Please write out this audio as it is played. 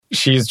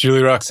She's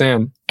Julie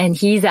Roxanne. And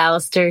he's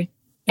Alistair.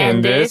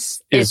 And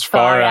this is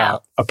Far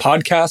Out, a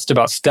podcast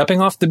about stepping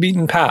off the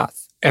beaten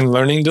path and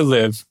learning to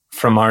live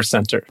from our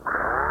center.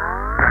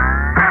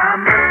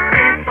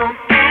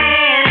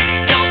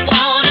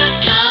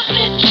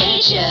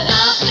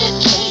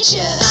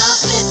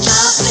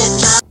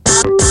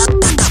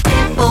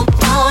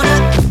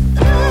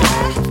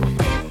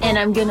 And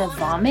I'm gonna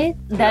vomit?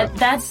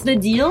 That's the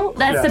deal?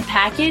 That's the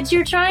package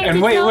you're trying to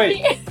tell me? And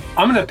wait,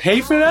 I'm gonna pay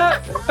for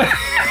that?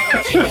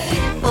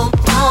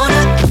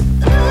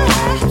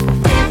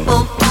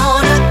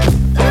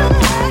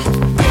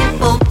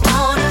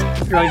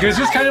 Like, it's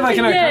just kind of like,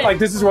 like,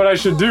 this is what I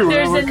should do.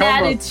 There's an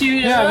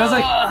attitude. Yeah, and I was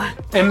like,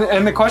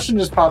 and the question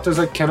just popped. I was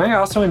like, can I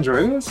also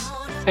enjoy this?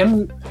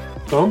 And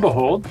lo and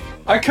behold,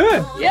 I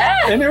could. Yeah.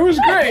 And it was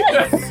great.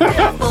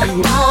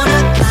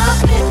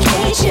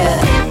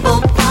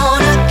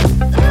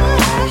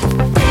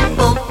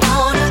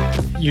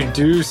 You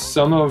do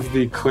some of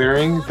the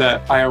clearing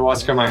that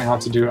ayahuasca might have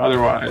to do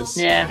otherwise.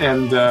 Yeah.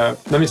 And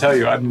let me tell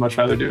you, I'd much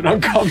rather do it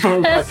on combo.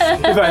 If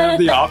I have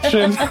the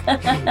option,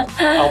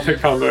 I'll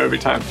pick combo every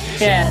time.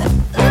 Yeah.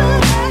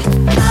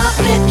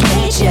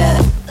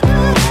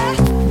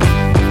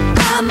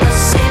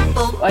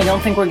 I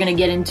don't think we're going to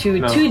get into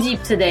too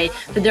deep today,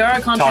 but there are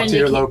contraindications. Talk to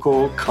your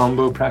local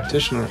combo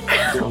practitioner.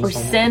 Or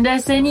send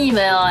us an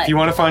email. If you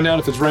want to find out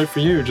if it's right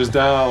for you, just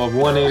dial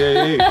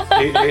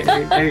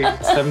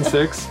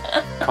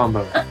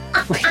 1-888-888-76-combo.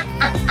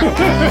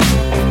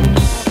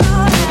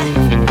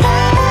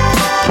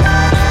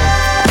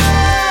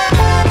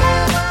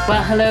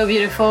 Well, hello,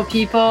 beautiful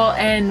people,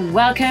 and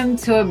welcome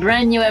to a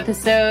brand new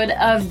episode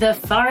of the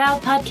Far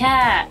Out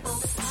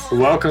Podcast.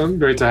 Welcome.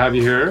 Great to have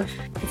you here.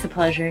 It's a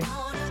pleasure.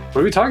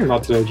 What are we talking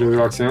about today, Julie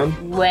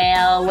Roxanne?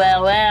 Well.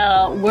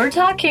 We're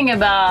talking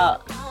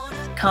about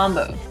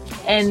combo.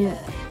 And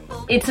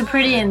it's a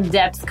pretty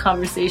in-depth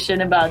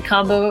conversation about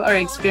combo, our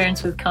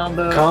experience with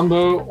combo.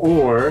 Combo,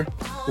 or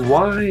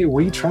why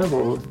we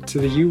traveled to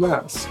the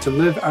U.S. to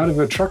live out of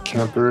a truck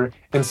camper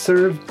and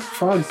serve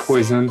frog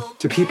poison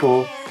to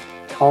people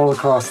all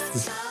across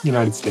the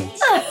United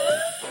States.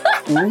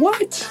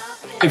 What?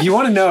 If you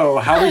want to know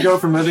how we go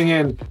from living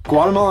in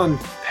Guatemalan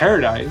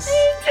paradise,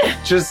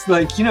 just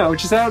like,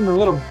 just out in a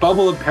little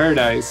bubble of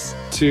paradise,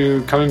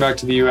 to coming back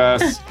to the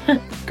U.S.,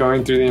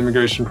 going through the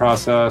immigration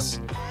process,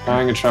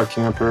 buying a truck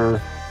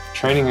camper,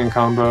 training in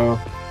combo,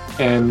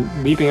 and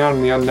leaping out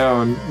in the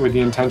unknown with the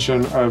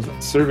intention of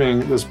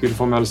serving this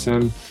beautiful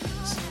medicine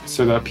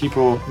so that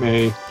people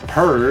may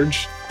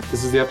purge.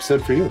 This is the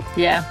episode for you.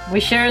 Yeah, we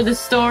share the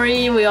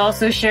story. We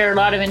also share a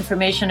lot of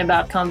information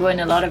about combo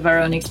and a lot of our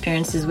own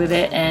experiences with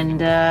it.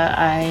 And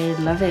I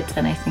love it,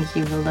 and I think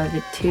you will love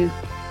it too.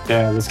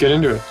 Yeah, let's get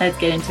into it. Let's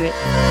get into it.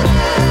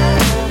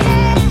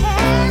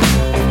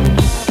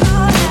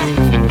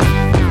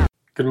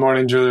 Good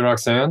morning, Julie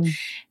Roxanne.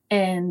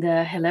 And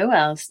hello,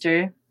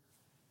 Alistair.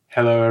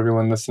 Hello,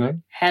 everyone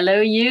listening.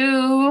 Hello,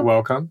 you.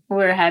 Welcome.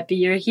 We're happy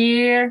you're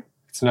here.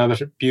 It's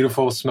another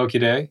beautiful smoky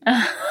day.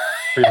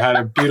 We've had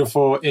a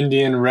beautiful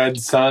Indian red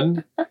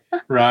sun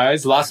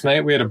rise. Last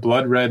night, we had a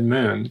blood red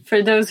moon.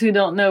 For those who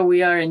don't know,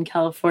 we are in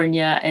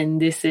California,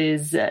 and this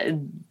is the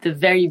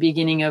very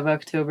beginning of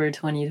October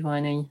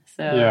 2020.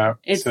 So yeah,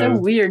 it's a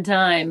weird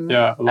time.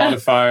 Yeah, a lot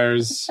of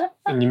fires,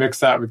 and you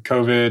mix that with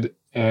COVID,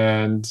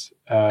 and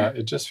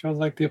it just feels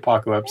like the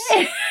apocalypse.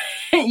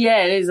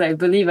 Yeah, it is. I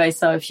believe I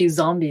saw a few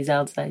zombies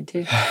outside,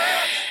 too.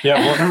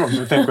 Yeah, one of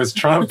them, I think, was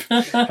Trump.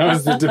 That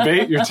was the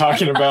debate you're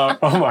talking about.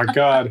 Oh, my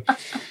God.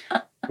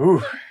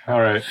 Ooh,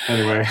 all right.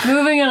 Anyway.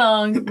 Moving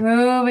along.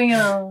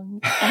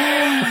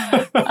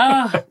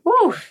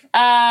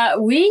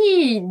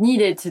 We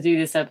needed to do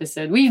this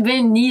episode. We've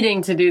been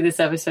needing to do this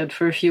episode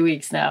for a few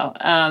weeks now,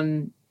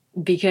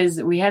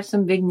 because we have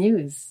some big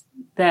news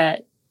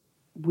that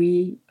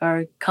we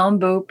are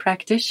combo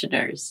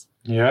practitioners.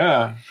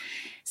 Yeah.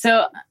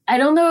 So I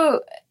don't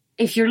know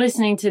if you're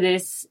listening to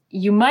this,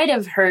 you might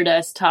have heard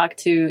us talk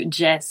to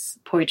Jess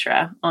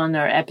Poitra on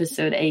our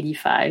episode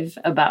 85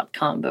 about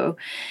combo.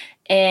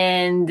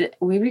 And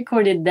we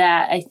recorded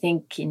that, I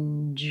think,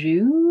 in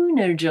June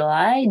or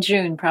July?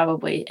 June,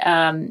 probably.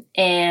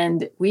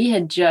 And we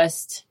had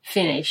just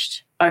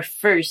finished our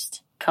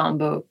first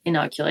combo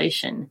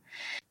inoculation.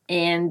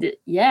 And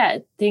yeah,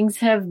 things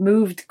have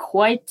moved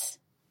quite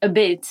a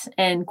bit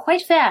and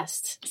quite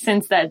fast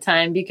since that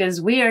time,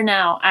 because we are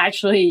now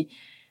actually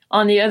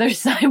on the other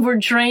side. We're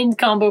trained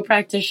combo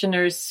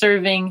practitioners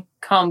serving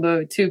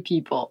combo to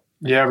people.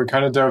 Yeah, we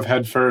kind of dove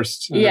head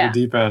first into the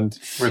deep end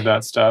with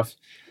that stuff.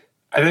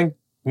 I think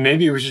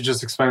maybe we should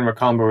just explain what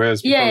combo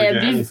is before we get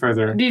any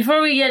further.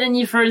 Before we get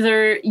any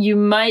further, you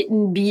might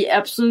be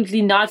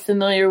absolutely not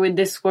familiar with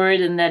this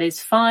word, and that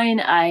is fine.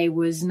 I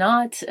was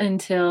not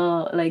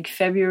until like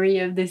February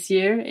of this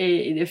year.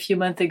 A few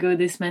months ago,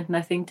 this meant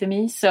nothing to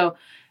me. So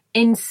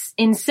in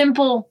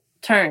simple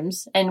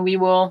terms, and we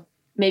will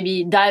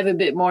maybe dive a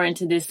bit more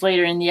into this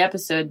later in the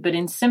episode, but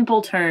in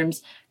simple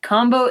terms,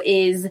 combo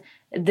is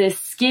the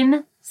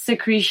skin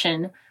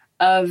secretion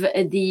of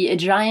the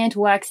giant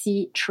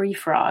waxy tree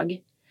frog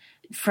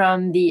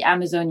from the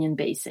Amazonian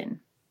basin.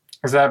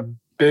 Is that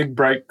big,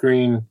 bright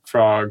green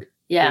frog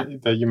Yeah.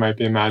 that you might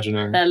be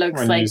imagining That looks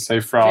when like you say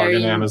frog very-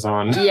 in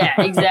Amazon? Yeah,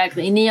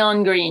 exactly.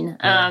 Neon green.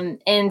 Yeah.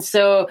 And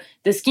so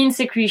the skin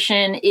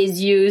secretion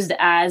is used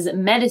as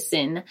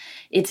medicine.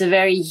 It's a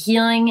very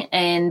healing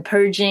and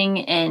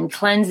purging and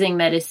cleansing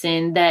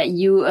medicine that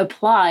you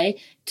apply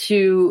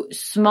to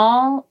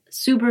small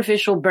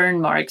superficial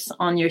burn marks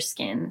on your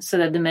skin so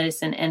that the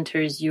medicine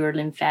enters your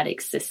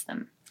lymphatic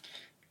system.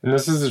 And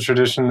this is a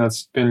tradition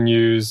that's been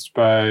used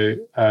by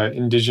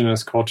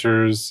indigenous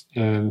cultures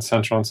in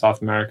Central and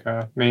South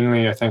America,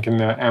 mainly, I think, in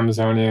the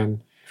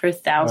Amazonian For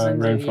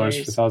thousands of rainforest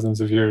years. for thousands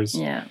of years.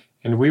 Yeah.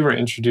 And we were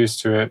introduced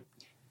to it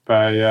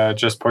by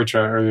Jess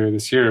Poitra earlier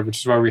this year, which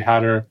is why we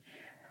had her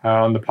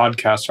on the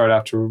podcast right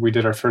after we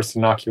did our first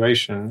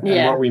inoculation. Yeah.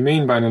 And what we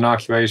mean by an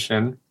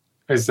inoculation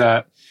is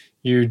that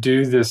you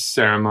do this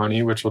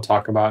ceremony, which we'll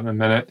talk about in a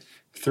minute,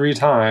 3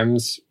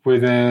 times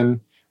within...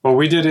 Well,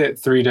 we did it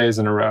 3 days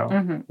in a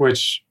row,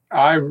 which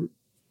I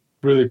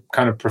really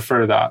kind of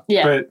prefer that.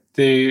 Yeah. But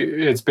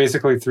it's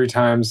basically 3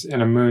 times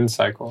in a moon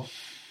cycle.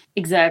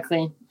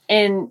 Exactly.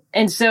 And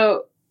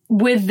so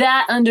with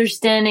that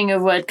understanding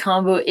of what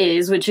Kambo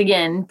is, which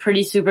again,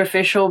 pretty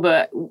superficial,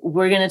 but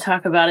we're going to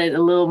talk about it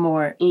a little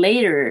more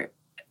later,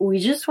 we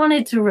just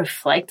wanted to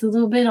reflect a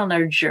little bit on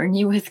our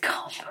journey with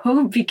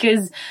Kambo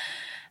because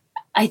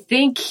I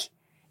think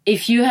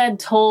if you had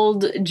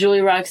told Julie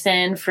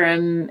Roxanne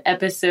from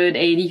episode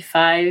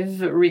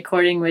 85,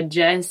 recording with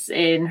Jess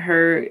in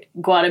her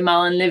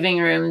Guatemalan living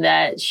room,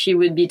 that she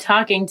would be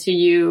talking to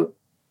you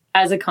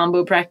as a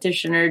Kambo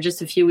practitioner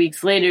just a few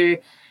weeks later,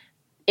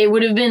 it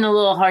would have been a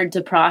little hard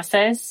to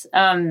process,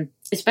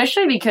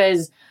 especially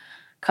because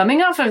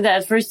coming off of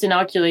that first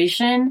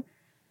inoculation,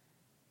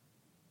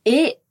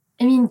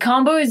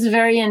 Kambo is a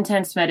very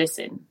intense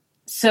medicine.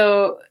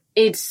 So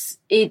it's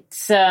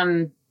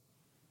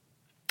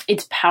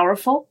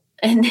powerful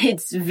and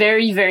it's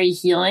very, very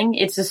healing.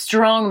 It's a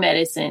strong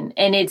medicine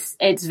and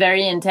it's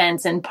very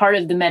intense. And part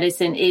of the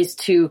medicine is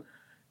to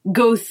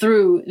go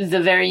through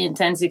the very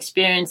intense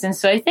experience. And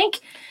so I think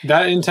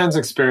that intense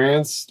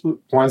experience,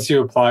 once you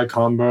apply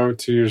Kambo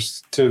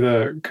to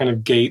the kind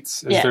of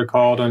gates, as they're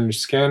called, on your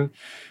skin,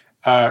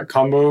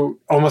 Kambo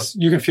almost,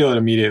 you can feel it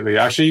immediately.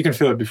 Actually, you can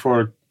feel it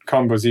before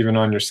Kambo's even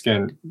on your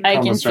skin. I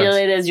can feel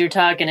it as you're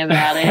talking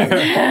about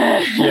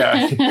it.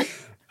 Yeah.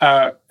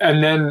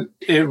 And then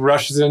it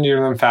rushes into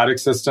your lymphatic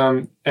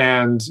system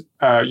and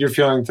you're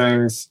feeling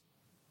things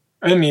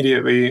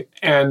immediately.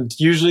 And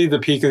usually the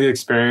peak of the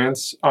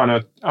experience on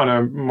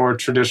a more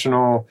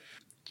traditional,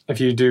 if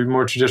you do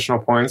more traditional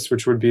points,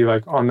 which would be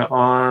like on the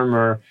arm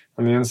or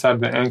on the inside of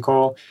the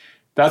ankle,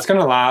 that's going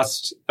to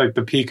last, like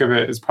the peak of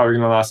it is probably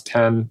going to last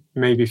 10,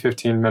 maybe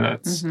 15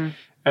 minutes. Mm-hmm.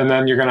 And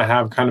then you're going to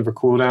have kind of a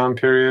cool down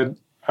period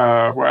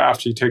where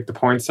after you take the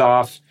points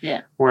off,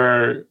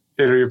 where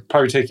it'll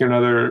probably take you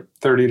another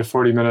 30 to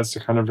 40 minutes to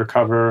kind of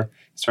recover,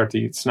 start to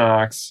eat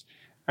snacks,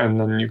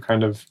 and then you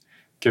kind of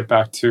get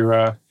back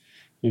to,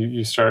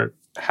 you start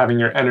having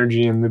your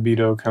energy and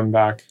libido come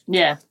back.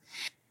 Yeah.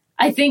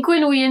 I think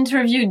when we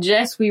interviewed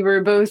Jess, we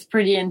were both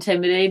pretty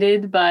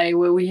intimidated by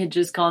what we had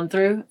just gone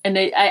through. And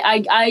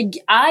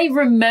I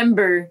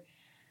remember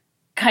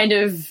kind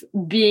of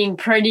being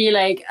pretty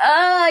like,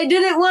 I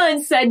did it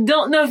once. I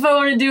don't know if I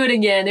want to do it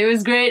again. It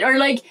was great. Or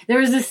like there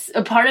was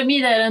a part of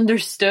me that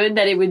understood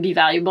that it would be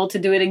valuable to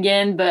do it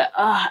again. But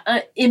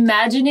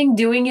imagining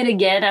doing it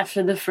again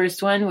after the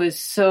first one was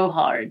so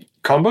hard.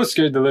 Kambo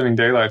scared the living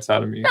daylights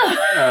out of me.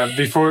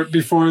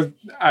 Before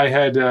I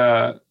had,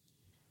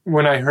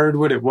 when I heard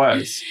what it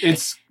was,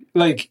 it's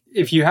like,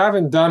 if you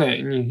haven't done it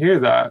and you hear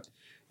that,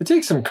 it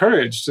takes some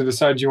courage to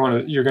decide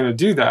you're going to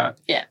do that.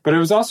 Yeah. But I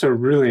was also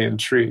really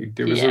intrigued.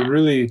 It was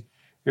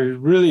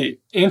really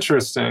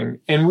interesting.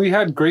 And we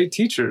had great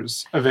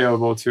teachers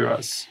available to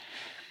us.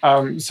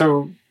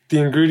 So the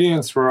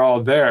ingredients were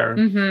all there,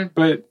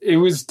 but it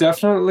was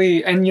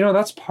definitely, and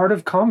that's part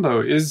of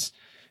Kambo is,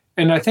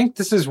 and I think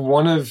this is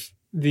one of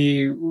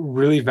the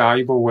really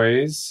valuable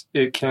ways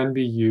it can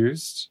be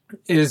used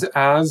is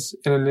as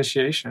an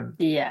initiation.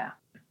 Yeah.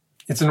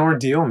 It's an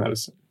ordeal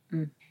medicine.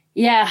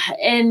 Yeah,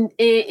 and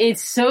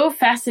it's so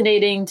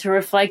fascinating to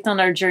reflect on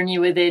our journey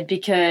with it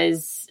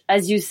because,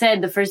 as you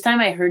said, the first time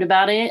I heard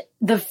about it,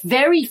 the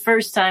very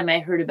first time I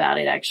heard about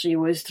it actually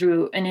was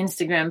through an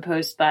Instagram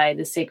post by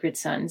the Sacred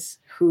Sons,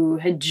 who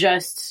had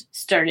just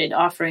started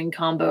offering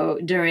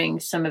Kambo during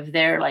some of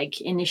their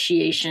like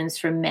initiations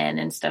for men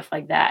and stuff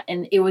like that.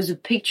 And it was a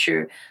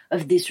picture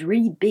of this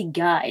really big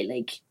guy,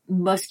 like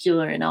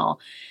muscular and all,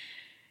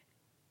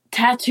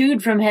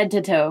 tattooed from head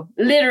to toe,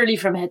 literally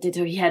from head to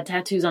toe. He had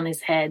tattoos on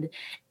his head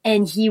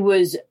and he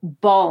was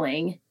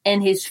bawling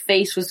and his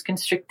face was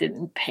constricted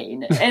in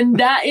pain.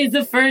 And that is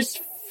the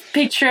first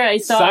picture I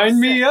saw. Sign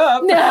me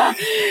up. And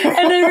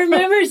I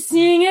remember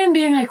seeing it and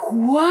being like,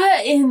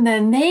 what in the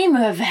name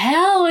of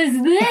hell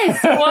is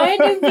this? Why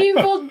do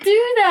people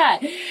do that?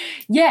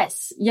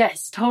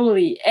 Yes,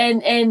 totally.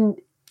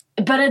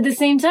 But at the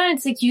same time,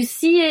 it's like you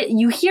see it,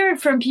 you hear it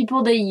from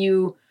people that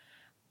you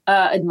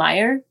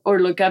admire or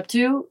look up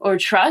to or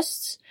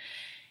trust.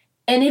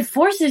 And it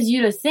forces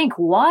you to think,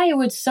 why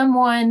would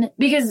someone,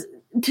 because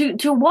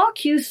to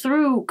walk you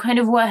through kind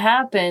of what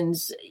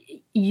happens,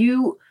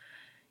 you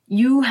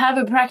have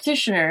a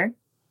practitioner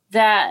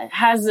that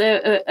has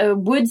a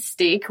wood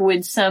stick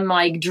with some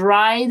like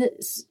dried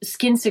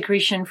skin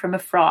secretion from a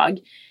frog.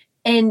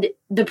 And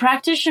the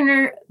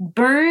practitioner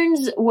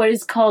burns what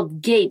is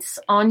called gates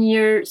on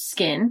your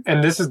skin.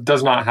 And this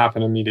does not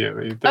happen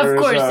immediately. Of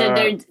course,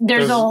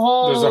 there's a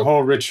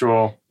whole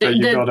ritual that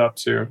you build up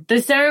to.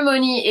 The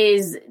ceremony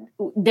is,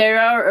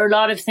 there are a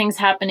lot of things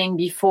happening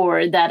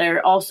before that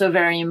are also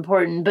very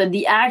important. But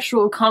the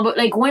actual combo,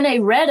 like when I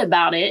read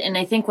about it, and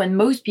I think when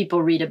most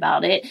people read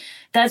about it,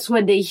 that's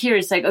what they hear.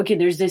 It's like, okay,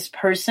 there's this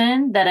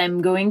person that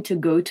I'm going to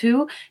go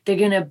to. They're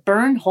going to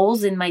burn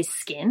holes in my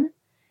skin.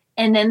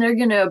 And then they're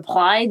going to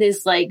apply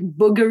this like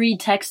boogery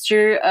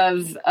texture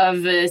of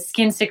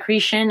skin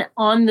secretion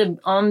on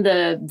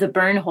the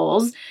burn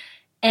holes.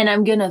 And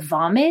I'm going to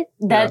vomit.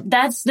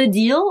 That's the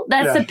deal.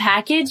 That's the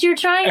package you're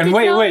trying to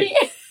tell me.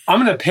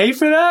 I'm going to pay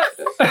for that?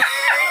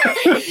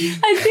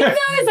 I think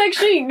that was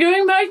actually,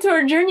 going back to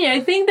our journey, I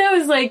think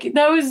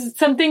that was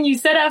something you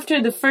said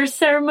after the first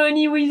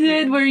ceremony we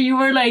did, where you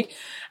were like,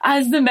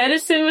 as the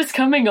medicine was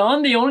coming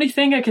on, the only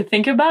thing I could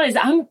think about is,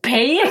 I'm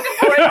paying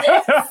for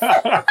this.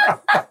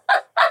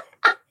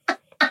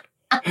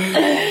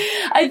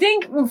 I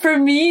think for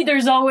me,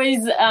 there's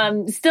always,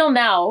 still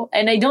now,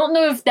 and I don't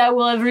know if that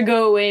will ever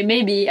go away.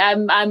 Maybe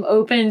I'm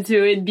open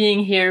to it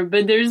being here,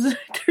 but there's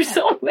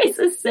always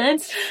a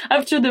sense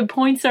after the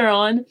points are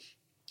on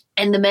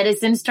and the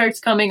medicine starts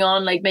coming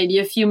on, like maybe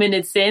a few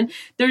minutes in,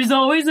 there's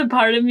always a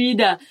part of me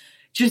that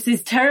just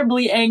is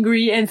terribly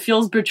angry and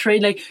feels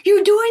betrayed. Like,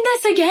 you're doing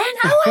this again?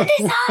 I want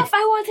this off. I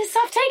want this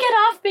off. Take it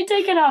off me.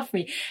 Take it off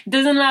me. It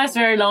doesn't last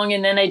very long.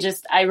 And then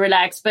I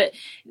relax. But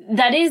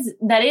that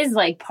is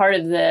like part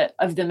of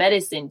the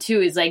medicine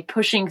too, is like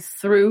pushing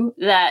through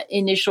that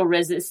initial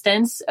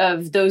resistance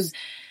of those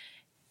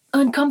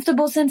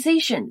uncomfortable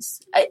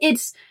sensations.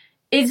 It's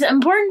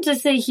important to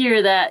say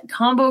here that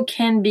Kambo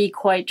can be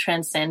quite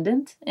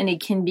transcendent, and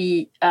it can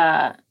be,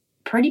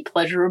 pretty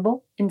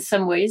pleasurable in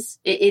some ways.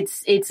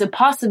 It's a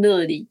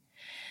possibility.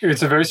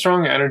 It's a very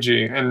strong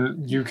energy,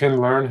 and you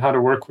can learn how to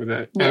work with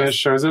it. Yes. And it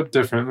shows up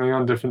differently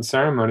on different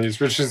ceremonies,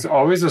 which is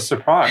always a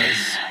surprise.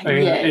 I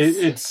mean,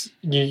 it's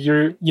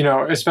you're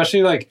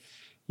especially like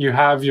you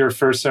have your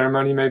first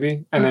ceremony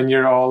maybe, and then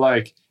you're all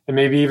like, and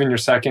maybe even your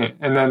second,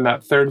 and then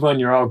that third one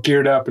you're all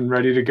geared up and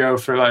ready to go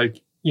for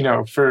like,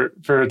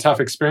 for a tough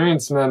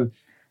experience, and then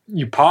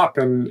you pop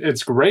and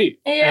it's great.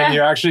 Yeah. And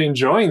you're actually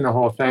enjoying the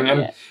whole thing.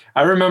 And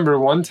I remember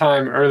one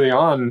time early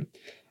on,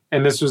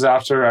 and this was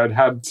after I'd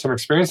had some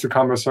experience with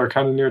Kambo, so I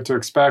kind of knew what to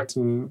expect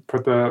and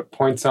put the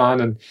points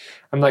on. And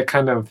I'm like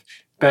kind of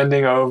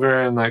bending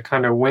over and like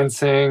kind of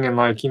wincing and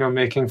like,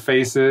 making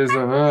faces.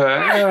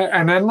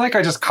 And then like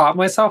I just caught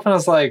myself and I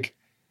was like,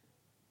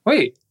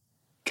 wait,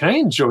 can I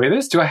enjoy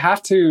this? Do I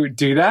have to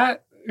do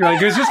that?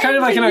 Like, it was just kind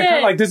of like,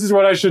 like, this is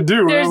what I should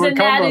do. There's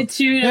an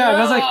attitude. Yeah, and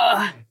I was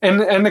like,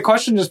 and the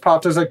question just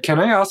popped. I was like, can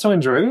I also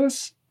enjoy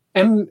this?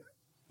 And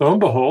lo and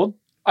behold,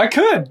 I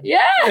could. Yeah.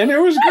 And it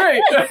was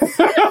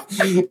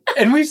great.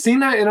 And we've seen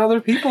that in other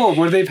people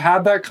where they've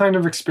had that kind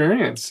of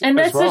experience. And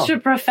that's such a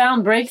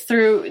profound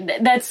breakthrough.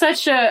 That's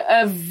such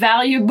a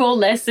valuable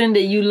lesson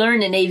that you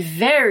learn in a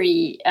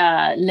very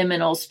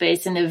liminal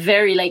space, in a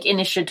very like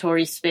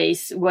initiatory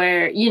space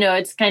where,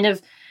 it's kind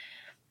of,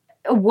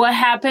 what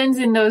happens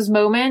in those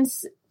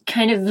moments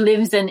kind of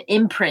lives an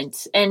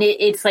imprint, and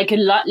it's like a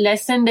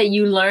lesson that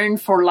you learn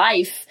for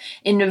life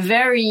in a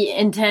very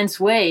intense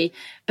way.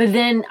 But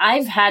then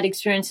I've had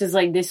experiences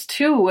like this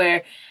too,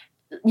 where,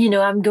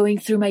 I'm going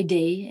through my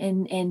day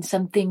and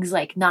some things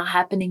like not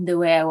happening the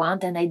way I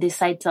want. And I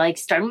decide to like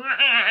start,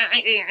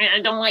 I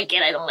don't like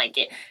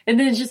it. And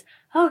then just,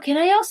 oh, can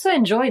I also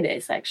enjoy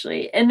this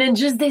actually? And then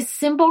just this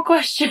simple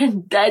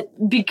question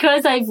that,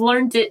 because I've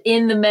learned it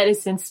in the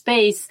medicine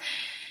space,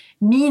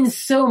 means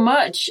so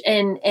much.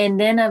 And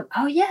then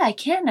I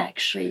can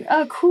actually.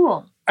 Oh,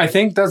 cool. I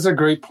think that's a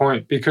great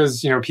point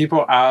because,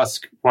 people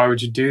ask, why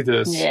would you do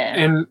this? Yeah.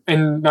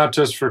 And not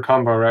just for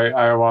Kambo, right?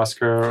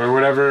 Ayahuasca or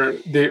whatever,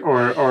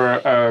 or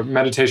a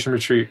meditation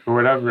retreat or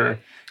whatever.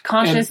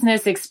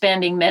 Consciousness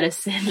expanding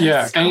medicine.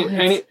 Yeah.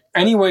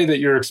 Any way that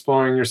you're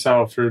exploring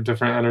yourself through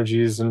different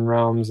energies and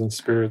realms and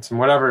spirits and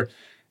whatever.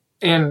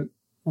 And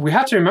we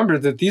have to remember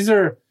that these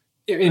are,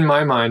 in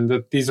my mind,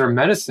 that these are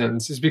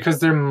medicines is because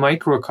they're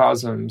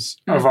microcosms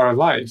of our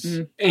life.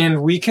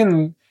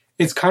 And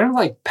it's kind of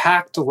like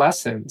packed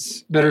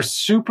lessons that are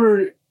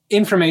super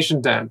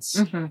information dense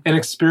and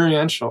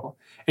experiential.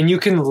 And you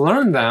can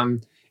learn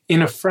them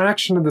in a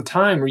fraction of the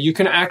time, where you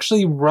can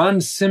actually run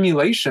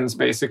simulations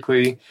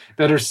basically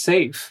that are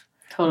safe,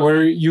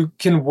 where you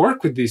can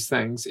work with these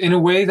things in a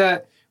way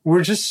that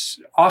we're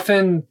just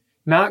often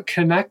not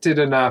connected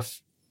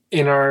enough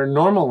in our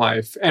normal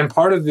life. And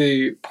part of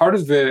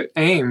the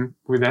aim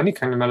with any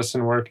kind of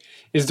medicine work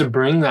is to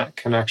bring that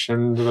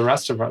connection to the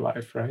rest of our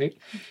life, right?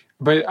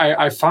 But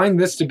I find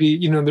this to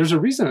be, there's a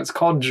reason it's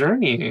called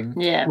journeying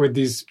with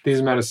these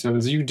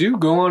medicines. You do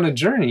go on a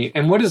journey.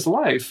 And what is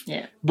life?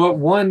 But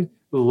one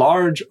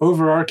large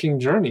overarching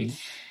journey.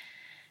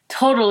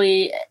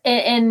 Totally.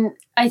 And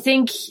I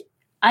think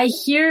I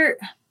hear,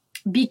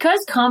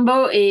 because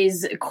Kambo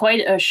is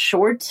quite a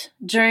short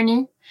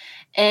journey,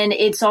 and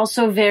it's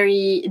also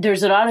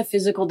there's a lot of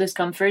physical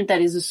discomfort that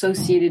is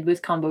associated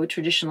with Kambo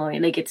traditionally.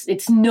 Like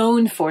it's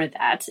known for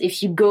that.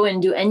 If you go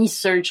and do any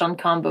search on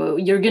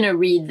Kambo, you're going to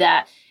read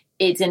that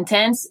it's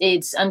intense,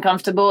 it's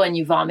uncomfortable, and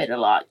you vomit a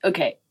lot.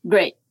 Okay,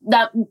 great.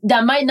 That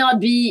might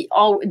not be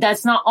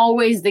that's not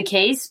always the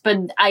case, but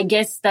I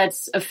guess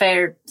that's a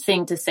fair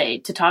thing to say,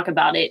 to talk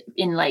about it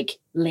in like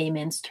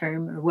layman's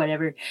term or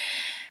whatever.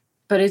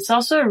 But it's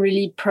also a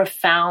really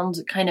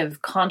profound kind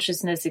of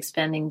consciousness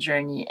expanding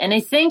journey. And I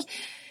think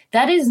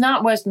that is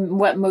not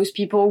what most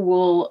people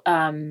will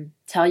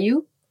tell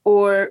you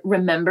or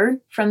remember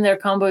from their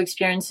Kambo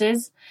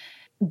experiences.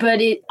 But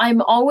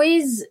I'm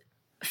always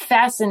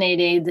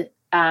fascinated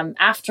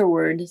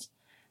afterwards,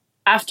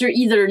 after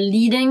either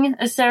leading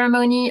a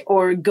ceremony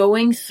or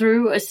going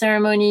through a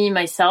ceremony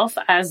myself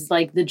as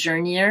like the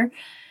journeyer,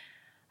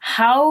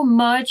 how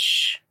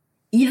much,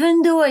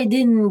 even though I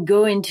didn't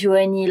go into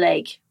any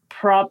like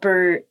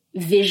proper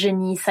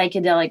vision-y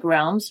psychedelic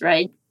realms,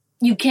 right?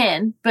 You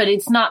can, but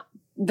it's not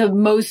the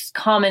most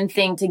common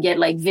thing to get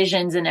like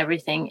visions and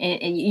everything.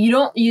 You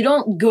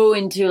don't go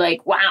into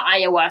like, wow,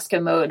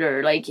 ayahuasca mode,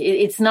 or like,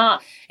 it's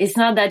not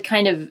that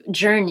kind of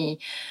journey,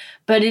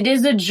 but it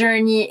is a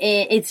journey.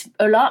 It's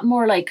a lot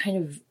more like kind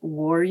of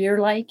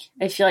warrior-like.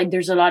 I feel like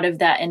there's a lot of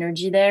that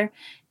energy there.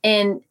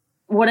 And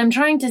what I'm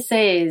trying to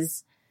say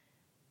is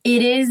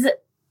it is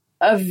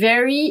a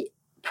very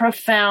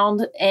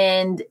profound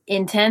and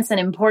intense and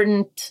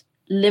important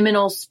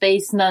liminal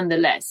space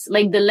nonetheless.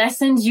 Like the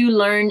lessons you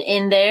learn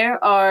in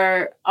there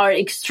are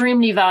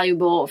extremely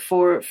valuable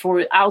for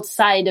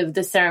outside of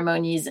the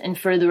ceremonies and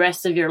for the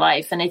rest of your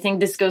life. And I think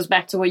this goes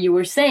back to what you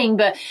were saying,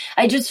 but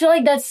I just feel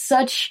like that's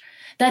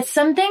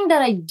something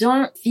that I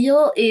don't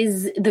feel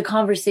is the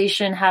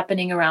conversation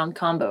happening around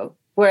Kambo,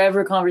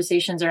 wherever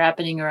conversations are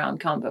happening around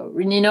Kambo.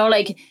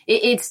 Like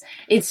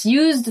it's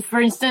used,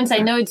 for instance, I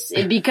know it's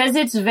because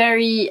it's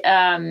very,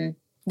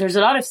 there's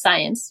a lot of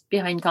science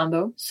behind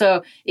Kambo.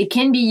 So it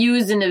can be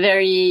used in a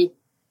very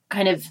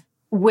kind of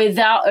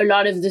without a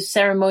lot of the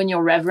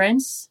ceremonial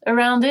reverence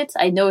around it.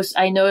 I know,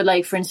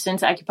 like, for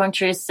instance,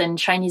 acupuncturists and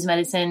Chinese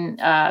medicine,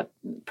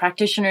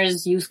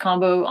 practitioners use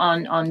Kambo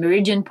on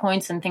meridian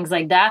points and things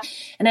like that.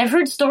 And I've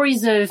heard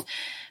stories of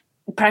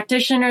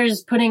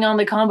practitioners putting on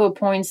the Kambo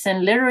points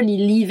and literally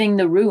leaving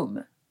the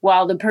room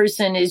while the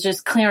person is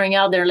just clearing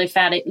out their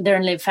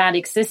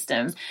lymphatic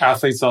system.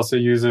 Athletes also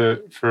use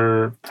it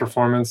for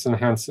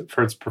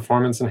its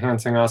performance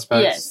enhancing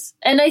aspects. Yes.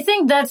 And I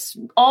think that's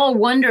all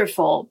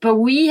wonderful, but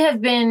we have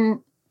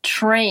been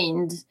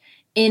trained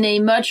in a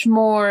much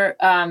more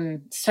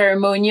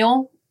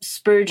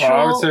spiritual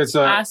I would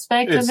say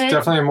aspect of it. It's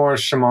definitely a more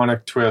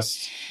shamanic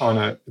twist on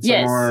it. It's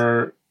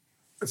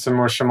a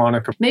more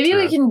shamanic. Maybe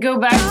we can go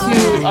back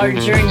to our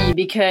journey,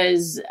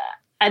 because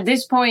at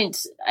this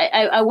point,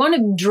 I want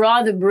to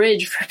draw the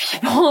bridge for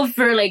people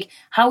for like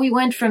how we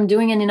went from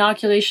doing an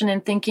inoculation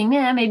and thinking,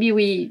 yeah, maybe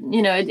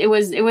it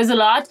was a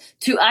lot,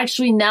 to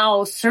actually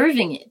now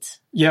serving it.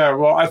 Yeah,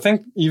 well, I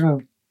think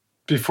even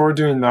before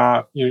doing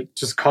that, you're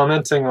just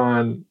commenting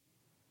on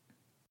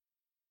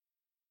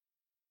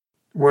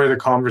where the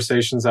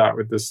conversation's at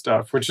with this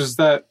stuff, which is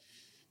that,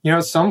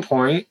 at some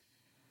point,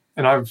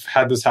 and I've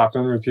had this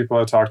happen with people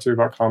I talk to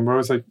about Kambo,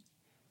 it's like,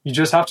 you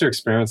just have to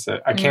experience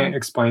it. I can't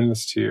explain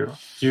this to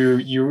you.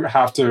 You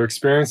have to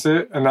experience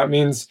it. And that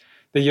means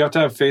that you have to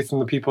have faith in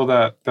the people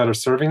that are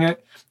serving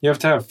it. You have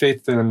to have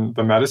faith in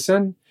the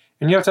medicine,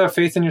 and you have to have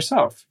faith in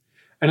yourself.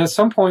 And at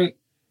some point,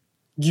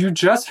 you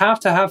just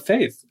have to have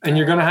faith, and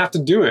you're going to have to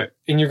do it.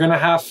 And you're going to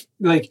have,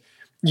 like,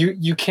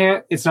 you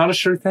can't, it's not a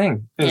sure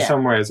thing in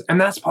some ways.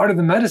 And that's part of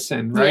the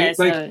medicine, right?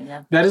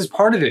 That is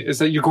part of it, is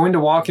that you're going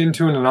to walk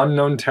into an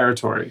unknown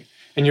territory,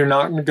 and you're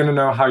not going to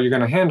know how you're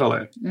going to handle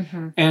it.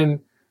 Mm-hmm. And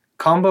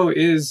Kambo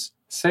is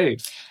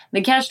safe.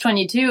 The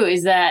catch-22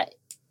 is that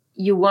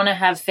you want to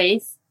have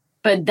faith,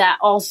 but that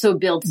also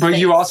builds faith. But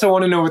you also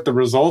want to know what the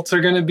results are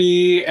going to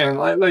be. And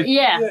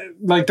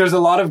like there's a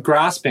lot of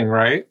grasping,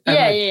 right?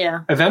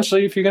 And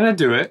eventually, if you're going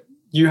to do it,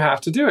 you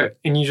have to do it.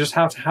 And you just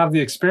have to have the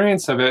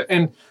experience of it.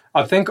 And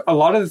I think a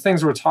lot of the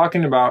things we're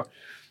talking about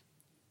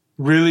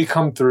really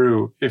come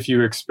through if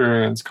you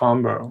experience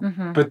Kambo.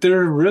 Mm-hmm. But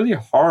they're really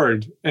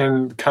hard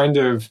and kind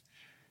of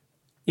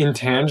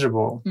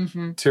intangible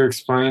to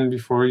explain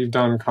before you've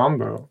done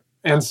Kambo.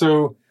 And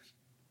so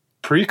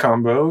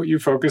pre-Kambo, you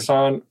focus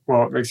on,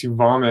 well, it makes you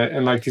vomit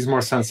and like these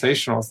more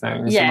sensational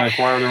things. Yeah. And like,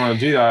 why would I want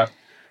to do that?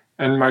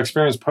 And my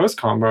experience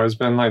post-Kambo has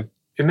been like,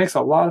 it makes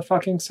a lot of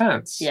fucking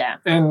sense. Yeah.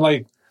 And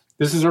like,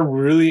 this is a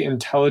really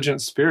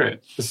intelligent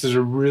spirit. This is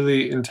a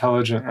really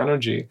intelligent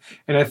energy.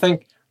 And I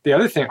think the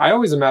other thing, I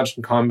always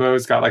imagine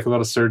Kambo's got like a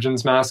little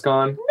surgeon's mask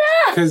on.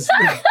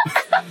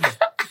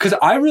 Because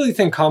I really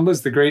think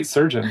Kambo's the great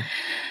surgeon.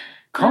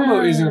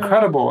 Kambo is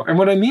incredible. And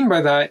what I mean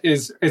by that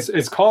is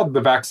it's called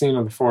the vaccine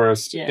of the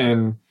forest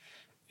in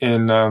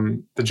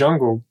the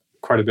jungle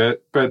quite a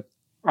bit. But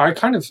I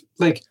kind of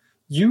like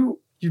you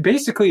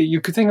basically,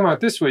 you could think about it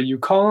this way. You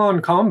call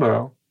on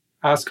Kambo,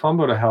 ask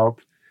Kambo to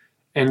help,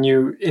 and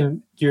you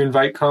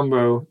invite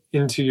Kambo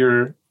into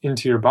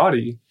your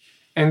body.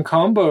 And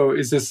Kambo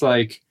is this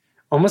like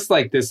almost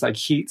like this like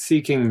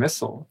heat-seeking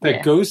missile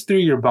that goes through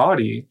your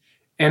body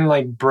and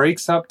like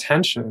breaks up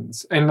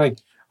tensions. And like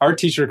our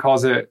teacher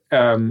calls it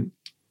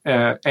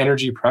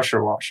energy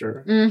pressure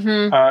washer,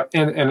 and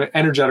an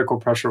energetical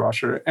pressure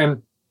washer.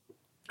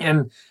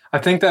 And I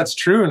think that's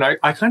true. And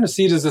I kind of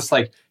see it as this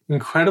like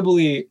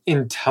incredibly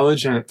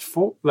intelligent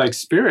like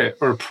spirit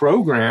or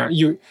program.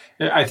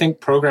 I think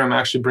program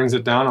actually brings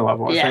it down a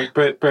level, I think.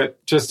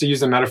 But just to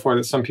use a metaphor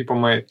that some people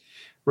might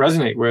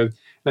resonate with,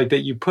 like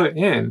that you put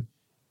in,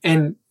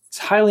 and it's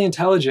highly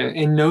intelligent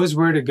and knows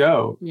where to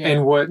go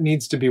and what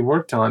needs to be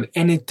worked on.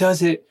 And it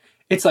does it.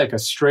 It's like a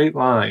straight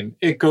line.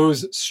 It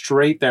goes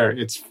straight there.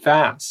 It's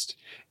fast.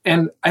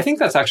 And I think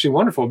that's actually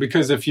wonderful,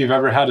 because if you've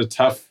ever had a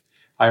tough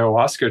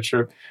ayahuasca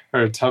trip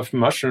or a tough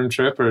mushroom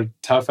trip or a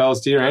tough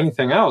LSD or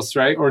anything else,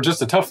 right? Or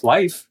just a tough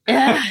life.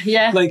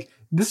 Yeah. Like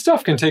this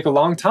stuff can take a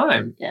long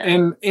time. Yeah.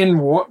 And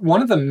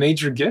one of the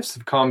major gifts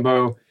of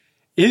Kambo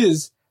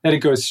is that it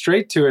goes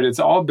straight to it. It's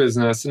all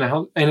business,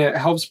 and it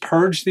helps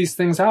purge these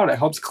things out. It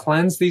helps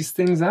cleanse these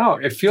things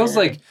out. It feels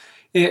like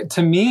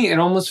to me, it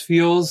almost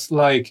feels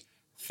like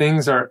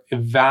things are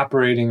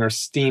evaporating or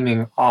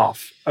steaming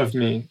off of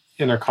me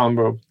in a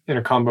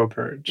Kambo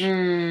purge.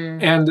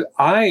 And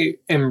I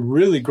am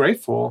really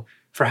grateful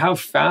for how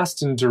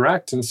fast and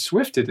direct and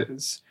swift it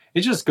is.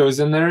 It just goes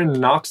in there and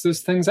knocks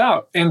those things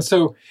out. And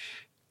so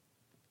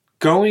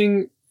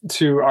going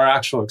to our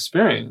actual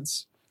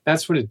experience,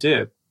 that's what it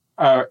did.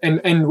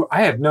 And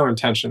I had no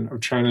intention of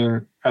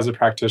training as a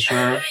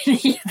practitioner.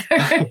 I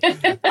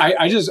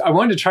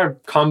wanted to try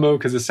Kambo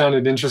because it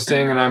sounded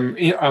interesting, and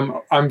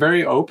I'm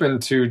very open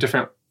to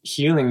different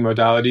healing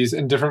modalities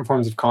and different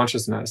forms of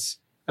consciousness.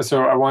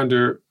 So I wanted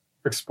to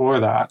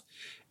explore that,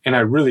 and I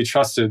really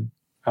trusted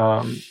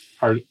our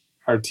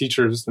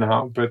teachers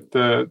now, but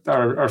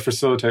our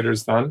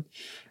facilitators then.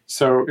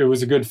 So it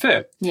was a good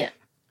fit. Yeah.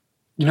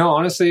 You know,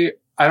 honestly,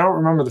 I don't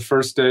remember the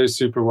first day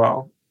super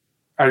well.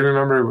 I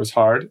remember it was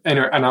hard, and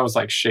I was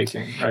like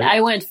shaking, right?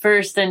 I went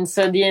first, and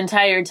so the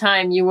entire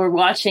time you were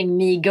watching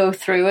me go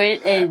through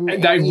it.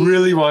 And I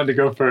really wanted to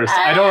go first.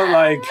 I don't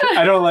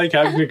like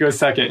having to go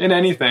second in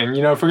anything.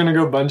 You know, if we're going to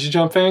go bungee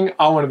jumping,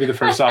 I want to be the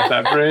first off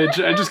that bridge.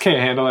 I just can't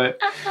handle it.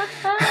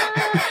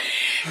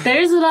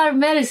 There's a lot of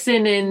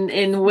medicine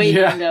in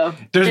waiting, though.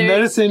 There's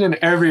medicine in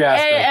every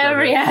aspect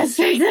every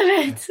aspect of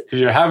it. If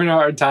you're having a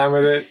hard time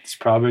with it, it's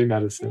probably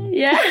medicine.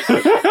 Yeah.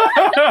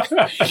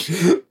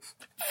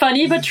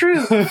 Funny but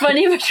true.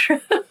 Funny but true.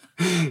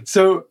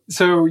 So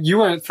you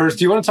went first.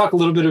 Do you want to talk a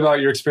little bit about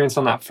your experience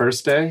on that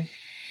first day?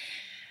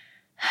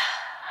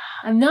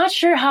 I'm not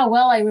sure how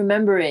well I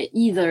remember it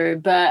either,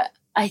 but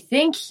I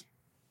think,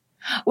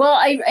 well,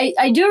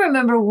 I do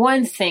remember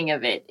one thing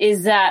of it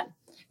is that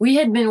we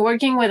had been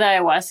working with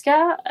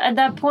ayahuasca at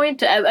that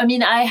point. I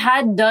mean, I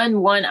had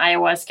done one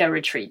ayahuasca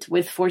retreat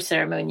with 4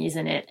 ceremonies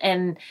in it.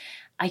 And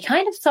I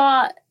kind of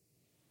thought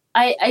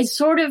I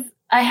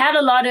had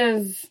a lot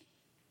of,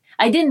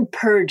 I didn't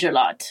purge a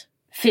lot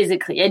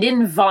physically. I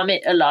didn't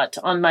vomit a lot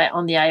on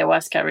the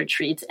ayahuasca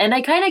retreat. And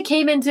I kind of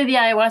came into the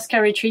ayahuasca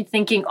retreat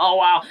thinking, oh,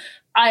 wow,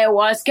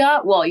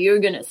 ayahuasca, well, you're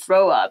going to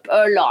throw up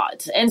a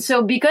lot. And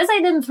so because I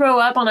didn't throw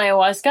up on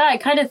ayahuasca, I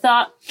kind of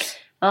thought,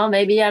 well,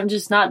 maybe I'm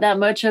just not that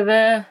much of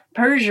a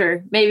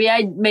purger. Maybe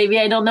I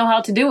don't know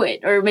how to do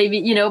it. Or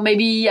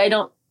maybe I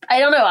don't know.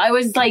 I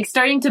was like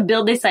starting to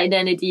build this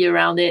identity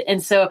around it.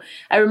 And so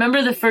I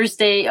remember the first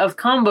day of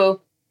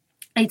Kambo,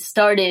 it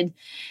started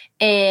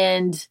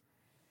and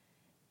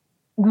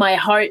my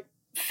heart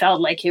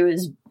felt like it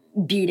was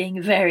beating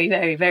very,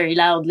 very, very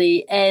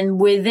loudly. And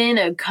within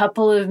a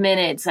couple of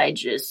minutes, I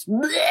just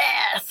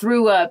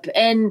threw up.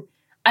 And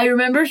I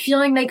remember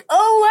feeling like,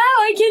 oh,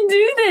 wow, I can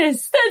do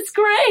this. That's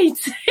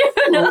great.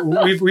 You know?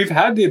 Well, we've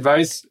had the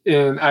advice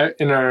in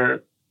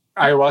our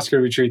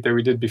ayahuasca retreat that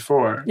we did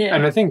before. Yeah.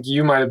 And I think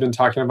you might have been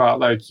talking about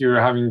like you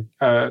were having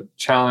a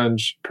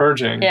challenge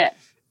purging. Yeah.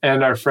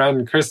 And our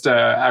friend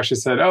Krista actually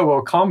said, oh,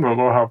 well, Kambo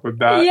will help with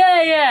that.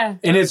 Yeah, yeah.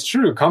 And it's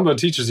true. Kambo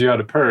teaches you how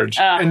to purge.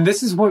 And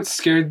this is what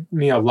scared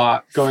me a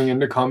lot going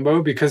into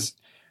Kambo, because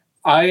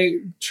I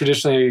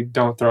traditionally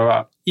don't throw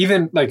up.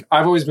 Even, like,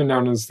 I've always been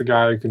known as the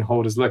guy who can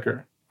hold his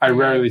liquor. I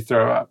rarely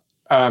throw up.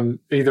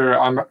 Either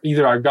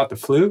I've got the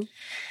flu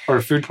or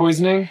food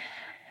poisoning,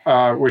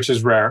 which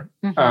is rare.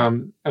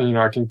 And, you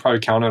know, I can probably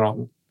count it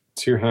on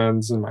 2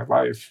 hands in my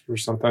life or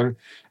something.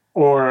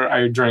 Or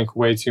I drank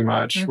way too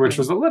much, which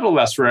was a little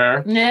less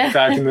rare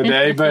back in the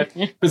day, but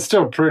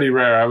still pretty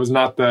rare. I was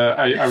not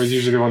I was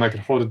usually the one that could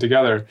hold it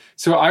together.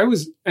 So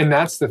and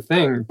that's the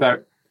thing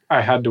that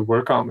I had to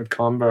work on with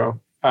Kambo.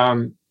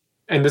 And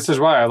and this is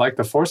why I like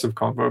the force of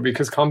Kambo,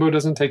 because Kambo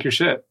doesn't take your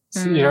shit.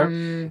 So, you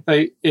know,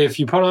 like if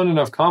you put on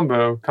enough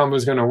Kambo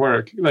is going to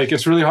work. Like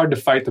it's really hard to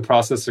fight the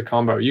process of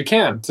Kambo. You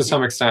can to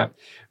some extent,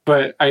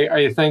 but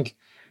I think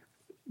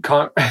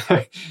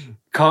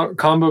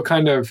Kambo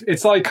kind of,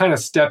 it's like kind of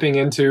stepping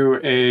into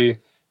a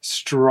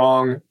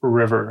strong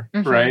river,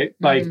 right?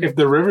 Like if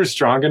the river's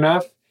strong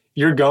enough,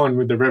 you're going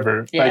with the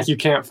river. Yeah. Like you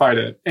can't fight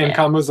it. And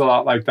Kambo's a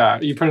lot like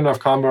that. You put enough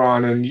Kambo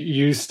on and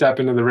you step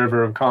into the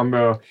river of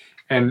Kambo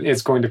and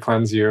it's going to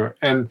cleanse you.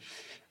 And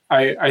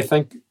I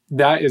think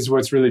that is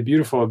what's really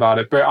beautiful about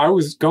it. But I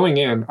was going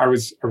in, I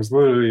was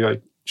literally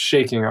like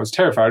shaking. I was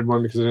terrified,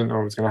 one, because I didn't know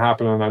what was going to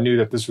happen. And I knew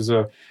that this was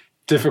a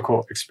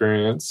difficult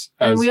experience.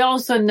 And we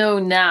also know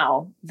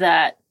now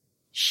that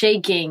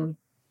shaking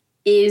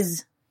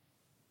is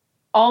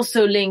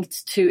also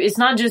linked to, it's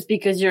not just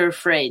because you're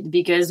afraid,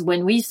 because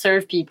when we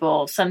serve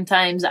people,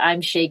 sometimes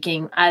I'm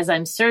shaking as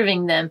I'm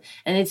serving them,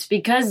 and it's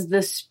because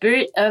the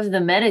spirit of the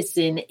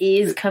medicine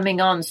is coming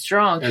on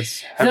strong.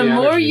 The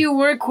more you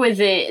work with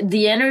it,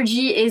 the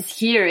energy is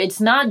here. It's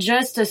not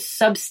just a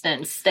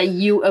substance that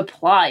you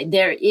apply.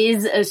 There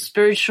is a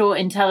spiritual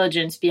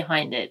intelligence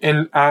behind it.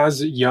 And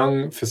as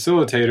young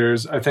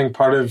facilitators, I think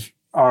part of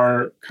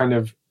our kind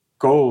of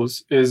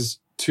goals is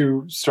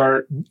to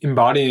start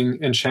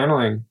embodying and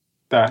channeling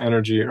that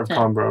energy of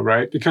Kambo,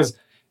 right? Because,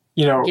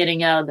 you know,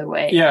 getting out of the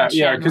way. Yeah,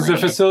 because the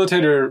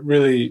facilitator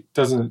really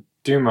doesn't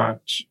do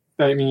much.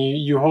 I mean,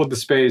 you hold the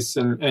space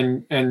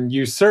and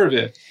you serve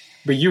it,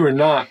 but you are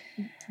not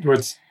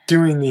what's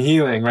doing the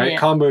healing, right?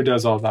 Yeah. Kambo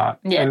does all that,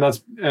 and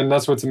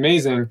that's what's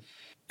amazing.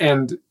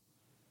 And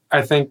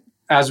I think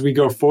as we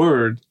go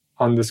forward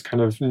on this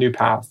kind of new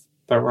path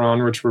that we're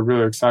on, which we're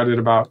really excited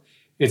about,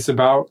 it's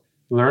about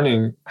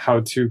learning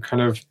how to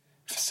kind of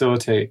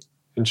facilitate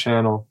and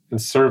channel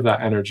and serve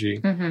that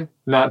energy,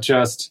 not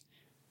just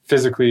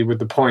physically with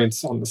the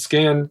points on the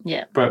skin,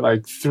 but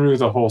like through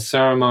the whole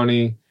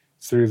ceremony,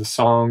 through the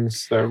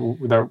songs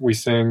that we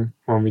sing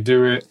when we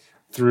do it,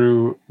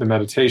 through the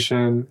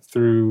meditation,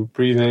 through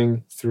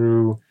breathing,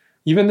 through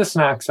even the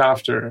snacks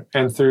after,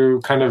 and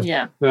through kind of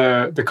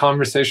the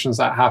conversations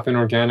that happen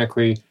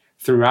organically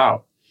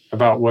throughout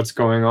about what's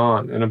going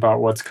on and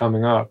about what's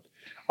coming up.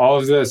 All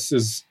of this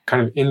is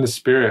kind of in the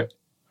spirit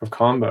of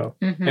Kambo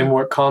and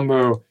what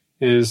Kambo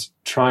is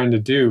trying to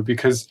do,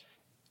 because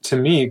to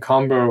me,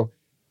 Kambo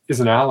is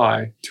an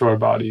ally to our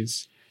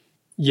bodies.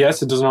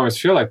 Yes, it doesn't always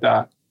feel like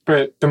that,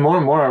 but the more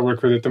and more I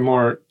work with it, the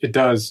more it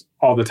does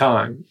all the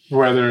time,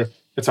 whether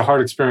it's a hard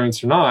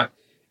experience or not,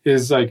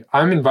 is like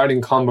I'm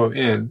inviting Kambo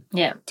in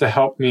to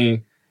help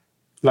me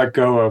let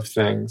go of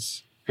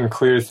things and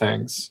clear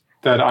things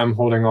that I'm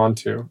holding on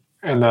to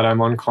and that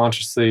I'm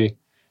unconsciously,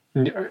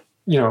 you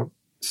know,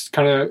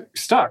 kind of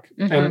stuck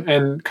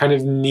and kind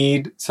of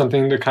need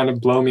something to kind of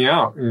blow me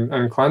out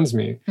and cleanse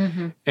me.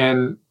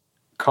 And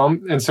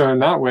so in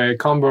that way,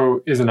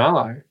 Kambo is an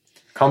ally.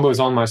 Kambo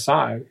is on my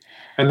side.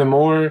 And the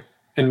more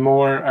and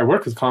more I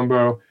work with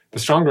Kambo, the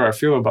stronger I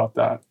feel about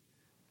that.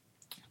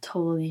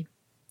 Totally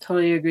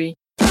agree.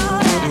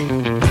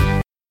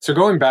 So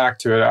going back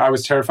to it, I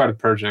was terrified of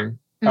purging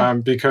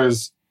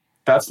because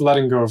that's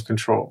letting go of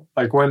control.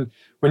 Like when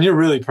you're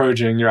really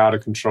purging, you're out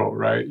of control,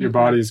 right? Your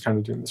body is kind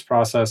of doing this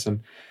process.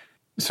 And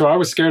so I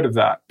was scared of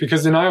that,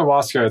 because in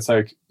ayahuasca, it's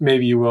like,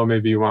 maybe you will,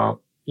 maybe you won't.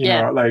 You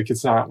know, like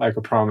it's not like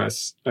a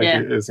promise like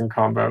it is in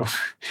Kambo,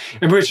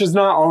 which is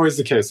not always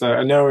the case.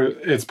 I know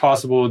it's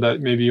possible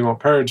that maybe you won't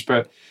purge,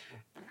 but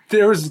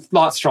there was a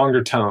lot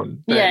stronger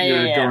tone that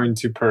you're going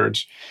to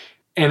purge.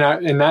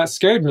 And that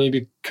scared me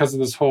because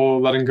of this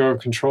whole letting go of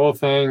control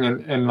thing.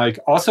 And like,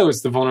 also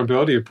it's the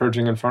vulnerability of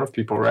purging in front of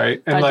people,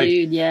 right? And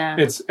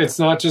it's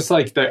not just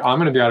like that I'm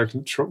going to be out of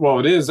control. Well,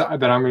 it is that I'm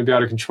going to be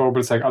out of control,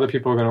 but it's like other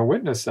people are going to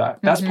witness that.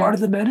 That's part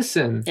of the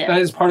medicine. Yeah.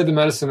 That is part of the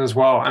medicine as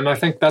well. And I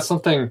think that's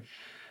something,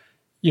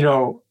 you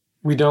know,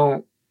 we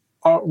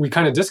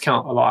kind of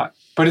discount a lot,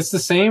 but it's the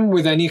same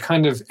with any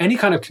kind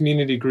of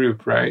community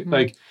group, right?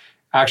 Like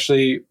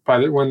actually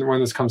when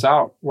this comes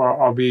out, well,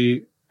 I'll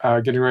be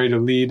getting ready to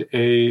lead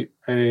a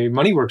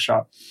money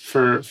workshop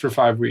for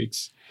 5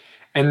 weeks.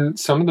 And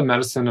some of the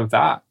medicine of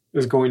that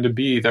is going to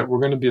be that we're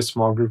going to be a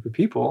small group of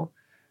people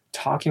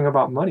talking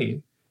about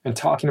money and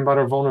talking about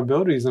our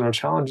vulnerabilities and our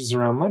challenges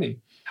around money.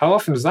 How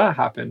often does that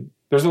happen?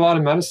 There's a lot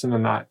of medicine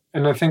in that.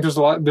 And I think there's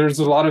a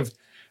lot of,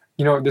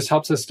 you know, this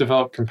helps us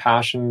develop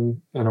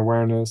compassion and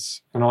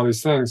awareness and all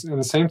these things. And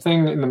the same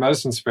thing in the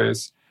medicine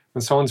space,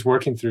 when someone's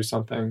working through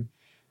something,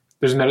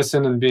 there's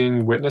medicine in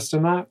being witnessed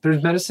in that.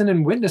 There's medicine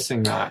in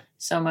witnessing that.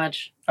 So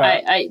much.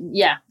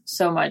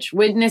 So much.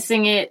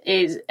 Witnessing it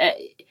is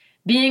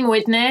being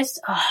witnessed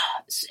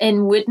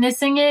and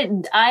witnessing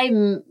it.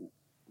 I'm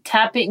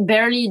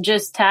barely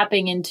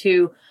tapping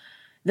into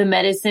the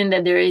medicine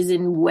that there is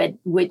in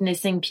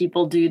witnessing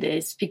people do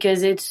this,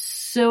 because it's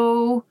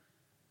so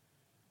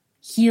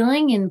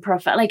healing and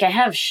profound. Like I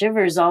have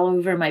shivers all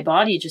over my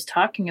body just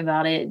talking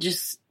about it.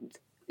 Just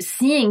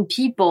seeing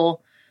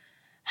people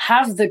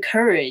have the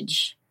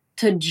courage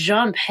to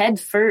jump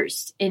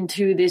headfirst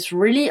into this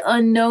really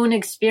unknown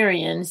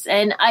experience.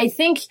 And I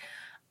think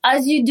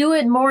as you do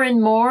it more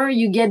and more,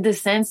 you get the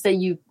sense that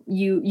you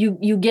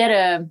get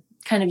a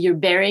kind of your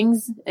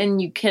bearings,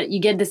 and you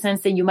get the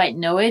sense that you might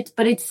know it,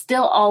 but it's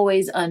still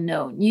always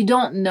unknown. You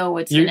don't know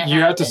what's going to happen.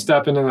 You have to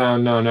step into the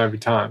unknown every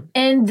time.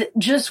 And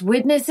just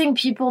witnessing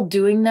people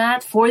doing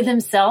that for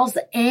themselves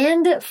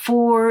and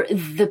for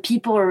the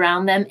people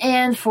around them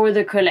and for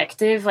the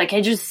collective, like I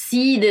just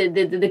see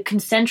the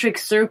concentric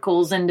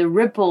circles and the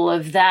ripple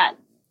of that,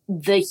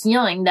 the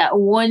healing that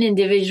one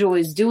individual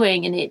is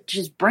doing, and it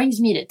just brings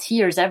me to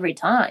tears every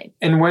time.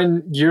 And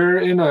when you're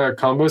in a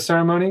Kambo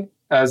ceremony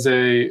as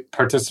a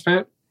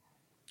participant,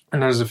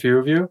 and there's a few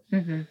of you,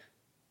 mm-hmm.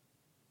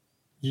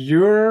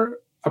 You're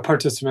a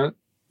participant.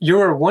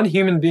 You're one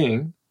human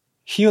being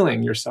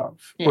healing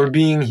yourself or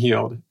being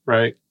healed,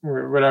 right?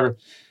 Or whatever.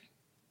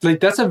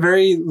 Like, that's a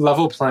very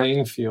level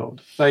playing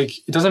field. Like,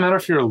 it doesn't matter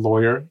if you're a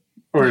lawyer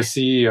or a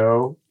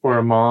CEO or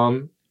a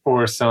mom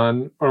or a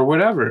son or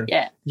whatever.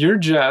 Yeah. You're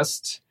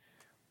just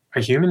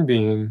a human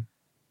being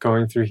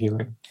going through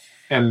healing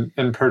and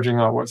purging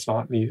out what's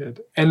not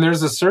needed. And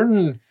there's a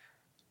certain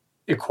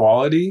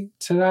equality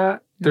to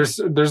that. There's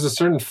a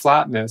certain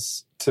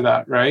flatness to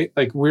that, right?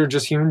 Like, we're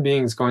just human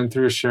beings going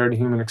through a shared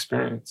human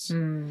experience.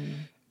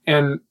 And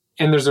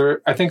there's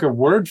I think a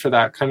word for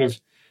that kind of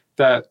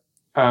that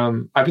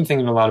I've been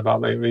thinking a lot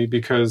about lately,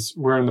 because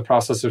we're in the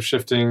process of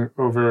shifting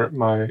over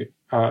my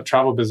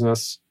travel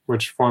business,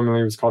 which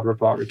formerly was called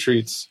Ripple Out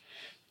Retreats,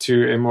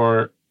 to a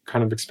more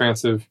kind of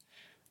expansive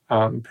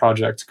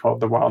project called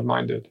The Wild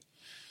Minded,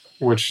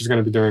 which is going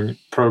to be doing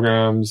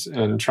programs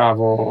and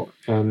travel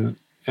and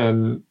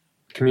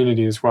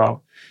community as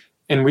well.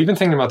 And we've been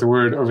thinking about the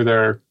word over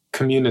there,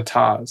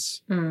 communitas,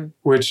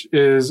 which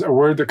is a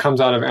word that comes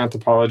out of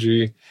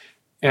anthropology.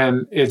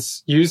 And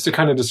it's used to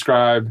kind of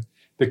describe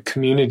the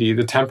community,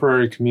 the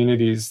temporary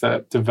communities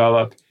that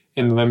develop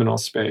in liminal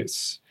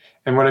space.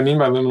 And what I mean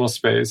by liminal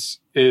space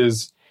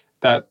is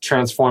that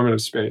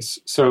transformative space.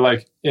 So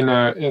like in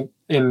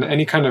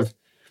any kind of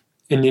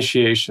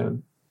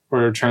initiation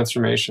or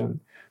transformation,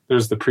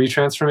 there's the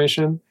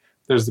pre-transformation,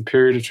 there's the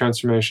period of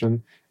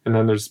transformation, and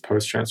then there's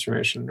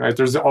post-transformation, right?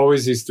 There's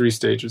always these three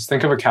stages.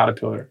 Think of a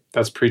caterpillar.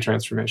 That's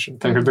pre-transformation.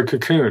 Think of the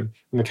cocoon.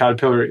 And the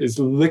caterpillar is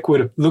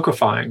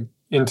liquefying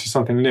into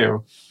something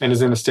new and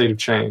is in a state of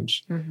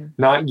change.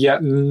 Not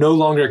yet, no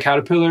longer a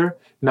caterpillar,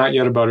 not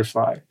yet a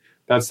butterfly.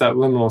 That's that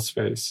liminal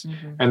space.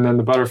 And then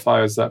the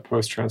butterfly is that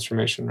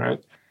post-transformation,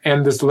 right?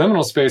 And this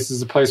liminal space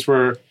is a place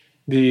where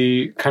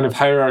the kind of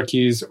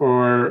hierarchies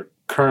or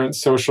current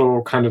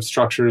social kind of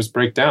structures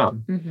break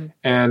down.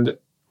 And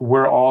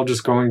we're all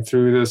just going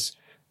through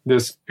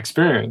this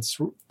experience.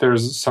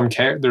 There's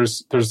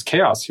there's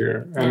chaos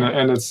here,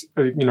 and it's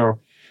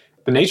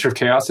the nature of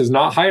chaos is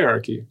not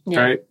hierarchy,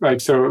 right? Like,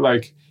 so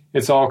like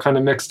it's all kind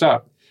of mixed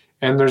up,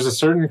 and there's a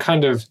certain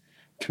kind of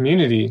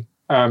community.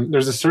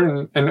 There's a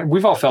certain, and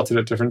we've all felt it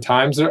at different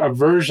times. A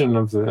version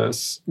of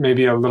this,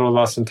 maybe a little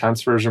less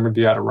intense version, would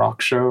be at a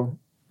rock show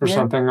or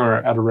something, or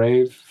at a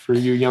rave for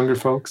you younger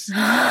folks.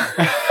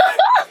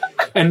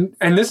 And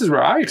this is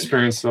where I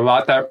experienced it a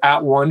lot, that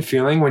at one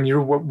feeling when you're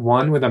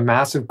one with a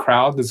massive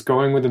crowd that's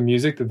going with the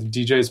music that the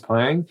DJ is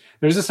playing,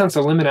 there's a sense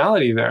of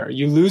liminality there.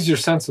 You lose your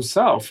sense of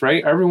self,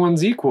 right?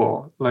 Everyone's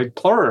equal, like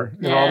plur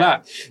and all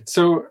that.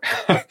 So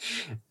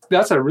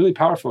that's a really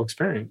powerful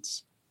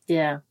experience.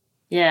 Yeah.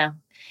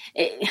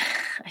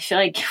 I feel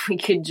like we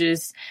could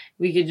just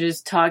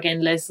talk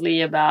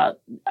endlessly about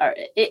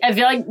I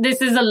feel like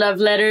this is a love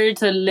letter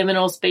to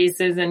liminal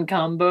spaces and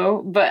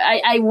Kambo, but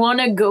I want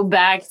to go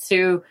back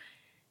to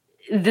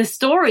the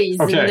stories,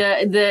 what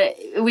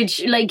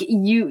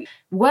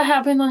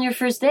happened on your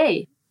first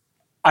day?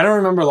 I don't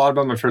remember a lot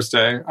about my first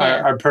day.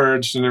 I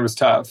purged and it was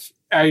tough.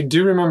 I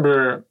do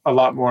remember a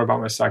lot more about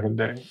my second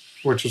day,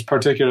 which was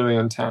particularly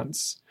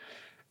intense.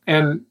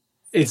 And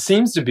it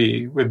seems to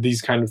be with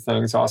these kind of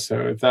things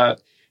also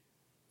that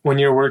when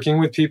you're working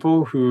with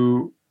people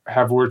who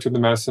have worked with the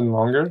medicine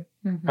longer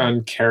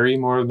and carry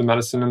more of the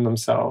medicine in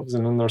themselves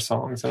and in their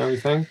songs and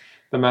everything,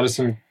 the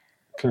medicine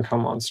can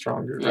come on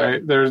stronger,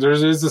 right? There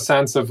is a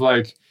sense of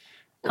like...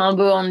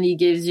 Kambo only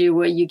gives you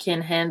what you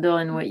can handle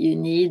and what you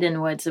need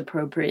and what's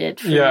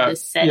appropriate for the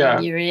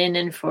setting you're in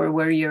and for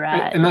where you're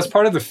at. And that's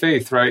part of the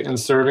faith, right? In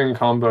serving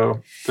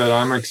Kambo that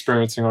I'm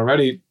experiencing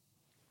already,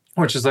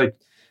 which is like,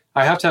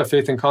 I have to have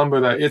faith in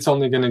Kambo that it's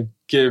only going to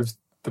give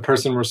the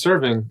person we're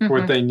serving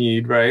what they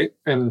need, right?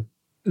 And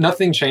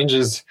nothing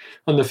changes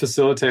on the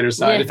facilitator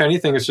side. If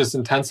anything, it's just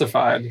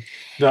intensified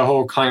the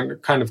whole kind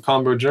of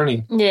Kambo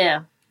journey.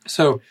 Yeah.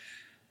 So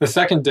the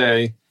second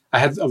day, I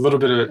had I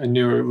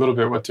knew a little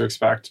bit what to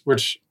expect,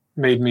 which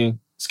made me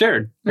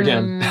scared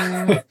again.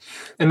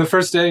 And the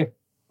first day,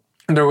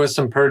 there was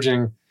some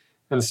purging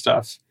and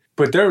stuff,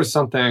 but there was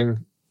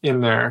something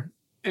in there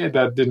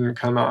that didn't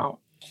come out.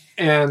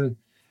 And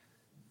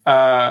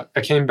I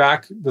came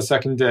back the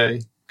second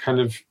day kind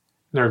of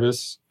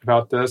nervous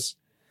about this.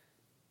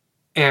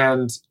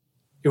 And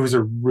it was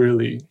a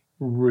really,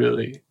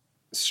 really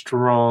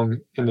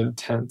strong and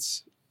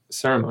intense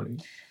ceremony.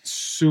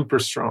 Super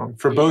strong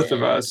for both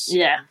of us.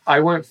 Yeah.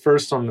 I went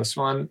first on this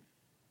one.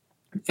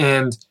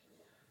 And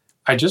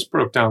I just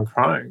broke down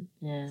crying.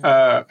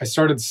 Yeah. I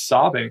started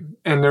sobbing,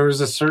 and there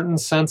was a certain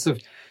sense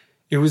of,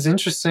 it was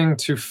interesting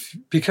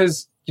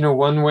because,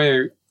 one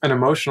way an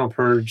emotional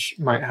purge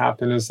might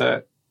happen is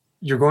that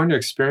you're going to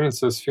experience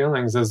those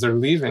feelings as they're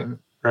leaving,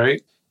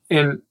 right?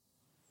 And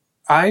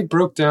I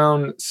broke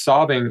down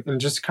sobbing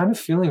and just kind of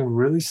feeling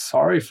really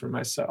sorry for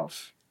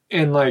myself,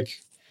 and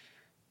like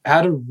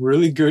had a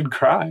really good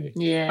cry.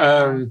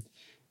 Yeah.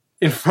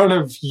 In front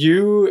of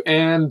you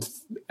and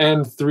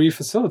 3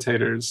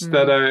 facilitators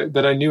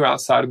that I knew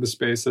outside of the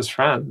space as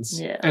friends.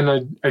 Yeah.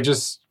 And I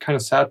just kind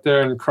of sat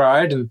there and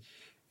cried, and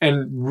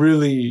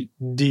really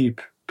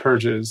deep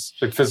purges,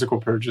 like physical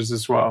purges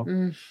as well.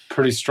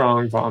 Pretty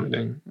strong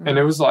vomiting. And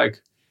it was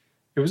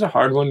a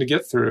hard one to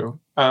get through.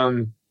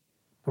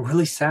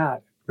 Really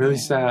sad.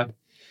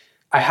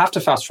 I have to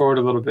fast forward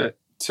a little bit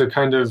to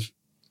kind of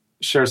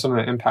share some of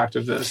the impact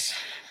of this.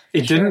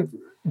 It didn't,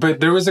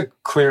 but there was a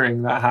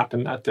clearing that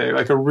happened that day,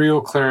 like a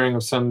real clearing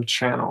of some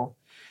channel.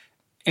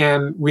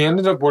 And we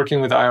ended up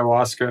working with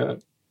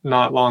ayahuasca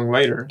not long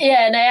later.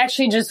 Yeah, and I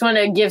actually just want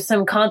to give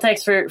some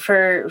context for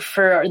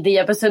the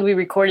episode we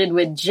recorded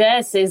with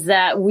Jess, is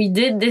that we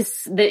did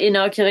the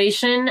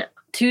inoculation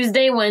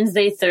Tuesday,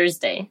 Wednesday,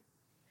 Thursday.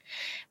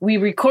 We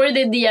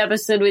recorded the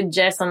episode with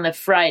Jess on the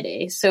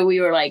Friday, so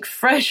we were like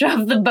fresh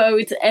off the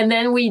boat, and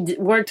then we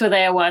worked with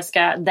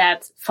ayahuasca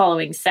that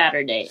following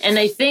Saturday. And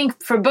I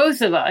think for both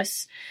of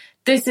us,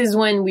 this is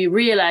when we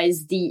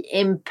realized the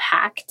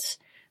impact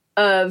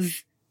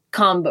of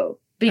Kambo,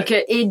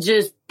 because it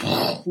just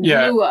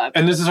blew up.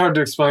 And this is hard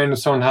to explain if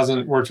someone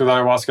hasn't worked with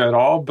ayahuasca at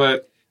all,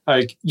 but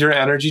like your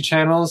energy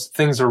channels,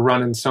 things are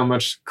running so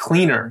much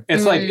cleaner.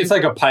 It's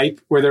like a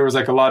pipe where there was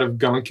like a lot of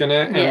gunk in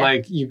it, and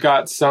like you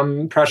got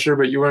some pressure,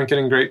 but you weren't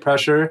getting great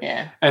pressure.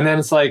 Yeah. And then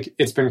it's like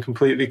it's been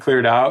completely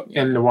cleared out,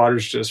 and the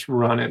water's just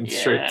running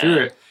straight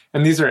through it.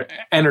 And these are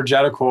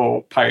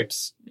energetical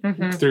pipes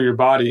through your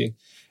body.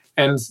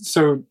 And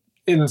so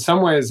in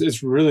some ways,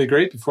 it's really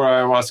great before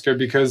ayahuasca,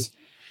 because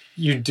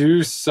you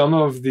do some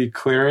of the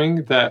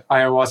clearing that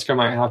ayahuasca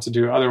might have to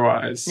do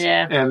otherwise.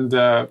 Yeah. And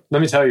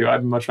let me tell you,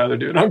 I'd much rather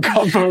do it on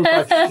Kambo.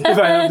 If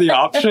I have the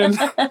option,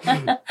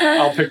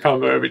 I'll pick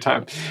Kambo every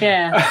time.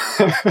 Yeah.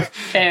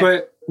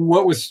 But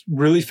what was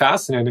really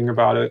fascinating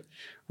about it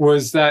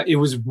was that it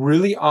was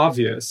really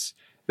obvious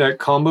that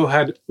Kambo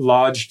had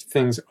lodged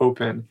things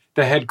open,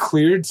 that had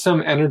cleared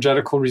some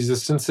energetical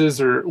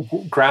resistances or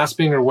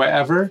grasping or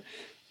whatever.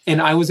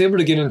 And I was able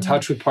to get in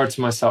touch with parts of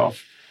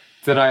myself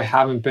that I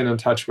haven't been in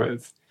touch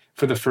with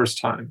for the first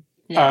time.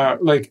 Yeah.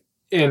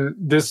 And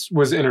this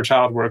was inner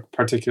child work,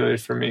 particularly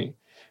for me.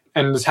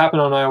 And this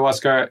happened on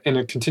ayahuasca, and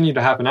it continued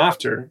to happen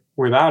after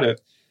without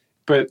it.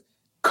 But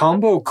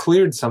Kambo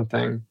cleared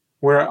something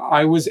where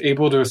I was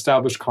able to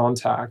establish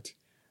contact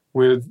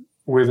with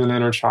an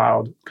inner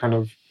child kind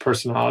of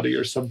personality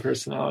or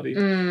subpersonality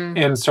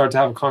and start to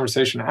have a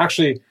conversation.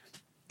 Actually,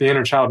 the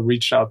inner child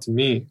reached out to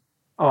me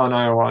on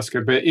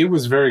ayahuasca, but it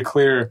was very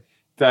clear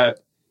that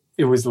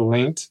it was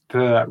linked to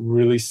that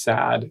really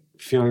sad,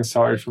 feeling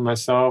sorry for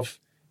myself,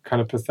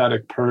 kind of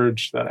pathetic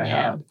purge that I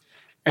had.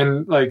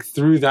 And like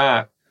through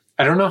that,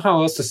 I don't know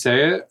how else to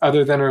say it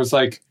other than it was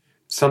like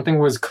something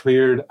was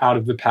cleared out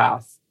of the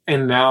path.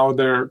 And now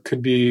there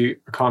could be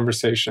a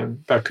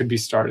conversation that could be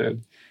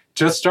started.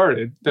 Just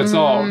started. That's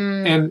all.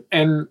 And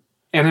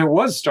it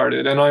was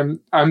started. And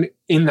I'm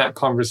in that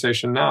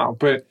conversation now.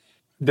 But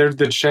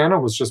the channel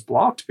was just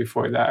blocked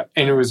before that.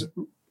 And it was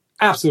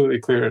absolutely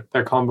clear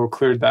that Kambo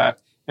cleared that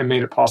and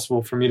made it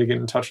possible for me to get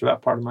in touch with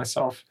that part of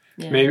myself.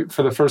 Yeah. Maybe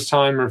for the first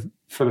time, or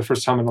for the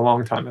first time in a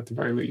long time at the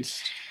very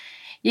least.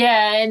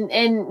 Yeah,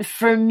 and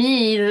for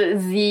me,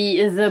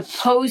 the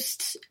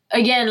post,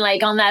 again,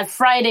 like on that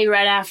Friday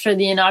right after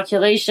the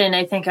inoculation,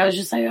 I think I was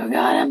just like, oh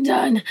God, I'm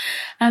done,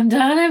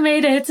 I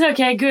made it,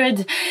 okay,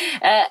 good.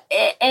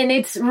 And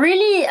it's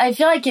really, I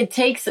feel like it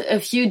takes a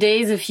few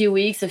days, a few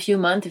weeks, a few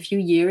months, a few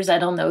years, I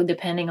don't know,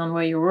 depending on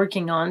where you're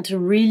working on, to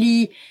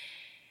really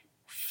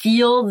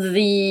feel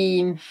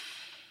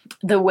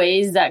the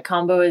ways that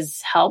Kambo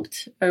has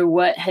helped or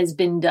what has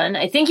been done.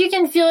 I think you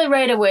can feel it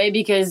right away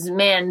because,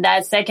 man,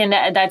 that second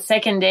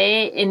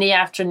day in the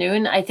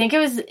afternoon, I think it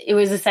was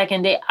the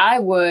second day, I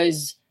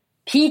was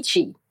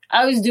peachy.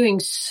 I was doing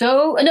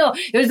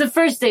it was the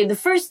first day. The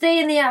first day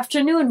in the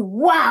afternoon,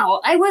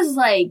 wow, I was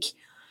like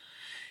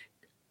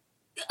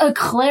a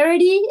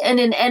clarity and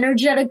an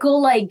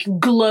energetical like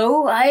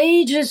glow.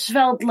 I just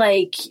felt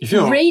like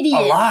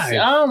radiant. Alive.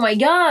 Oh my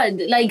God,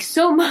 like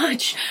so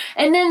much.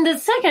 And then the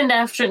second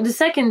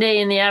day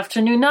in the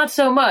afternoon, not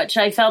so much.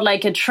 I felt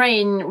like a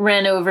train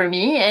ran over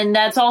me, and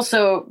that's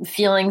also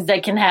feelings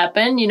that can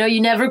happen. You know, you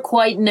never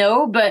quite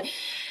know. But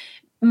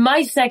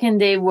my second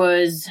day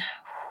was,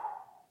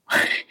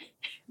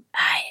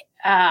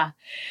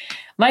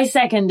 my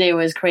second day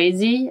was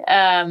crazy.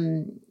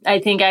 I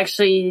think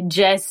actually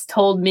Jess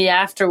told me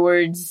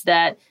afterwards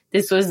that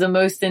this was the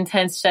most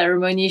intense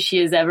ceremony she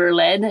has ever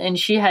led. And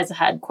she has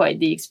had quite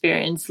the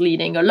experience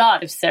leading a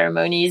lot of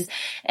ceremonies.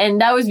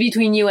 And that was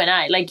between you and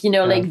I, like, you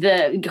know, like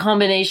the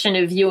combination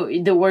of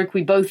the work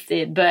we both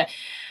did. But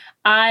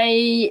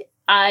I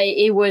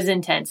it was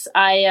intense.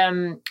 I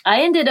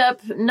ended up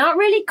not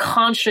really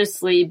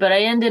consciously, but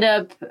I ended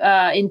up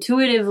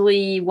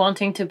intuitively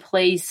wanting to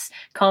place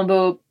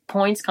combo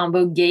points,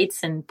 combo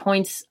gates and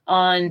points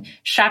on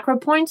chakra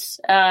points.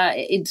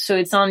 So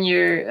it's on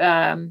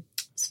your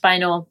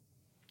spinal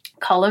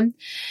column.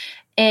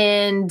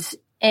 And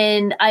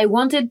I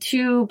wanted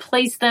to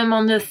place them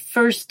on the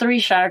first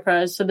 3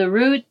 chakras. So the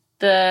root,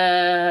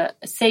 the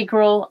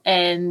sacral,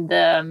 and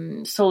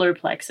the solar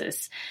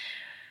plexus.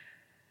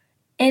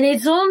 And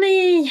it's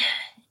only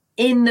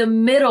in the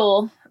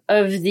middle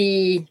of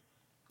the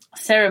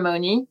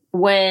ceremony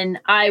when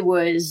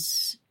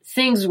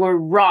things were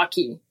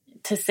rocky,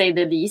 to say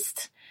the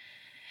least,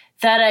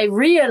 that I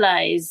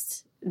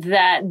realized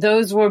that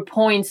those were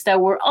points that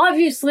were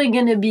obviously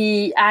going to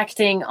be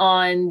acting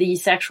on the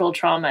sexual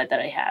trauma that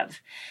I have.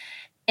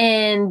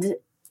 And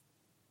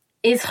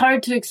it's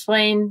hard to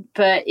explain,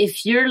 but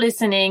if you're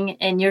listening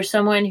and you're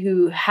someone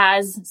who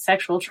has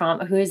sexual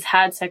trauma, who has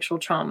had sexual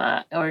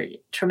trauma or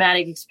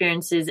traumatic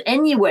experiences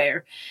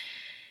anywhere,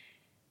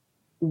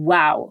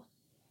 wow.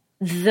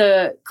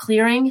 The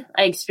clearing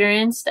I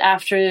experienced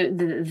after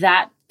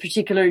that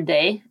particular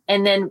day,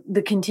 and then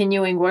the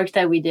continuing work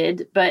that we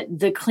did, but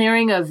the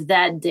clearing of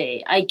that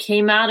day, I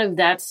came out of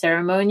that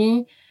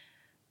ceremony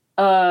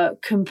a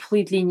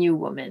completely new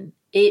woman.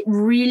 It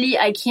really,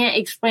 I can't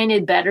explain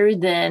it better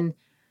than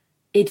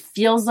it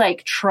feels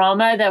like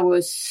trauma that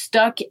was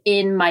stuck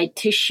in my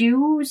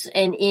tissues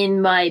and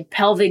in my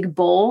pelvic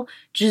bowl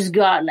just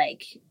got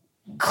like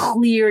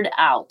cleared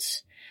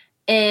out.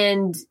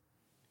 And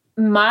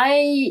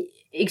my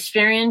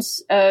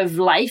experience of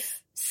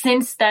life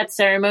since that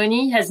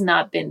ceremony has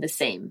not been the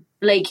same.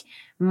 Like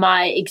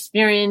my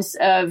experience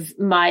of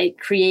my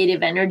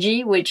creative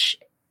energy, which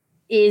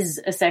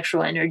is a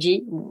sexual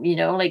energy, you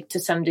know, like to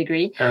some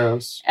degree.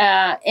 Eros.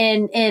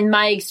 And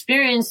my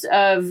experience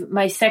of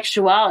my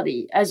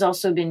sexuality has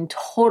also been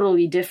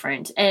totally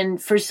different.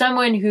 And for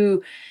someone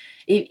who,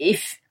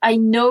 if I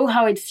know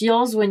how it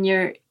feels when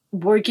you're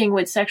working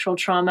with sexual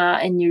trauma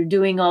and you're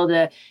doing all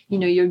the, you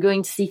know, you're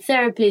going to see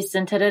therapists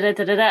and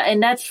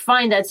and that's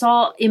fine. That's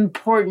all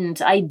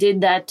important. I did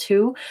that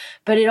too.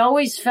 But it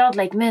always felt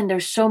like, man,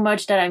 there's so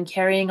much that I'm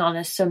carrying on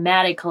a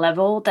somatic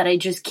level that I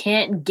just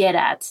can't get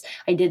at.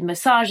 I did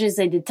massages.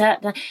 I did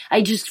that.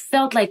 I just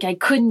felt like I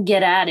couldn't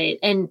get at it.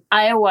 And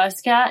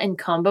ayahuasca and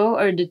kambo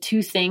are the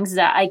 2 things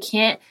that I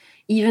can't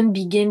even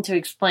begin to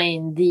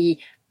explain. The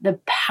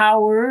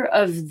power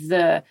of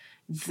the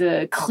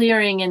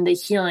clearing and the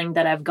healing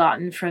that I've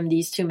gotten from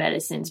these 2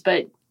 medicines.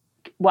 But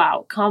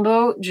wow,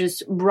 kambo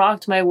just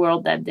rocked my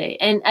world that day.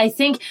 And I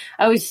think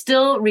I was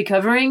still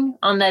recovering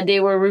on that day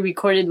where we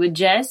recorded with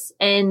Jess.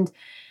 And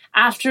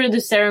after the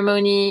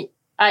ceremony,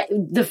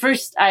 the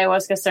first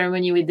ayahuasca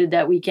ceremony we did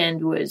that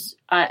weekend was,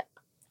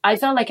 I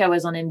felt like I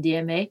was on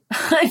MDMA.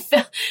 I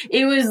felt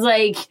it was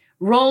like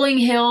rolling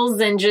hills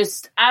and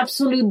just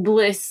absolute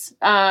bliss.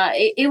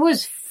 It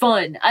was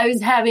fun. I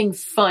was having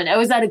fun. I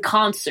was at a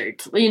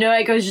concert, you know,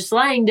 like I was just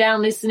lying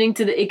down listening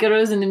to the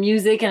Icaros and the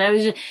music,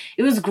 and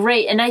it was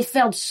great. And I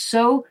felt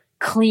so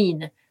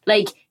clean,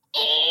 like,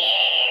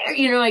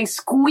 you know, like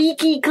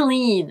squeaky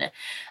clean.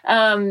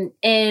 And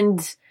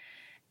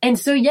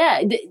so,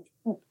 yeah,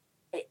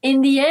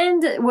 in the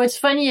end, what's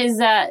funny is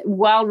that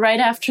while right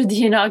after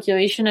the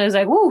inoculation, I was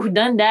like, whoa,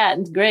 done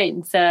that. Great.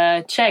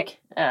 It's check.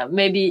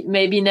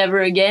 Maybe never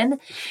again.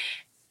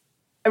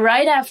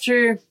 Right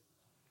after,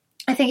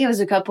 I think it was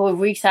a couple of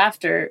weeks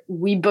after,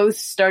 we both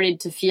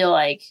started to feel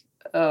like,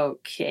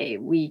 okay,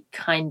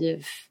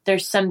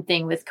 there's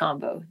something with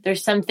kambo.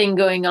 There's something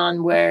going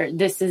on where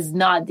this is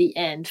not the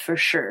end for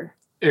sure.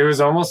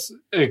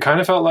 It kind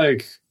of felt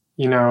like,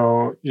 you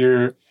know,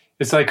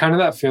 it's like kind of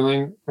that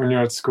feeling when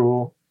you're at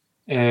school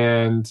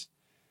and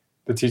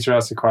the teacher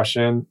asks a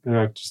question, and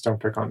you're like, just don't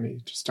pick on me.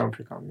 Just don't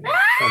pick on me.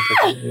 Don't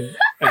pick on me.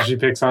 And she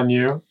picks on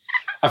you.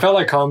 I felt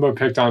like kambo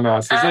picked on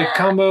us. It's like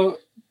kambo,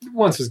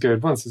 once is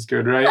good,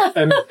 right?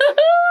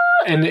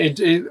 And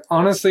it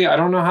honestly, I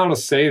don't know how to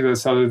say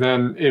this other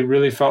than it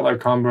really felt like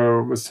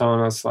kambo was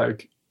telling us,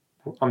 like,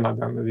 I'm not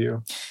done with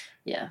you.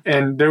 Yeah.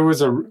 And there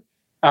was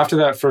after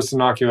that first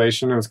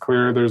inoculation, it was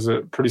clear there's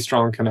a pretty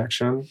strong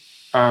connection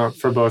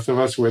for both of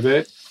us with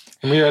it.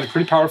 And we had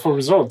pretty powerful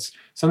results.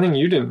 Something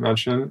you didn't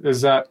mention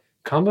is that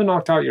kambo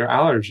knocked out your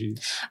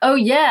allergies. Oh,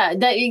 yeah.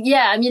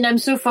 I mean, I'm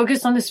so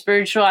focused on the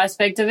spiritual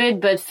aspect of it,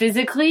 but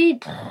physically,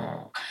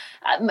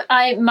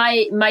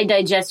 my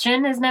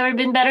digestion has never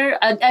been better.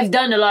 I've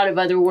done a lot of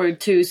other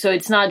work too, so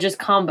it's not just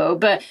kambo,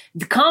 but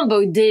the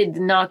kambo did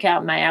knock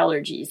out my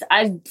allergies.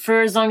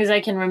 For as long as I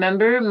can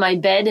remember, my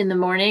bed in the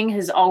morning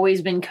has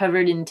always been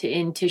covered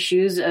in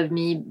tissues of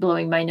me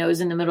blowing my nose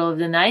in the middle of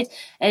the night,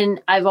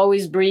 and I've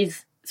always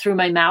breathed through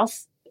my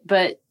mouth,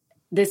 but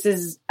this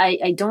is,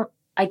 I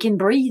can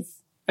breathe.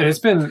 And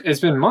it's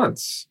been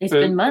months. It's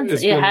been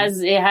months. It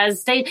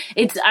has stayed.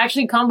 It's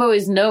actually, Kambo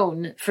is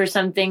known for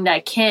something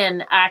that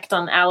can act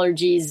on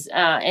allergies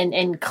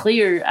and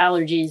clear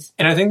allergies.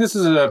 And I think this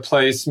is a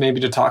place maybe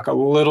to talk a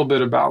little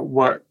bit about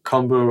what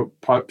Kambo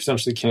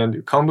potentially can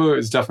do. Kambo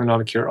is definitely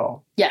not a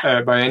cure-all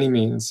by any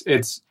means.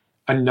 It's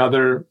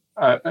another,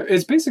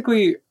 it's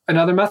basically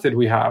another method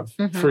we have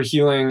for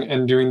healing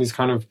and doing these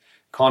kind of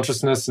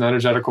consciousness and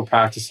energetical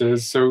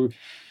practices. So,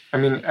 I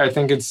mean, I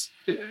think it's,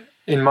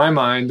 in my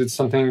mind, it's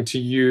something to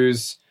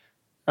use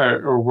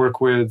or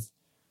work with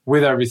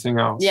everything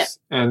else. Yeah.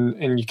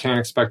 And you can't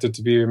expect it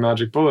to be a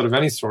magic bullet of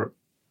any sort.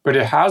 But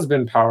it has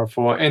been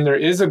powerful. And there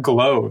is a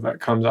glow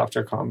that comes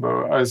after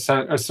Kambo.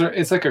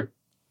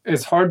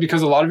 It's hard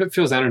because a lot of it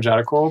feels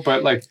energetical,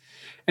 but like,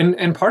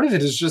 and part of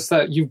it is just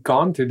that you've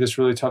gone through this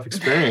really tough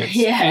experience.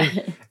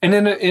 And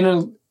in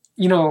a,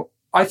 you know,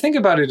 I think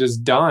about it as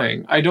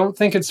dying. I don't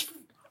think it's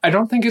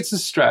a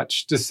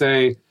stretch to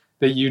say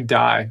that you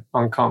die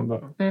on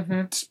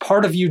Kambo.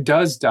 Part of you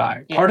does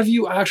die. Yeah. Part of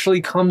you actually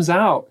comes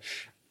out.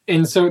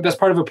 And so that's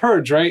part of a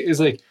purge, right?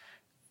 Is like,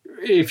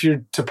 if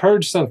you're to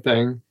purge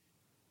something,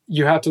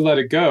 you have to let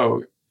it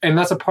go. And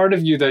that's a part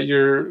of you that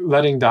you're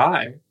letting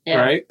die,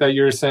 right? That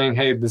you're saying,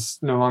 hey,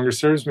 this no longer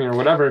serves me or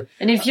whatever.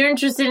 And if you're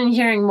interested in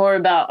hearing more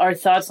about our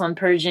thoughts on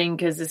purging,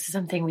 because this is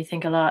something we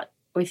think about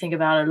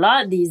a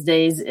lot these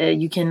days,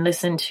 you can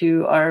listen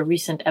to our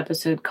recent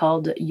episode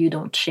called You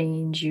Don't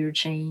Change, You're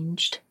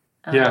Changed.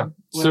 Where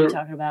we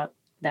talk about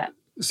that.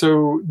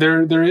 So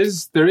there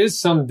is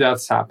some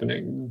deaths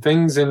happening.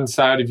 Things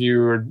inside of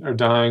you are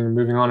dying or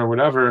moving on or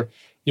whatever.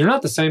 You're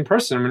not the same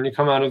person when you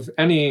come out of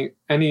any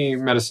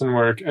medicine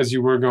work as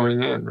you were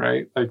going in,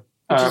 right? Like,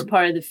 which is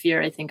part of the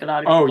fear I think a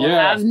lot of people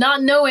have,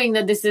 not knowing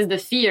that this is the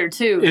fear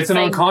too. It's an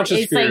like,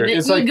 unconscious fear.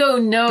 It's like the ego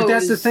knows. But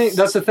that's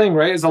the thing,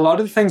 right? Is a lot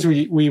of the things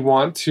we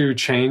want to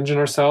change in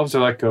ourselves or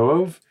let go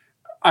of,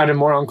 at a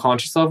more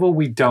unconscious level,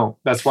 we don't.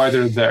 That's why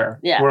they're there.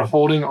 Yeah. We're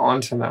holding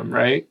on to them,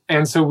 right?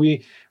 And so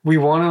we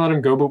want to let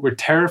them go, but we're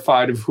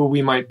terrified of who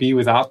we might be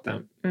without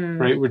them,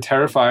 right? We're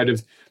terrified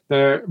of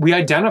we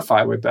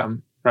identify with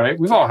them, right?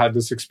 We've all had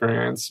this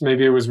experience.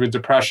 Maybe it was with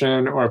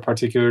depression or a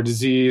particular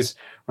disease,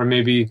 or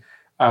maybe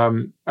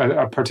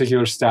a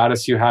particular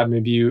status you had.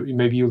 Maybe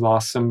you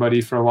lost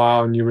somebody for a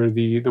while and you were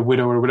the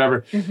widow or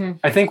whatever.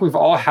 I think we've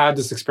all had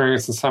this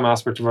experience in some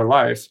aspect of our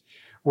life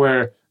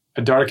where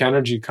a dark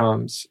energy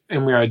comes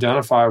and we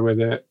identify with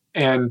it,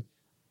 and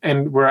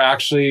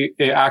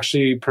it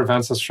actually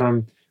prevents us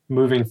from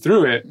moving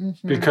through it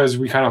because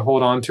we kind of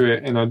hold on to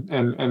it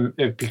and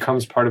it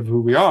becomes part of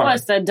who we are.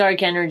 Plus, that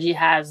dark energy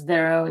has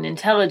their own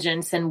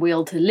intelligence and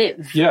will to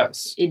live.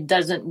 Yes. It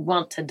doesn't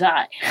want to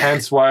die.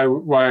 Hence why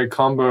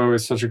Kambo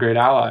is such a great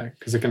ally,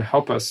 because it can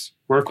help us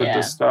work with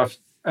this stuff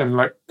and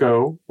let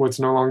go what's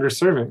no longer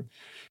serving.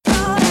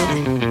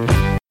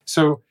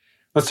 So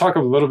let's talk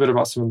a little bit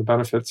about some of the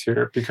benefits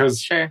here,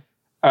 because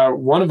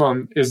one of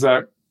them is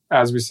that,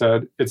 as we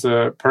said, it's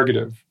a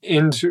purgative.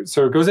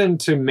 So it goes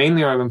into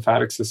mainly our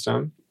lymphatic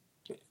system,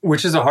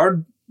 which is a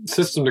hard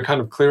system to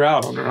kind of clear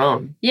out on our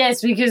own.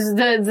 Yes, because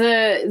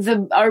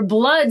our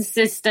blood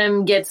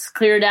system gets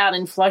cleared out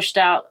and flushed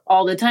out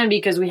all the time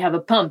because we have a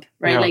pump,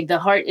 right? Like the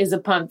heart is a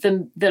pump.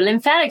 The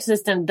lymphatic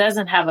system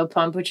doesn't have a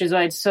pump, which is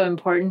why it's so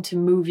important to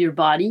move your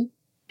body,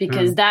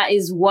 because that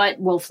is what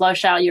will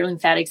flush out your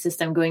lymphatic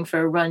system. Going for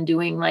a run,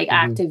 doing like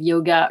active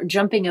yoga,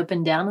 jumping up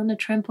and down on a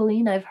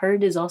trampoline, I've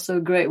heard, is also a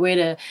great way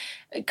to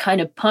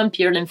kind of pump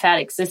your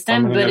lymphatic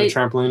system. I'm gonna get a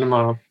trampoline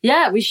tomorrow.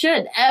 Yeah, we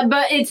should.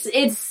 But it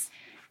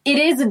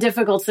is a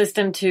difficult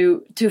system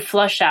to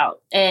flush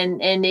out,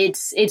 and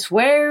it's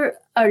where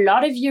a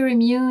lot of your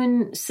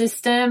immune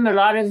system, a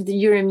lot of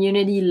your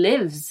immunity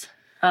lives.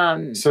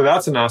 So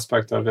that's an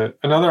aspect of it.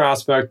 Another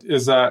aspect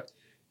is that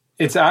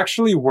it's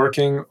actually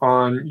working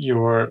on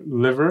your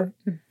liver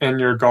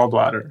and your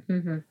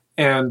gallbladder.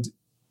 And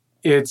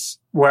it's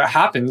what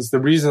happens.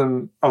 The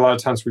reason a lot of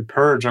times we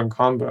purge on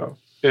Kambo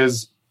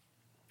is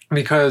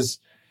because,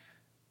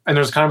 and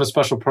there's kind of a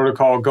special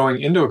protocol going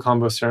into a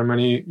Kambo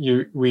ceremony.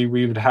 We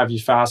would have you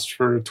fast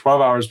for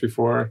 12 hours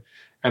before,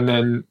 and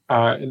then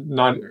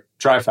not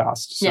dry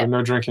fast. So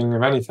no drinking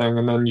of anything.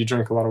 And then you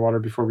drink a lot of water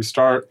before we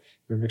start.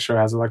 We make sure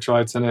it has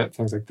electrolytes in it,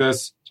 things like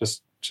this.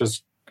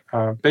 Just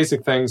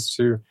basic things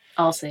to...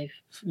 all safe.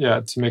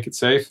 Yeah, to make it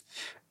safe.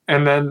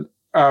 And then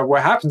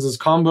what happens is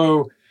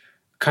Kambo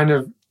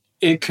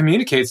it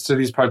communicates to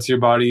these parts of your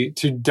body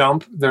to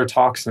dump their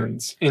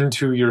toxins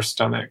into your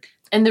stomach.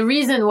 And the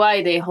reason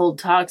why they hold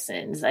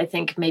toxins, I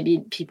think maybe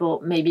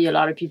a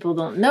lot of people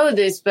don't know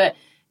this, but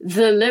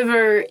the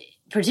liver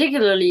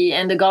particularly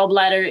and the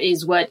gallbladder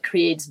is what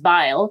creates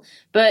bile.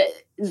 But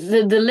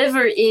the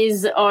liver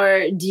is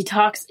our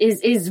detox,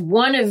 is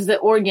one of the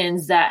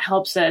organs that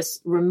helps us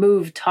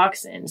remove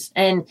toxins.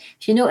 And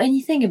if you know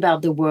anything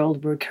about the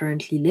world we're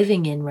currently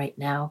living in right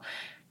now,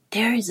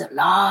 there is a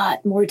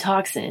lot more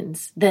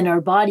toxins than our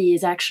body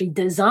is actually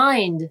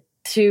designed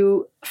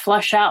to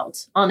flush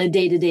out on a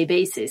day-to-day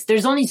basis.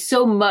 There's only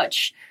so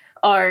much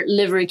our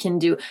liver can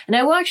do. And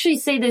I will actually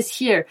say this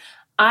here.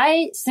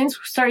 since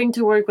starting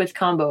to work with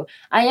Kambo,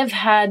 I have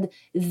had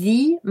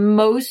the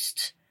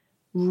most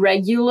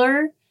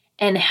regular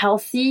and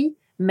healthy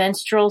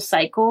menstrual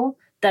cycle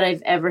that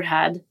I've ever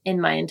had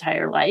in my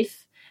entire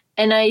life.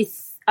 And I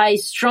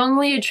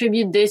strongly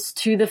attribute this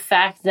to the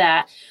fact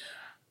that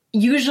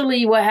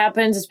usually what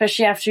happens,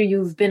 especially after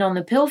you've been on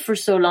the pill for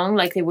so long,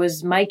 like it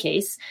was my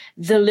case,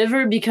 the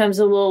liver becomes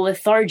a little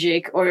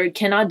lethargic or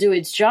cannot do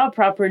its job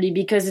properly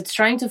because it's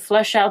trying to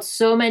flush out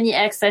so many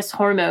excess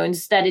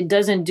hormones that it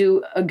doesn't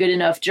do a good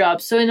enough job.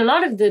 So in a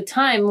lot of the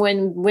time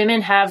when women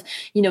have,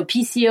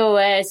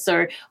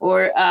 PCOS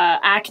or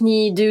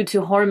acne due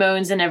to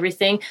hormones and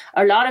everything,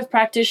 a lot of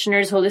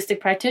practitioners,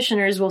 holistic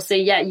practitioners will say,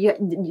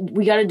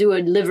 we got to do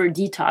a liver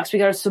detox. We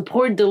got to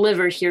support the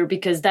liver here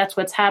because that's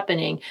what's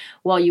happening.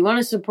 While you want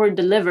to support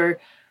the liver,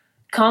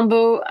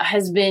 Kambo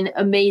has been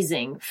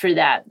amazing for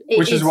that.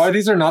 Which is why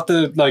these are not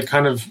the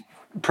kind of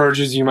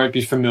purges you might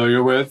be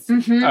familiar with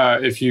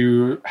if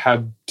you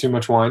had too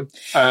much wine.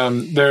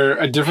 They're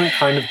a different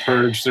kind of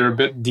purge. They're a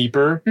bit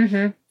deeper.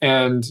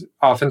 And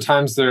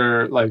oftentimes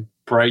they're like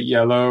bright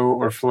yellow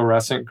or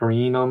fluorescent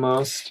green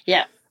almost.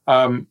 Yeah.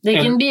 They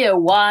can be a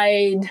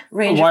wide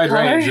range of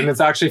color. And it's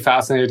actually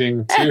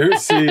fascinating to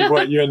see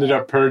what you ended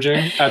up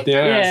purging at the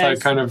end. Yes. It's like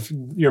kind of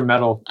your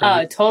metal.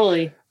 Right? Oh,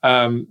 totally.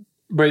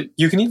 But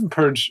you can even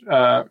purge.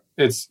 You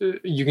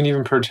can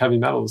even purge heavy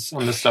metals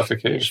on this stuff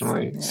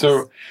occasionally. Yes.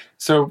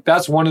 So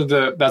that's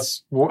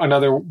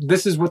another.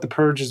 This is what the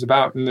purge is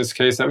about in this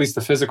case. At least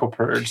the physical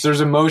purge. There's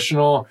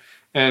emotional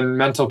and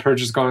mental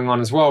purges going on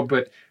as well.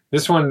 But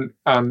this one,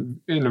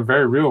 in a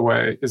very real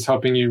way, is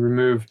helping you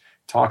remove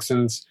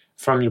toxins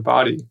from your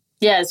body.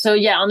 Yeah. So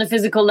on the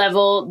physical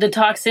level, the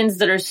toxins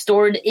that are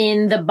stored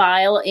in the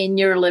bile in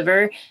your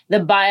liver,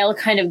 the bile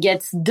kind of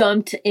gets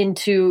dumped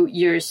into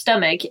your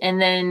stomach. And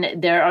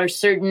then there are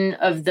certain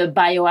of the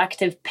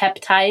bioactive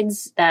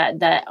peptides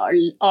that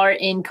are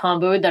in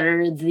Kambo that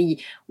are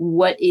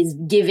what is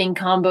giving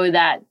Kambo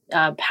that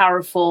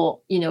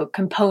powerful,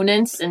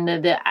 components and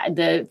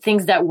the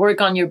things that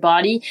work on your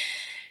body.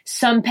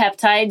 Some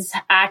peptides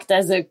act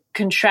as a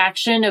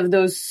contraction of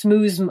those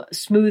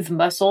smooth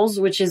muscles,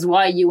 which is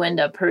why you end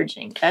up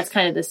purging. That's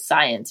kind of the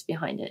science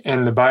behind it.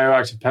 And the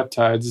bioactive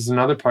peptides is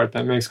another part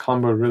that makes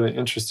Kambo really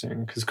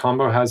interesting because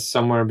Kambo has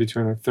somewhere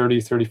between 30,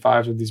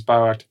 35 of these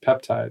bioactive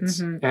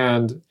peptides.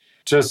 And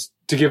just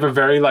to give a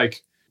very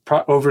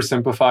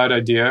oversimplified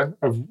idea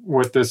of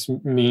what this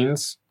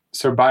means.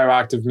 So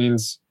bioactive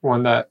means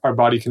one that our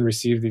body can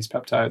receive these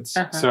peptides.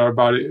 So our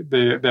body,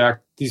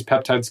 these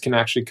peptides can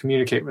actually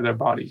communicate with our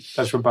body.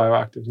 That's what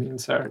bioactive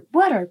means, Sarah.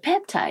 What are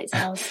peptides,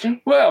 Alistair?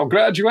 Well,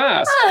 glad you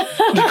asked.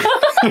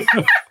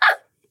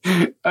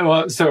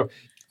 Well, so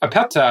a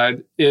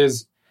peptide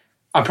is,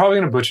 I'm probably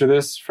going to butcher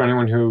this for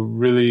anyone who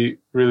really,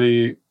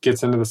 really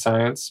gets into the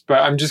science, but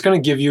I'm just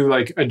going to give you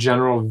a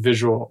general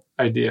visual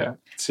idea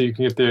so you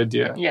can get the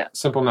idea. Yeah.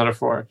 Simple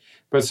metaphor.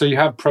 But so you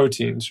have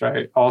proteins,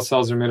 right? All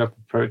cells are made up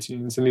of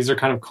proteins, and these are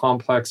kind of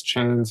complex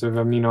chains of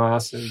amino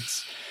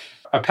acids.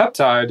 A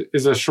peptide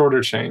is a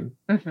shorter chain,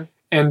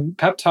 and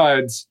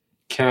peptides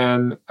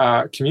can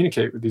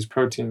communicate with these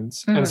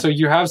proteins. And so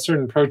you have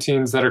certain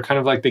proteins that are kind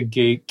of like the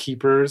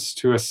gatekeepers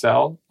to a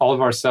cell. All of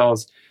our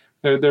cells,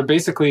 they're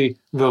basically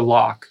the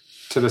lock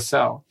to the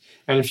cell.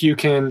 And if you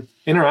can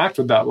interact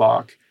with that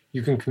lock,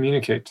 you can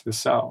communicate to the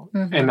cell,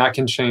 and that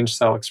can change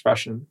cell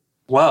expression.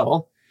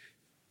 Well,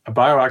 a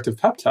bioactive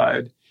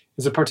peptide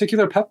is a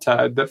particular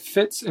peptide that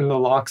fits in the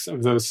locks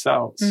of those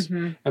cells.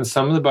 And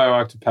some of the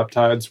bioactive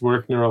peptides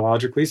work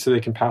neurologically so they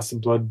can pass the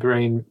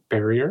blood-brain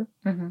barrier,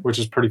 which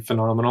is pretty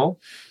phenomenal.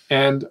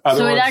 And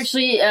other it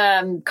actually,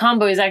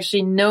 Kambo is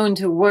actually known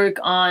to work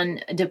on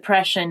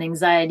depression,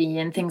 anxiety,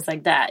 and things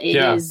like that.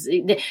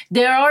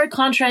 There are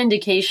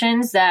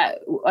contraindications that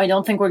I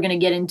don't think we're going to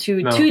get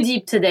into too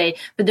deep today,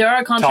 but there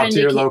are contraindications. Talk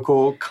to your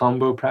local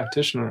Kambo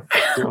practitioner.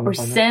 Or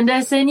send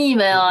us an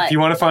email. If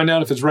you want to find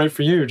out if it's right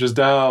for you, just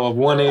dial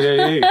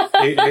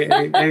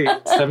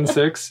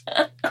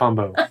 1-888-888-76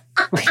 Kambo.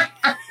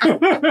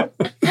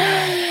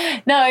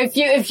 No,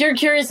 if you're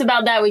curious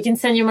about that, we can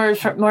send you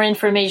more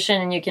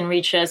information, and you can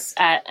reach us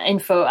at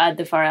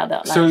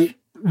info@thefarout.life. So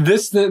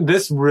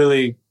this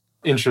really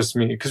interests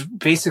me because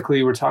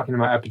basically we're talking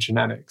about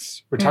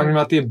epigenetics. We're talking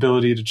about the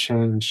ability to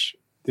change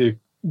the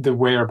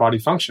way our body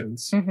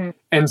functions.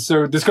 And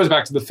so this goes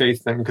back to the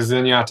faith thing, because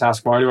then you have to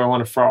ask, why do I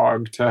want a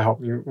frog to help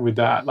me with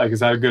that?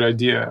 Is that a good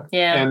idea?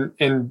 Yeah.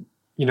 And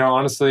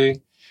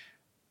honestly,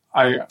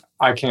 I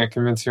can't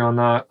convince you on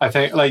that. I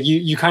think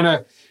you kind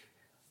of.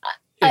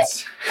 I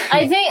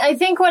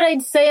think what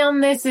I'd say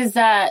on this is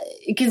that,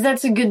 because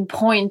that's a good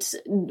point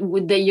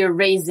that you're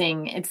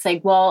raising. It's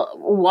well,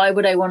 why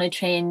would I want to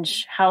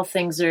change how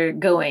things are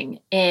going?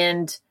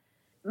 And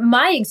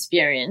my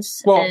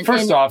experience. Well,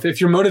 first off, if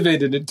you're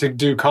motivated to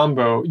do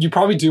Kambo, you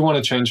probably do want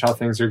to change how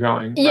things are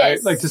going, right?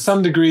 Yes. To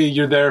some degree,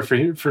 you're there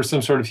for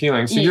some sort of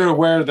healing. So you're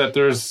aware that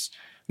there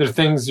are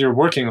things you're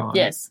working on.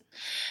 Yes.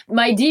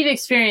 My deep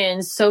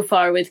experience so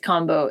far with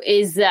Kambo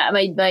is that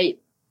my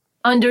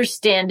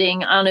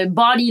understanding on a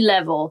body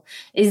level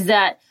is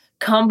that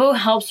Kambo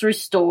helps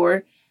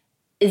restore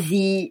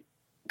the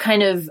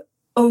kind of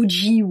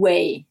OG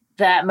way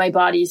that my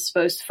body is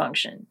supposed to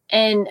function.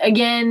 And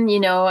again, you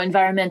know,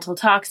 environmental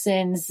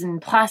toxins and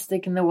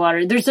plastic in the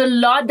water. There's a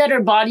lot that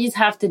our bodies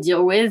have to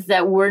deal with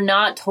that we're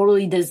not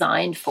totally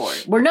designed for.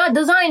 We're not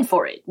designed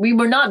for it. We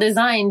were not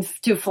designed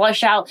to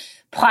flush out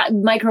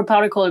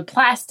microparticle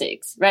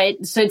plastics,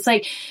 right? So it's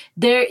like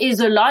there is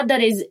a lot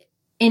that is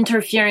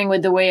interfering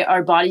with the way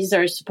our bodies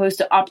are supposed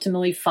to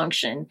optimally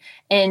function.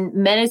 And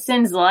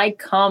medicines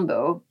like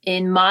Kambo,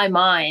 in my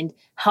mind,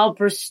 help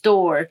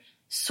restore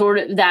sort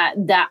of that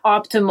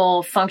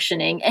optimal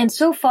functioning. And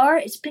so far,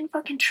 it's been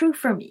fucking true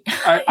for me.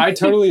 I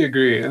totally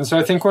agree. And so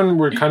I think when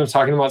we're kind of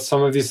talking about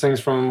some of these things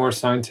from a more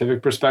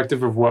scientific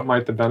perspective of what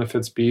might the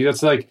benefits be,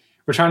 that's like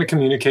we're trying to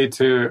communicate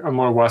to a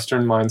more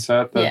Western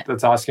mindset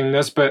that's asking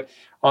this. But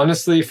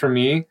honestly, for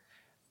me,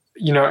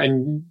 you know,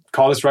 and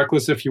call this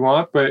reckless if you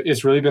want, but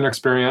it's really been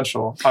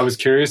experiential. I was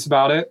curious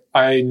about it.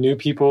 I knew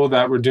people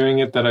that were doing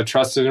it that I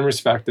trusted and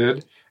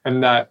respected,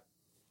 and that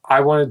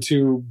I wanted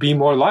to be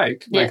more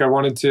like I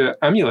wanted to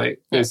emulate,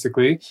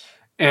 basically.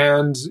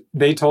 And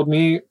they told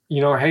me, you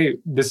know, hey,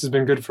 this has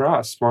been good for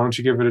us. Why don't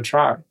you give it a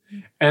try?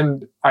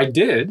 And I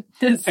did.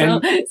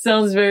 It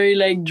sounds very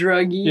like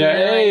druggy. Yeah,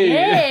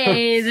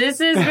 hey,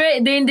 this is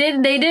great. They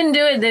didn't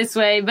do it this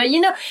way, but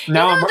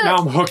now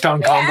I'm hooked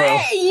on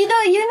Kambo.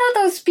 You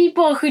know those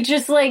people who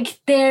just like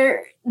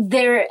they're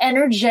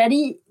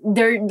energetic.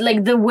 They're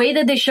like the way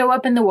that they show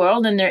up in the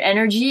world, and their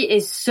energy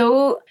is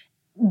so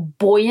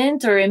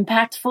buoyant or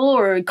impactful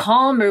or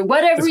calm or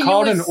whatever. It's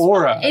called an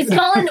aura. It's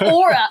called an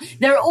aura.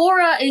 Their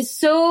aura is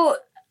so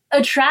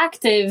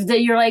attractive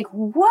that you're like,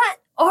 what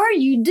are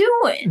you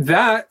doing?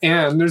 That,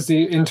 and there's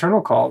the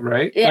internal call,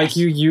 right? Yes.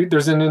 Like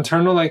there's an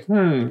internal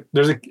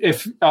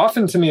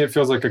often to me it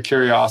feels like a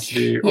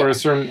curiosity or a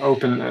certain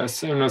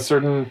openness and a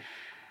certain,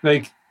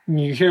 like,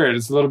 you hear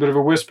it's a little bit of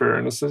a whisper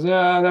and it says,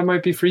 yeah, that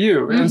might be for you.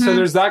 Mm-hmm. And so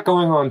there's that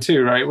going on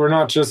too, right? We're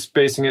not just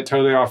basing it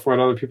totally off what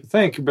other people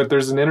think, but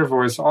there's an inner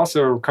voice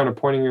also kind of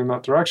pointing you in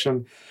that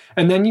direction.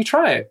 And then you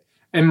try it.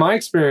 And my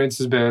experience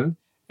has been,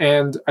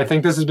 and I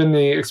think this has been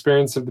the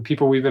experience of the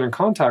people we've been in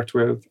contact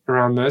with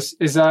around this,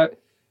 is that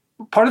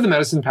part of the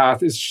medicine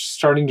path is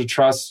starting to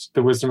trust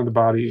the wisdom of the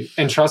body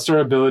and trust our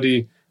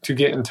ability to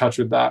get in touch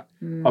with that.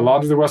 A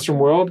lot of the Western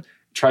world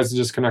tries to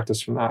disconnect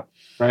us from that.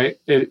 Right?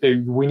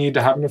 We need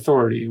to have an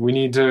authority. We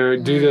need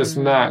to do this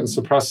and that and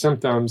suppress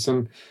symptoms.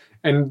 And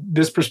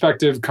this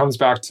perspective comes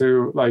back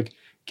to like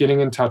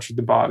getting in touch with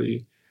the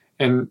body.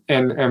 And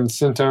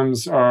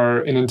symptoms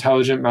are an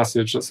intelligent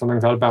message that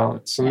something's out of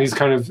balance. And these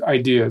kind of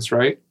ideas,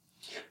 right?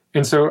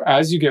 And so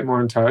as you get more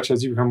in touch,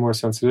 as you become more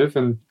sensitive,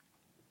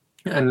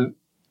 and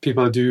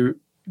people that do,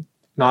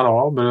 not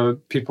all,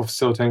 but people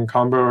facilitating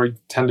Kambo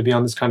tend to be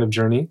on this kind of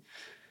journey,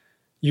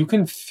 you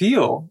can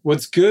feel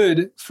what's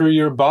good for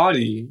your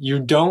body. You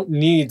don't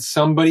need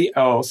somebody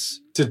else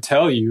to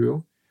tell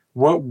you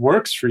what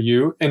works for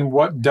you and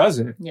what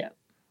doesn't. Yeah.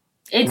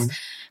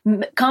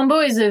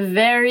 Kambo is a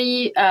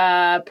very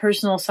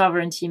personal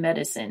sovereignty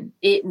medicine.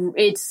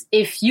 It's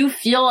if you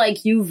feel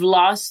like you've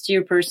lost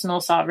your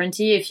personal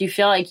sovereignty, if you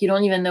feel like you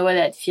don't even know what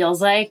that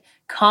feels like,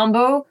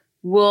 Kambo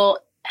will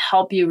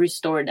help you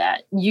restore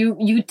that.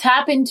 You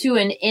tap into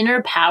an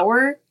inner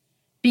power,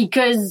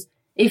 because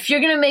if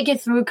you're going to make it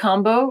through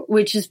Kambo,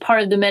 which is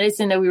part of the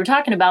medicine that we were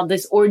talking about,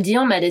 this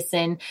ordeal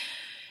medicine,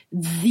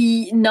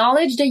 the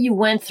knowledge that you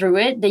went through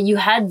it, that you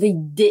had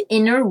the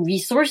inner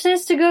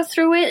resources to go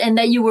through it, and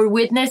that you were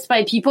witnessed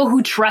by people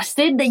who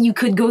trusted that you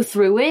could go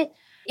through it,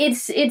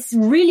 it's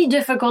really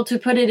difficult to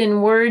put it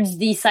in words,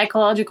 the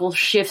psychological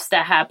shifts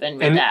that happen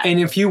with that. And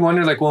if you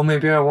wonder, like, well,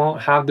 maybe I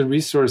won't have the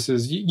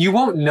resources, you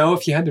won't know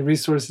if you had the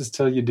resources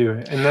till you do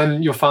it. And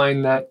then you'll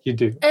find that you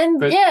do.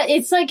 And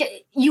it's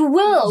like, you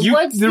will.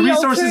 The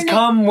resources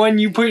come when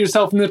you put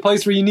yourself in the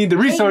place where you need the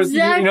resources.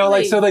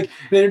 Exactly.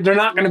 They're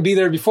not going to be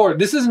there before.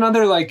 This is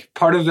another, like,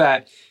 part of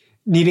that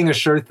needing a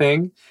sure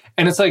thing.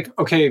 And it's like,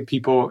 okay,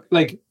 people,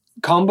 like,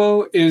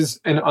 Kambo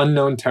is an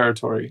unknown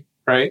territory.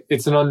 Right?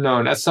 It's an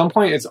unknown. At some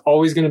point, it's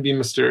always going to be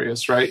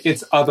mysterious, right?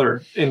 It's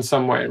other in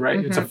some way, right?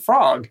 Mm-hmm. It's a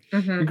frog.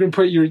 Mm-hmm. You're going to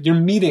put you're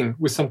meeting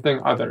with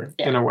something other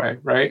in a way,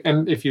 right?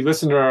 And if you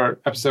listen to our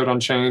episode on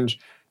change,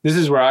 this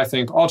is where I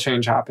think all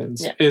change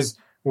happens, is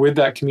with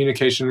that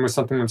communication with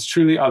something that's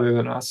truly other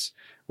than us.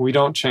 We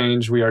don't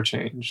change, we are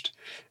changed.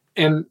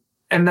 And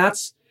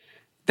that's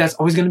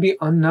always going to be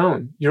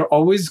unknown. You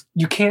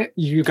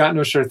got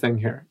no sure thing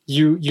here.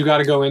 You got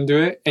to go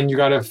into it and you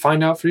got to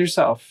find out for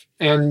yourself.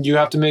 And you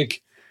have to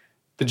make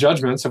the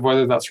judgments of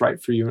whether that's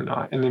right for you or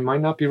not. And it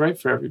might not be right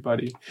for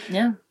everybody.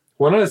 Yeah.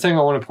 One other thing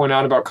I want to point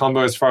out about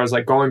Kambo, as far as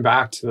like going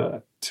back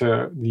to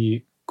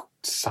the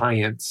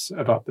science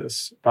about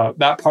this, about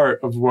that part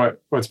of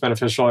what's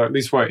beneficial, or at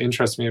least what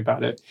interests me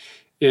about it,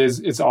 is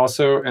it's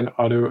also an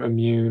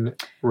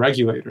autoimmune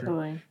regulator.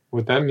 Totally.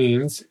 What that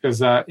means is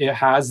that it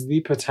has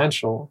the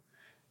potential,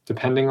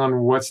 depending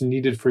on what's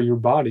needed for your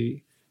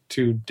body,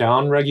 to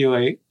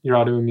downregulate your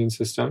autoimmune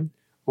system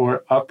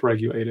or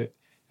upregulate it.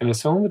 And as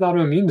someone with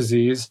autoimmune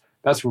disease,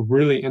 that's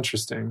really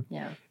interesting.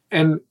 Yeah.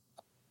 And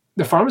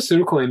the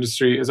pharmaceutical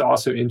industry is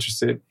also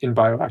interested in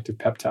bioactive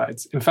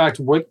peptides. In fact,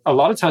 a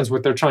lot of times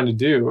what they're trying to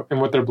do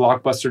and what their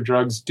blockbuster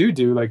drugs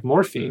do, like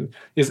morphine,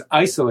 is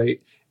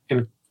isolate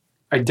and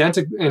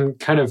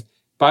kind of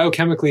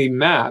biochemically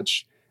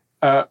match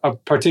a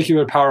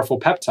particular powerful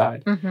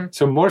peptide. Mm-hmm.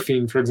 So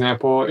morphine, for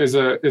example, is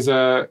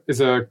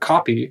a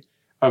copy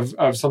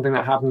of something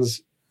that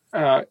happens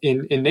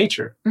in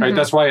nature, right? Mm-hmm.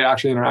 That's why it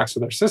actually interacts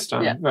with our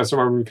system. Yeah. That's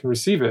why we can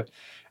receive it.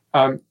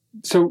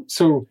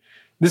 So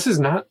this is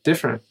not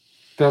different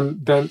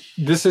than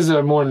this is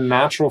a more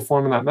natural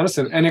form of that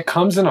medicine. And it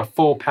comes in a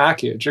full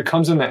package. It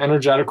comes in the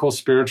energetical,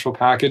 spiritual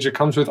package. It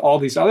comes with all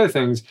these other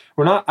things.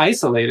 We're not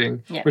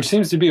isolating, which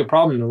seems to be a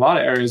problem in a lot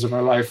of areas of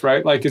our life,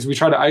 right? Like, as we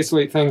try to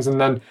isolate things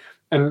and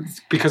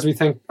because we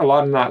think a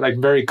lot in that like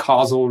very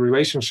causal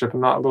relationship and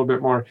not a little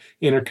bit more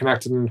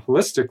interconnected and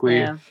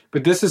holistically. Yeah.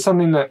 But this is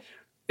something that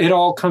it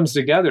all comes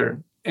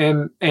together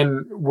and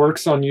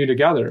works on you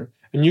together.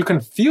 And you can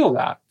feel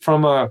that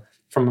from a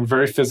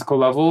very physical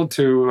level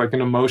to like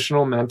an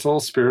emotional, mental,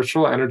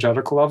 spiritual,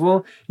 energetical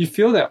level. You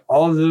feel that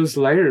all of those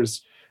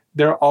layers,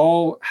 they're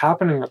all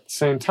happening at the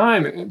same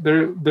time.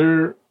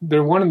 They're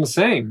one and the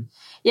same.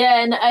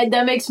 Yeah, and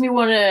that makes me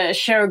want to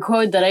share a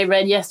quote that I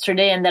read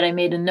yesterday and that I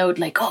made a note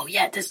like, oh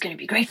yeah, this is going to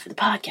be great for the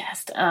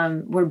podcast.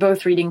 We're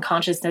both reading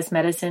Consciousness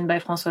Medicine by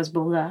Françoise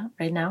Bourda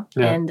right now.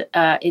 Yeah. And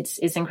it's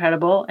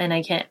incredible and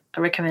I can't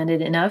recommend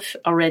it enough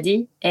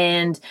already.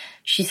 And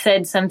she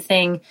said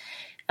something,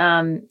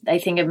 I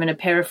think I'm going to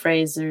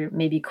paraphrase or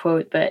maybe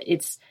quote, but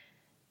it's,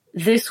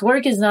 this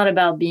work is not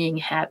about being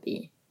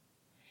happy.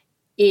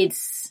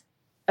 It's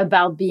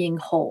about being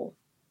whole.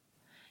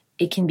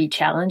 It can be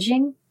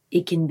challenging.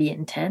 It can be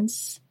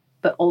intense,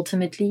 but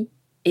ultimately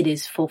it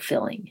is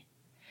fulfilling.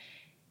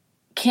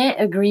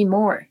 Can't agree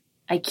more.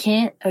 I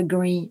can't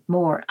agree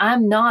more.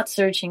 I'm not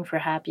searching for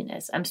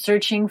happiness. I'm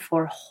searching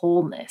for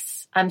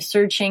wholeness. I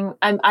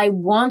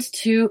want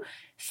to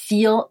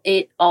feel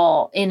it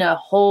all in a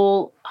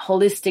whole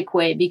holistic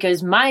way,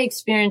 because my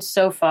experience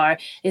so far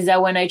is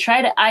that when I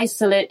try to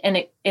isolate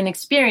an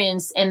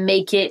experience and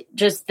make it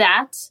just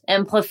that,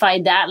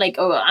 amplify that, like,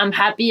 oh, I'm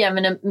happy, I'm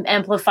going to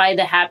amplify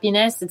the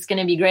happiness, it's going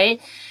to be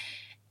great,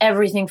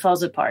 everything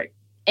falls apart.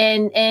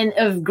 And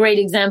a great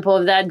example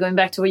of that, going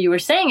back to what you were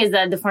saying, is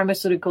that the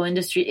pharmaceutical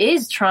industry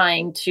is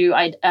trying to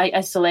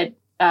isolate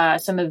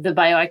some of the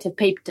bioactive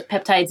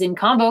peptides in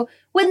combo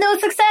with no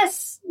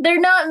success. They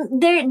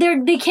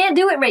can't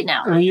do it right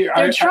now.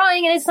 They're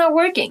trying and it's not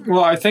working.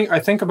 Well, I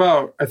think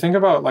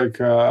about like,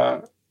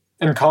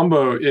 and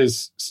combo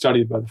is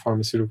studied by the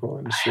pharmaceutical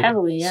industry.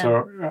 Heavily, yeah.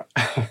 So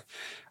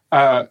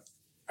I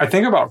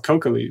think about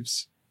coca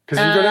leaves, because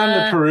if you go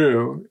down to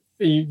Peru,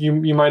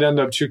 you might end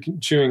up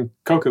chewing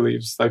coca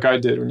leaves like I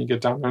did when you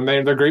get down there.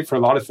 And they're great for a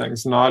lot of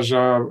things.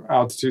 Nausea,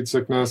 altitude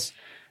sickness.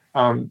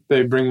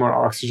 They bring more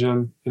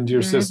oxygen into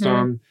your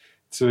system.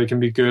 So they can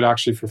be good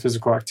actually for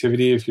physical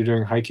activity if you're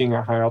doing hiking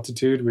at high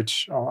altitude,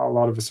 which a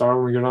lot of us are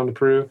when we go down to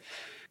Peru.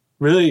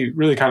 Really,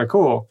 really kind of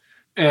cool.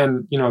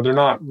 And, they're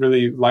not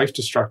really life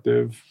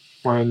destructive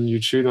when you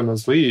chew them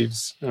as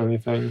leaves or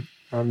anything.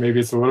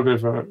 Maybe it's a little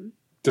bit of a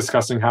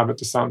disgusting habit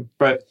to some.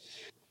 But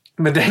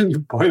then you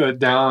boil it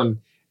down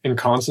and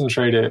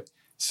concentrate it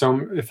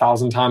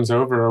 1,000 times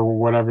over, or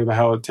whatever the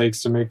hell it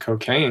takes to make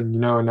cocaine,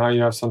 and now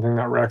you have something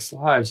that wrecks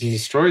lives and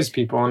destroys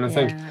people. And I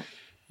think,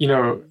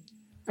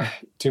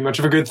 too much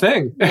of a good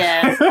thing.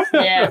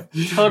 Yeah,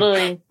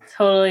 totally.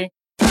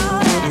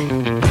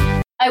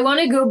 I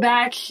want to go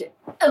back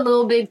a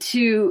little bit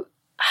to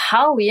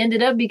how we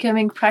ended up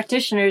becoming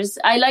practitioners.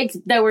 I like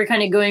that we're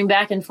kind of going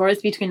back and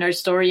forth between our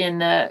story and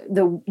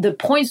the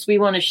points we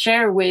want to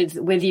share with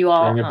you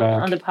all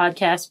on the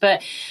podcast.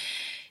 But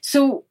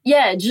so,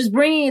 yeah, just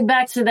bringing it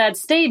back to that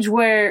stage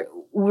where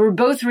we're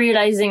both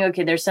realizing,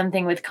 okay, there's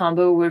something with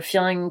combo, we're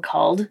feeling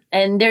called.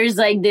 And there's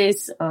like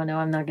this, oh no,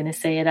 I'm not going to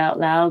say it out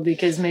loud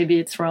because maybe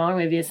it's wrong,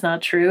 maybe it's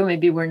not true,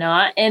 maybe we're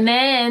not. And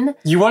then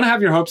you want to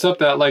have your hopes up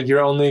that like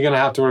you're only going to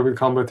have to work with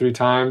combo 3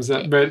 times.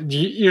 But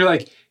you're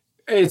like,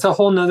 it's a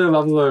whole nother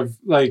level of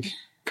like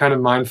kind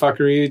of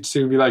mindfuckery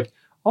to be like,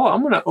 oh,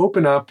 I'm going to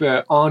open up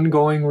an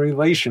ongoing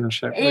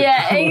relationship.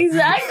 Yeah,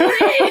 exactly.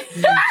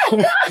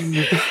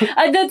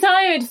 At the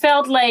time, it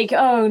felt like,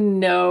 oh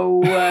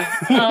no.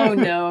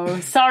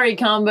 Sorry,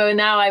 combo.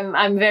 Now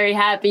I'm very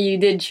happy you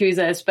did choose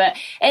us. But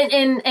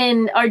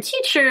and our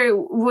teacher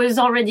was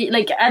already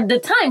like, at the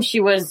time she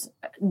was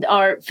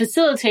our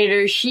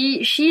facilitator.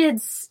 She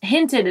had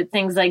hinted at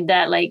things like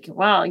that, like,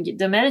 wow,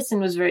 the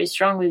medicine was very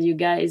strong with you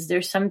guys.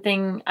 There's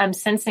something, I'm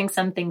sensing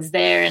something's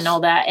there and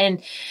all that.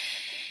 And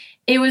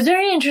it was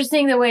very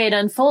interesting the way it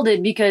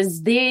unfolded,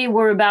 because they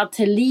were about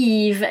to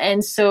leave.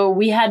 And so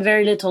we had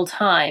very little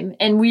time.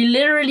 And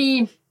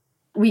we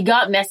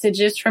got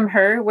messages from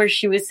her where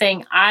she was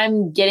saying,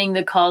 I'm getting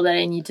the call that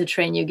I need to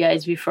train you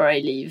guys before I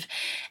leave.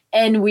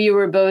 And we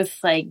were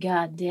both like,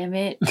 God damn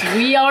it.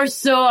 We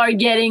also are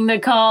getting the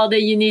call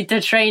that you need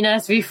to train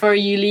us before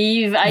you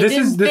leave. This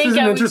is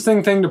an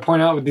interesting thing to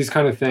point out with these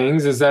kind of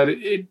things, is that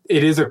it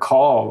is a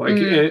call.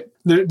 Like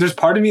there's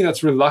part of me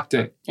that's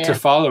reluctant to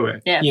follow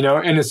it, you know,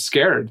 and is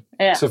scared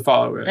to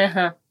follow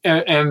it.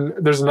 And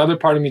there's another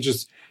part of me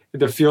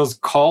that feels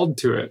called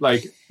to it.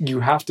 Like, you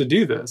have to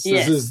do this.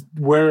 This is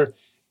where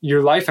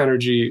your life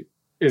energy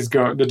is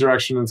going, the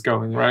direction it's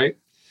going, right?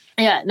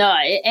 Yeah, no,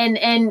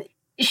 and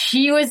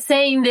she was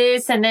saying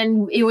this, and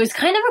then it was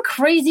kind of a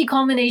crazy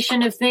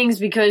combination of things,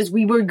 because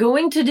we were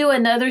going to do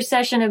another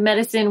session of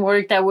medicine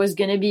work that was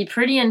going to be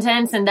pretty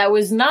intense, and that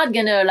was not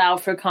going to allow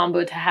for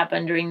combo to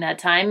happen during that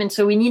time. And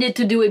so we needed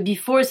to do it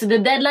before. So the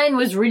deadline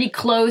was really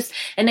close.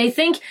 And I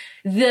think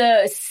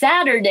the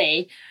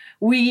Saturday,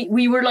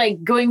 we were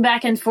like going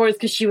back and forth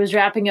because she was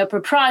wrapping up her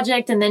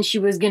project, and then she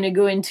was going to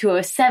go into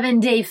a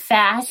 7-day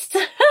fast.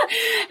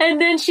 And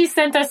then she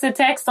sent us a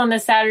text on the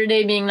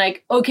Saturday being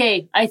like,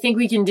 okay, I think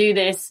we can do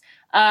this.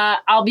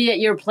 I'll be at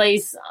your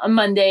place on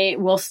Monday.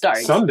 We'll start.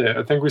 Sunday.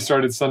 I think we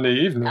started Sunday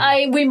evening.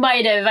 We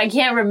might have. I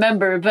can't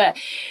remember, but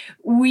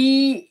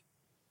I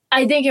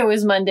think it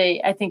was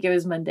Monday.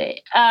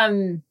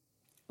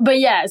 But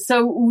yeah,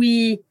 so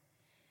we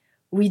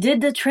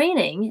did the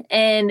training,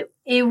 and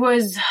it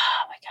was,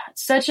 oh my God,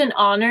 such an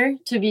honor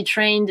to be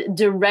trained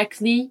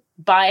directly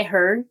by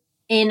her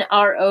in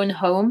our own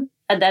home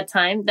at that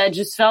time. That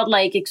just felt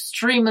like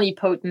extremely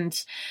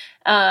potent.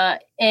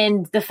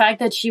 And the fact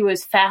that she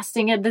was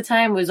fasting at the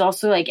time was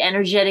also like,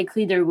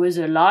 energetically, there was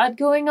a lot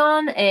going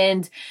on.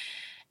 And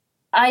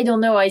I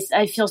don't know,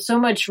 I feel so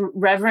much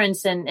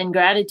reverence and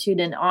gratitude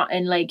and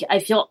like, I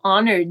feel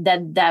honored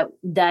that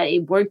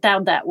it worked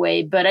out that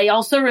way. But I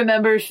also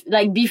remember,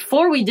 like,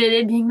 before we did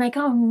it, being like,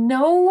 oh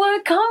no,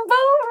 combo,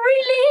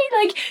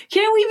 really? Like,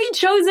 can we be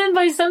chosen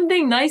by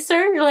something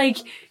nicer? Like,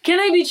 can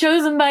I be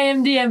chosen by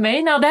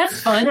MDMA? Now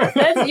that's fun.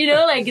 That's, you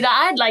know, like,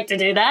 I'd like to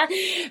do that.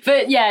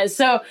 But yeah,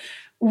 so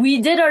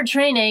we did our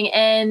training,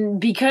 and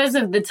because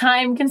of the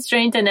time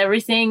constraint and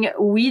everything,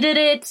 we did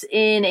it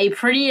in a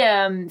pretty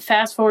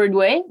fast forward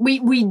way.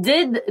 We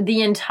did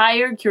the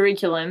entire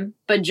curriculum,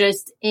 but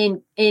just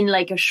in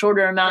like a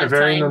shorter amount of time.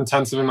 A very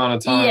intensive amount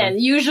of time. Yeah,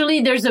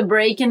 usually there's a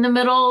break in the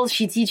middle.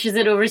 She teaches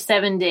it over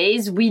 7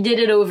 days. We did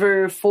it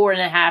over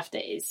 4.5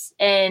 days,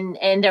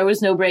 and there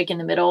was no break in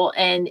the middle,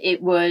 and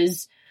it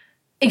was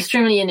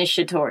extremely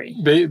initiatory.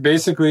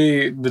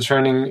 Basically, the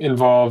training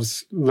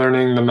involves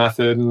learning the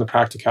method and the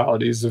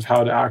practicalities of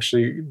how to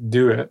actually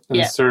do it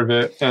and serve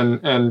it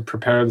and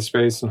prepare the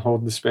space and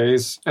hold the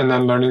space, and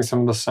then learning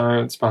some of the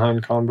science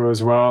behind combo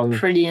as well. And,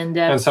 pretty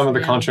in-depth. And some of the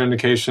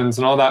contraindications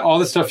and all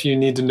the stuff you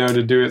need to know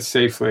to do it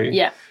safely.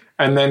 Yeah.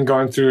 And then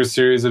going through a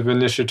series of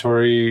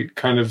initiatory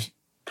kind of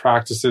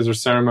practices or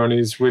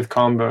ceremonies with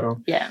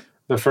combo. Yeah.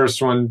 The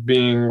first one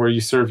being where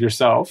you serve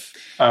yourself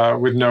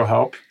with no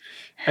help.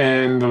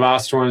 And the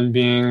last one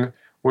being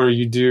where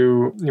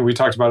we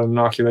talked about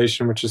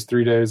inoculation, which is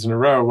 3 days in a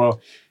row. Well,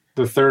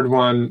 the third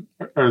one,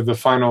 or the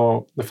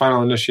final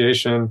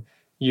initiation,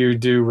 you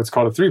do what's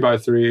called a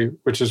 3x3,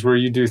 which is where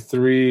you do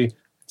 3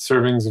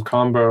 servings of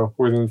combo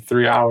within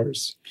 3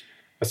 hours.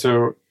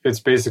 So it's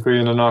basically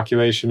an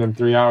inoculation in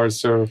 3 hours.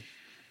 So,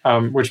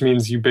 which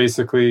means you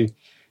basically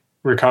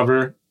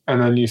recover,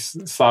 and then you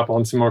slap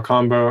on some more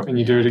combo and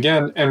you do it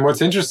again. And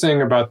what's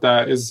interesting about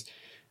that is,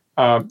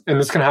 and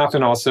this can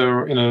happen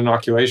also in an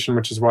inoculation,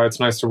 which is why it's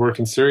nice to work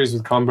in series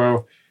with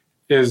combo,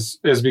 is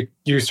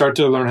you start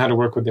to learn how to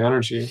work with the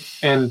energy.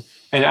 And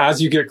as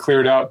you get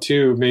cleared out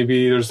too,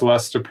 maybe there's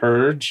less to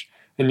purge,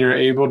 and you're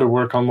able to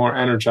work on more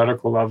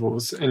energetical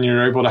levels, and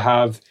you're able to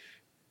have,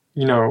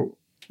 you know,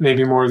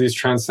 maybe more of these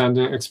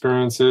transcendent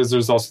experiences.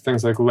 There's also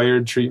things like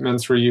layered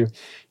treatments where you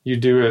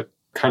do it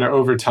kind of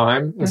over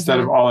time instead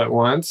of all at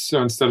once. So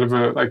instead of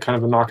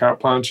a knockout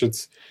punch,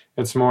 it's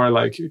more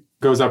like it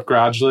goes up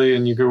gradually,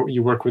 and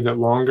you work with it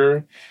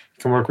longer.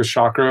 You can work with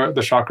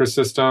the chakra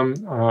system,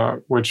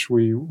 which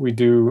we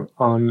do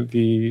on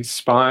the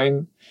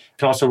spine. You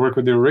can also work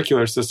with the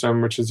auricular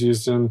system, which is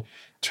used in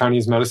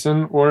Chinese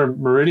medicine, or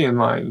meridian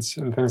lines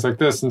and things like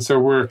this. And so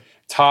we're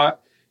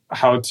taught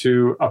how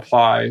to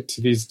apply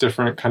to these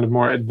different kind of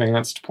more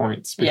advanced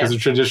points, because the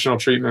traditional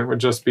treatment would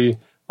just be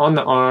on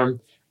the arm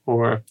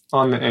or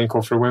on the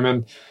ankle for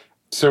women.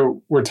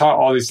 So we're taught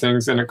all these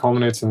things, and it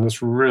culminates in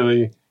this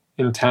really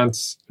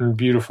intense and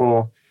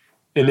beautiful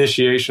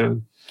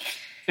initiation.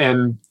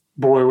 And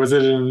boy, was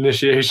it an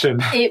initiation.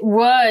 It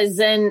was.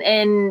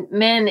 And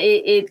man,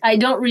 I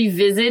don't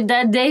revisit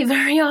that day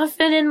very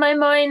often in my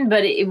mind,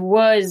 but it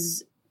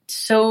was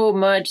so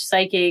much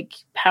psychic,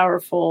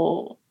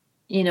 powerful,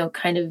 you know,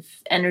 kind of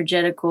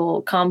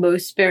energetical combo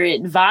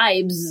spirit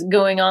vibes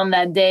going on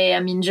that day. I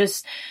mean,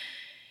 just,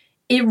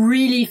 it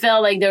really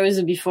felt like there was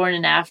a before and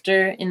an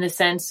after, in the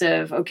sense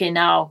of, okay,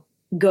 now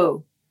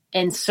go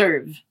and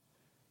serve.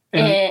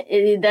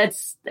 And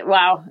that's,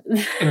 wow.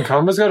 And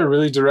combo's got a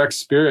really direct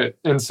spirit.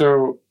 And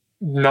so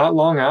not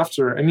long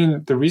after, I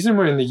mean, the reason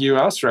we're in the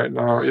US right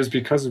now is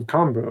because of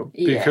combo.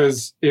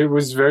 Because it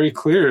was very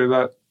clear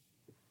that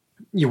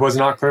it was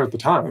not clear at the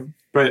time.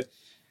 But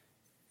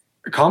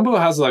Kambo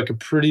has like a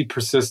pretty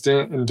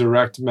persistent and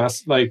direct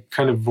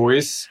kind of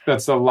voice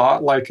that's a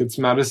lot like its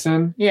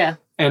medicine. Yeah.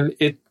 And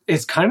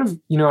it's kind of,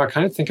 I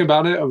kind of think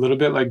about it a little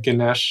bit like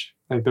Ganesh,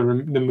 like the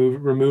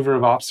remover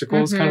of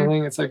obstacles kind of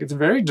thing. It's like, it's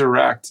very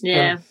direct.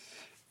 Yeah.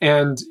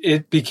 And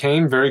it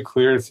became very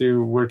clear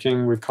through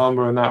working with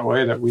Kambo in that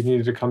way that we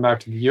needed to come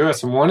back to the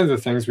U.S. And one of the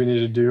things we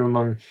needed to do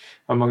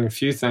among a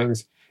few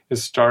things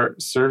is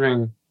start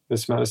serving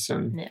this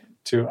medicine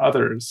to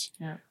others,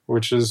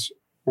 which is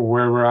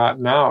where we're at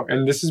now.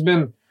 And this has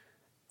been,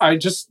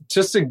 just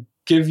to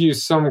give you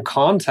some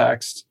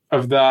context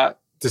of that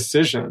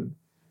decision,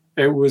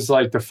 it was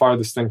like the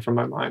farthest thing from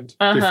my mind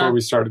before we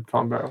started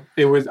Kambo.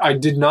 I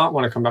did not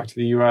want to come back to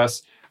the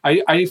U.S.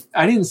 I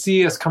didn't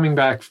see us coming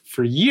back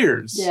for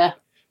years. Yeah.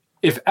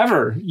 If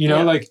ever,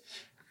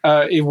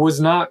 it was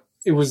not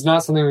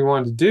something we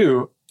wanted to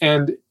do.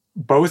 And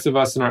both of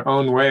us in our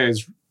own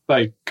ways,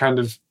 like kind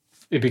of,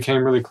 it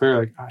became really clear,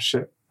 like, oh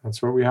shit,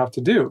 that's what we have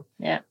to do.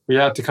 Yeah. We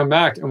have to come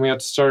back and we have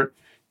to start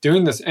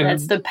doing this. And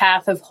that's the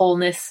path of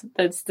wholeness.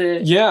 That's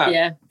the,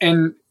 yeah.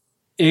 And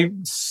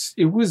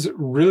it was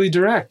really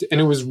direct,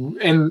 and it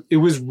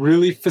was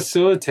really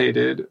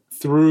facilitated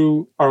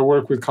through our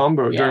work with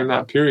Kambo during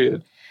that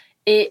period.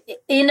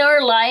 In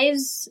our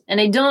lives,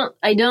 and I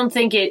don't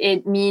think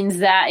it means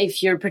that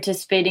if you're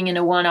participating in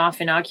a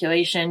one-off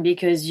inoculation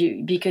because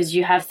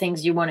you have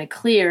things you want to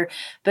clear,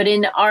 but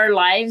in our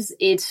lives,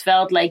 it's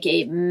felt like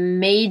a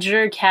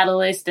major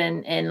catalyst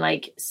and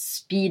like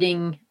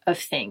speeding of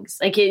things.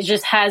 Like it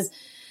just has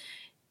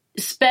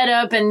sped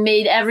up and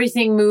made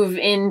everything move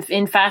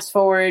in fast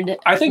forward.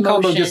 I think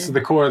motion. Kambo gets to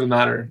the core of the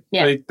matter.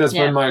 Yeah. Like that's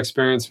been my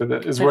experience with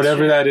it. Is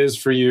whatever that is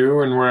for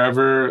you, and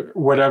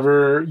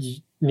whatever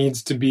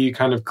needs to be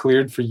kind of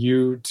cleared for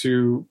you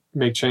to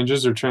make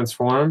changes or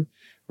transform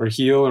or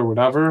heal or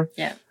whatever.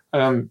 Yeah.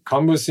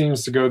 Kambo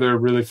seems to go there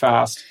really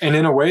fast, and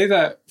in a way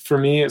that for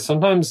me it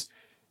sometimes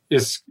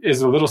is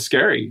a little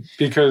scary,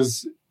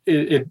 because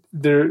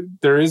there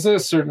is a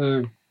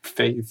certain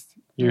faith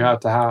you have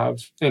to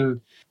have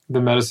in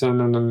the medicine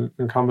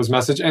and Kambo's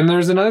message. And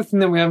there's another thing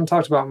that we haven't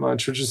talked about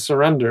much, which is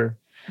surrender,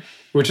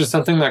 which is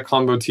something that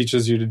Kambo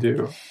teaches you to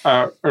do,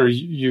 or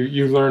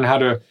you learn how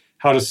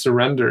to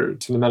surrender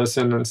to the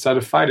medicine instead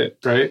of fight it,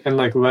 right? And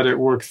like let it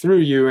work through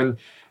you, and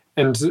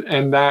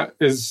that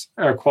is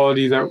a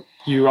quality that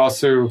you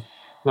also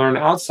learn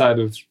outside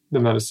of the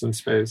medicine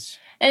space.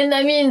 And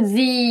I mean,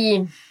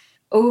 the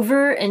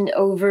over and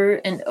over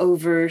and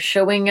over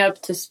showing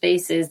up to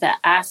spaces that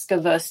ask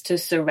of us to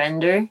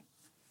surrender,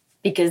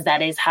 because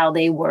that is how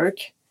they work,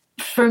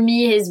 for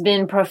me has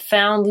been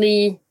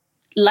profoundly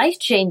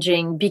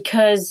life-changing,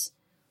 because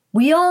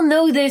we all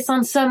know this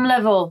on some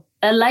level.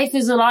 Life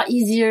is a lot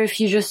easier if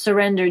you just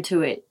surrender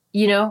to it.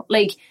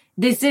 Like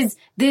this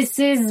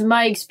is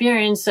my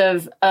experience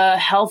of a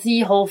healthy,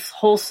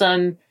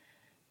 wholesome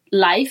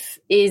life,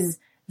 is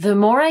the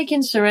more I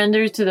can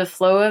surrender to the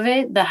flow of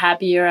it, the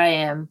happier I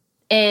am.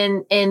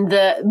 And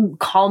the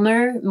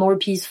calmer, more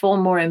peaceful,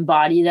 more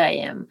embodied I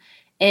am.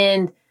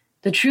 And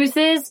the truth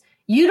is,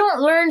 you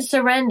don't learn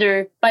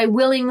surrender by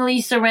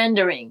willingly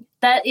surrendering.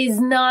 That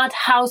is not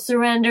how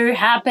surrender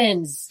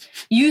happens.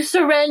 You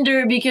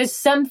surrender because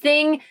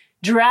something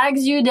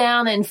drags you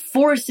down and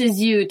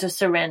forces you to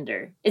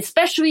surrender,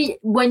 especially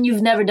when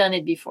you've never done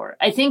it before.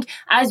 I think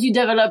as you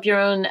develop your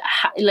own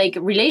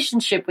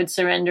relationship with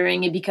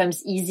surrendering, it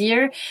becomes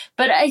easier.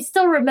 But I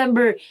still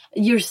remember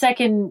your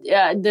second,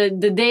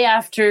 the day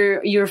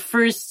after your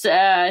first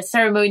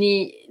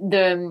ceremony,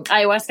 the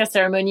ayahuasca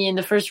ceremony and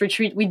the first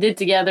retreat we did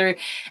together,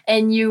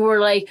 and you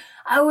were like,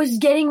 I was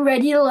getting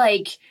ready to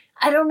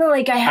I don't know,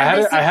 I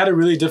had a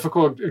really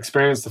difficult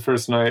experience the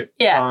first night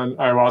on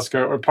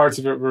ayahuasca, or parts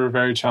of it were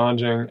very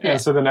challenging. Yeah.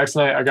 And so the next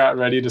night I got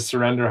ready to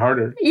surrender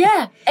harder.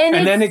 Yeah.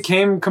 And then it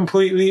came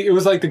it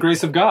was like the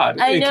grace of God.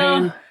 It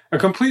came a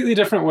completely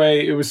different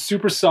way. It was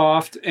super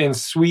soft and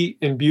sweet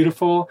and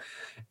beautiful.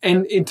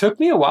 And it took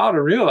me a while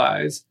to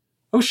realize,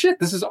 oh shit,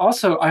 I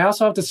also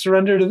have to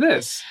surrender to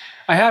this.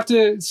 I have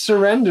to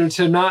surrender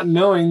to not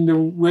knowing the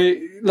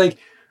way,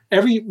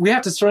 we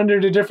have to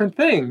surrender to different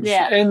things.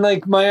 Yeah. And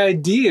my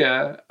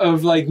idea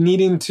of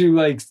needing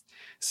to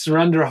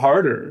surrender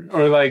harder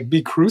or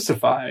be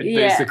crucified,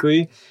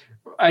 basically,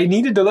 I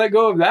needed to let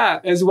go of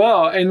that as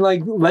well and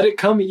let it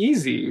come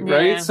easy.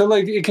 Right. So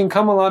it can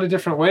come a lot of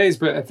different ways,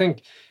 but I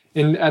think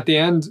at the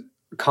end,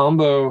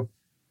 Kambo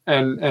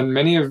and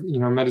many of,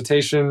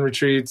 meditation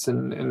retreats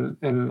and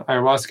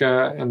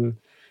ayahuasca and,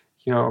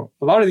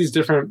 a lot of these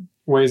different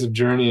ways of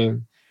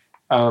journeying,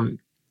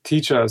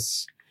 teach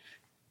us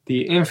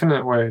the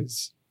infinite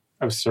ways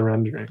of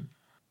surrendering.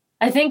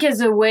 I think as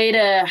a way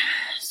to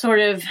sort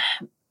of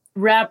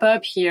wrap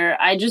up here,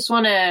 I just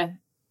want to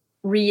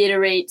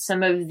reiterate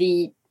some of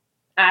the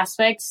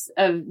aspects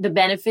of the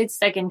benefits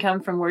that can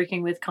come from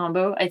working with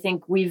Kambo. I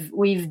think we've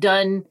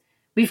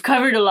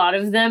covered a lot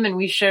of them, and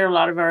we've shared a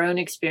lot of our own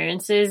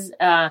experiences.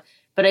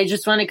 But I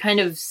just want to kind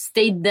of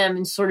state them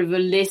in sort of a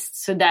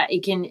list so that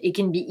it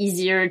can be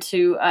easier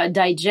to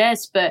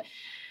digest. But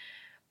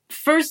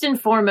first and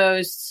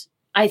foremost,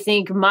 I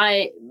think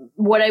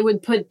what I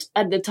would put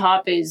at the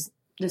top is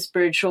the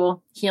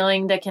spiritual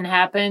healing that can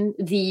happen,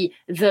 the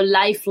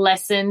life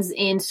lessons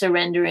in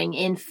surrendering,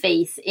 in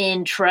faith,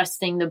 in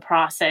trusting the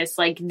process.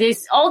 Like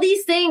this, all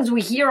these things we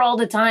hear all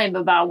the time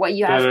about what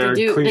you have to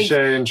do.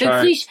 Cliche and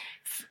cliche.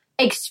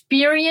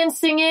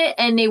 Experiencing it,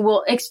 and it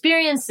will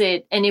experience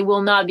it, and it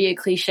will not be a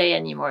cliche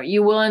anymore.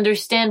 You will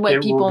understand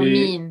what people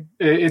mean.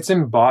 It's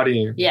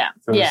embodying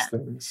those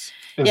things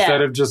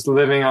instead of just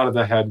living out of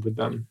the head with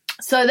them.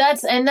 So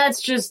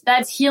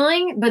that's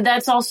healing, but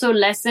that's also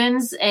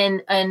lessons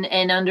and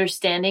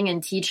understanding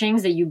and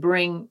teachings that you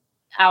bring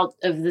out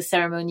of the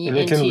ceremony into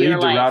your life. And it can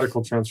lead to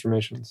radical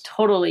transformations.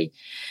 Totally.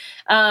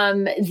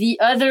 The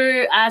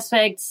other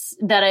aspects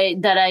that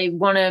I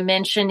want to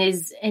mention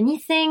is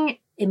anything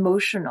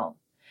emotional.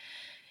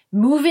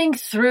 Moving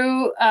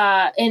through,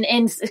 and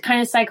it's kind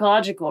of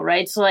psychological,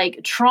 right? So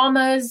like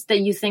traumas that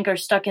you think are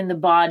stuck in the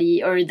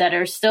body or that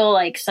are still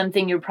like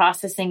something you're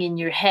processing in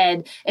your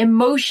head,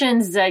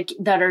 emotions that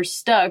are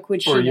stuck,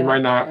 which you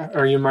might not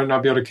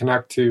be able to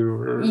connect to.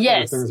 Or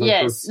things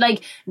like this.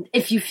 Like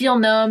if you feel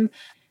numb,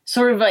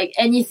 sort of like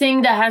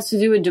anything that has to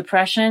do with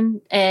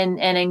depression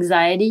and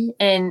anxiety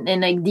and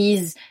like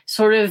these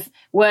sort of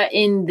what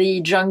in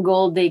the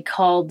jungle they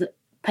called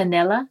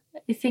panela.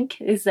 I think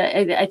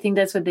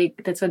that's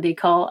what they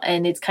call,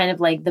 and it's kind of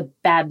like the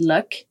bad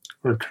luck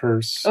or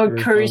curse or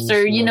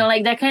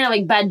like that kind of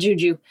like bad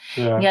juju.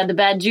 Yeah. You got the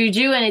bad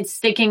juju and it's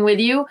sticking with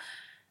you.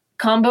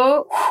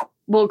 Kambo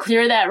will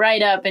clear that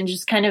right up and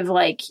just kind of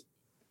like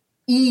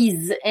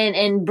ease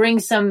and bring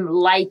some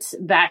light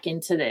back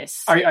into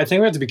this. I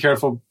think we have to be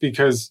careful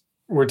because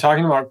we're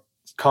talking about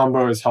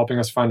Kambo is helping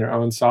us find our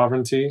own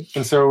sovereignty,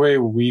 and so a way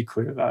we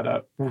clear that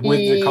up with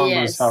the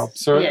Kambo's help.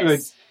 So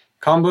like.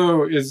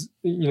 Kambo is,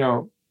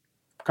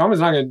 Kambo's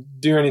not going to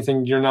do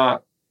anything you're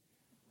not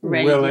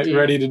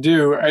ready to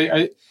do.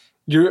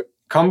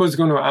 Kambo's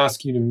going to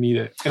ask you to meet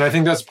it. And I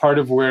think that's part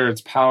of where its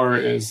power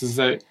is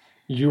that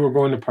you are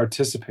going to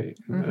participate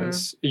in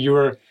this.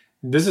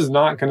 This is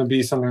not going to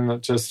be something that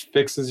just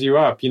fixes you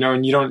up,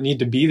 and you don't need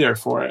to be there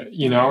for it,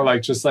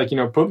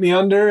 put me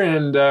under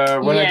and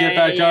when I get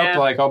back up,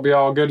 like I'll be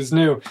all good as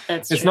new.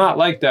 It's not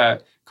like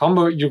that.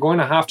 Kambo, you're going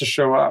to have to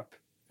show up.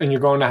 And you're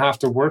going to have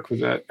to work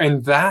with it.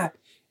 And that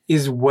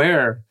is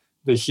where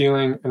the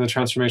healing and the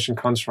transformation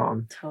comes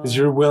from, is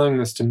your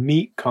willingness to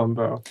meet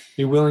Kambo,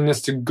 your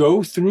willingness to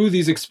go through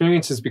these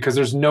experiences because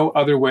there's no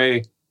other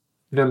way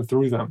than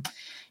through them.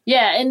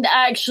 Yeah, and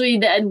actually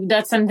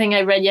that's something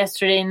I read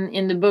yesterday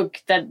in the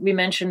book that we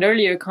mentioned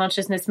earlier,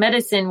 Consciousness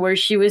Medicine, where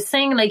she was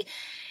saying, like,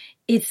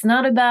 it's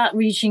not about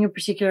reaching a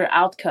particular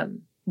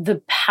outcome.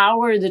 The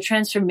power, the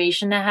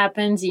transformation that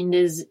happens in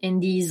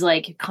these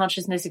like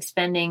consciousness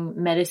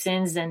expanding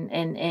medicines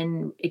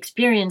and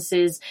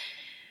experiences,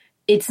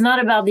 it's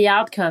not about the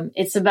outcome.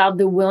 It's about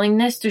the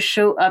willingness to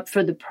show up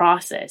for the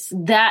process.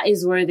 That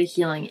is where the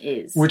healing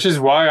is. Which is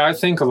why I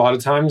think a lot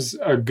of times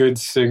a good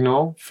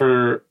signal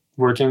for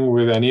working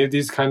with any of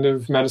these kind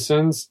of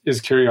medicines is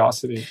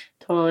curiosity.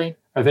 Totally.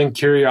 I think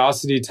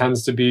curiosity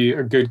tends to be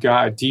a good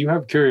guide. Do you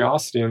have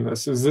curiosity in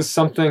this? Is this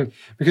something,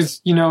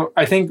 because,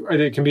 I think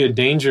it can be a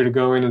danger to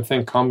go in and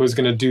think Kambo's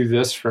going to do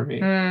this for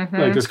me,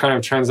 like this kind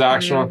of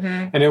transactional,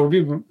 and it will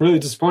be really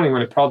disappointing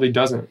when it probably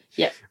doesn't.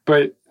 Yeah.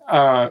 But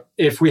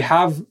if we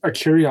have a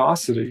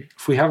curiosity,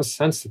 if we have a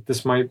sense that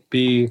this might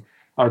be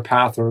our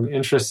path or an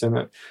interest in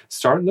it,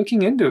 start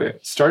looking into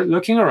it. Start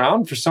looking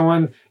around for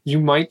someone you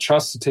might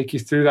trust to take you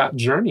through that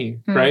journey,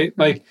 right?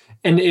 Like,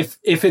 and if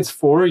it's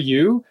for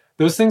you,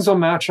 those things will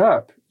match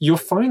up. You'll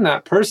find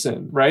that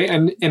person, right?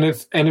 And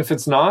if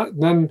it's not,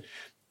 then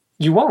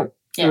you won't.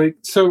 Yeah. Like,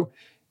 so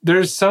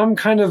there's a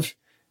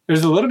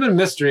little bit of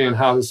mystery in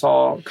how this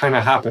all kind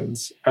of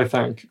happens, I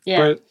think. Yeah.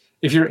 But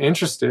if you're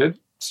interested,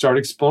 start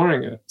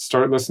exploring it.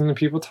 Start listening to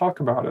people talk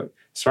about it.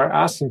 Start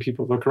asking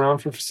people. Look around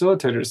for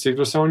facilitators. See if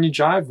there's someone you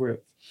jive with.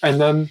 And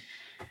then,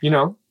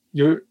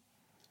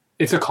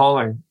 it's a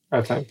calling,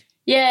 I think.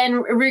 Yeah,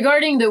 and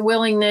regarding the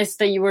willingness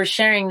that you were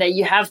sharing, that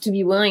you have to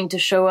be willing to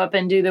show up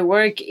and do the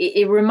work,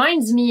 it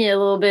reminds me a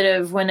little bit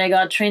of when I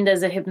got trained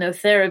as a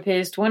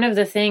hypnotherapist. One of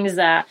the things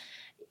that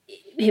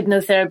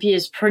hypnotherapy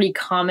is pretty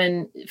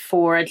common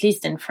for, at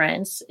least in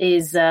France,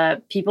 is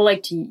people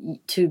like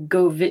to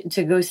go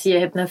see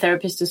a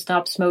hypnotherapist to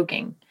stop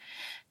smoking.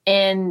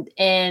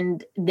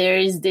 And there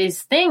is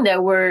this thing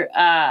that we're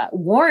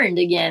warned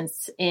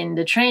against in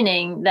the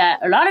training, that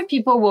a lot of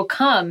people will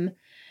come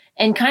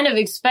and kind of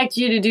expect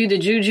you to do the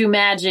juju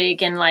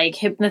magic and like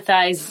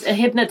hypnotize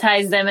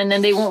them, and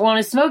then they won't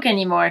want to smoke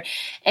anymore.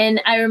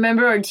 And I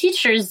remember our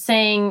teachers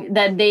saying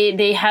that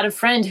they had a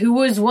friend who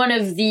was one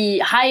of the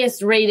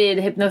highest rated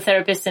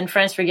hypnotherapists in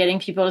France for getting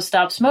people to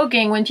stop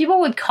smoking. When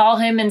people would call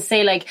him and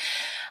say like,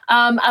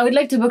 I would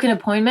like to book an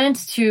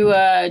appointment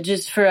to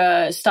just for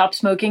a stop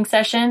smoking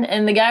session.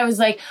 And the guy was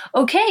like,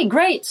 okay,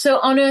 great. So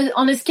on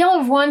a scale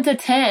of 1 to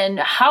 10,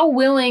 how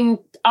willing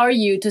are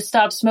you to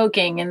stop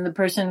smoking? And the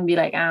person would be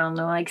like, I don't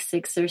know, like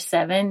 6 or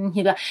 7. And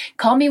he'd be like,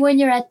 call me when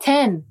you're at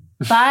 10.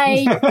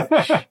 Bye.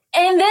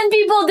 And then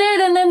people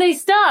did, and then they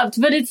stopped.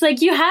 But it's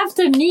like, you have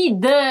to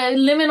meet the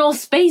liminal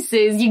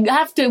spaces. You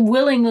have to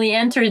willingly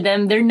enter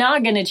them. They're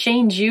not going to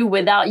change you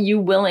without you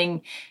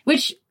willing,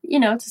 which, you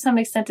know, to some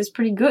extent is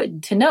pretty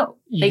good to know.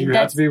 Like, you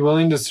have to be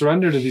willing to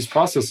surrender to these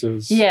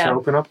processes, to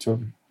open up to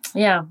them.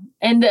 Yeah.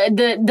 And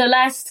the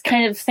last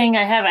kind of thing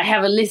I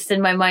have a list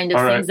in my mind of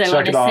things I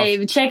want to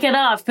say. Check it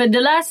off. But the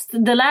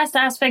last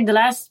aspect, the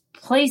last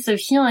place of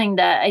healing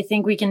that I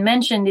think we can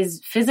mention is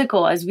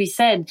physical. As we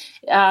said,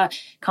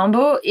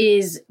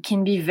 Kambo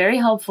can be very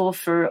helpful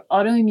for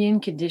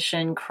autoimmune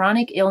condition,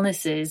 chronic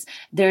illnesses.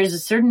 There's a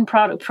certain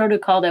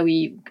protocol that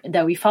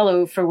we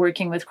follow for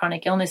working with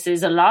chronic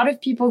illnesses. A lot of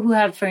people who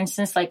have, for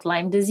instance, like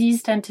Lyme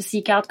disease tend to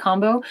seek out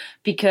Kambo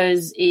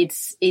because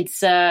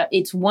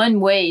it's one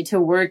way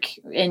to work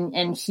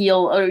and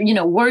heal, or, you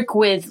know, work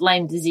with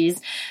Lyme disease.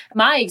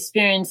 My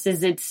experience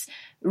is it's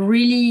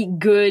really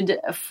good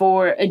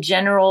for a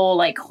general,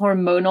 like,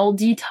 hormonal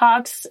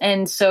detox.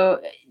 And so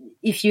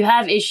if you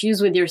have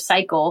issues with your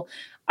cycle,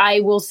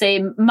 I will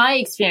say my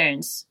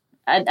experience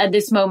at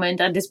this moment,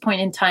 at this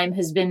point in time,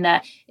 has been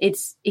that it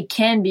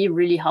can be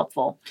really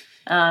helpful.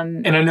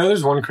 And I know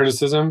there's one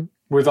criticism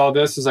with all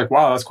this is like,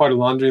 wow, that's quite a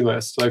laundry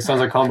list. Like,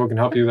 sounds like Kambo can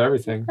help you with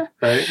everything,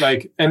 right?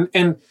 Like,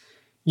 and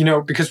you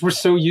know, because we're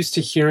so used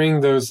to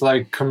hearing those,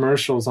 like,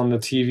 commercials on the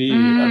TV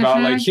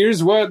about, like,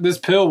 here's what this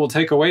pill will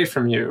take away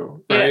from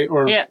you, right?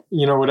 Or,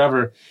 you know,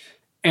 whatever.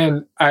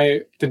 And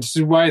this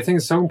is why I think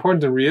it's so important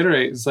to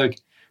reiterate is,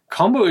 like,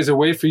 Kambo is a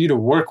way for you to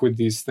work with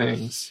these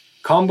things.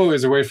 Kambo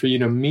is a way for you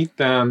to meet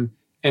them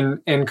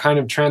and kind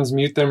of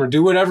transmute them or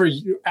do whatever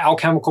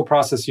alchemical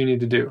process you need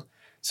to do.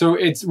 So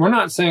we're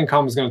not saying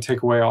Kambo is going to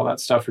take away all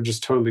that stuff or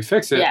just totally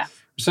fix it. Yeah.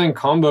 We're saying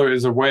Kambo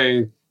is a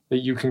way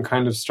that you can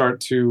kind of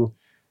start to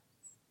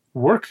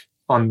work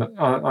on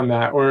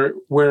that, or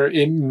where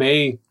it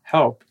may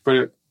help,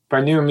 but by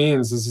no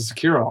means is this a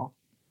cure-all.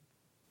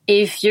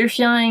 If you're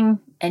feeling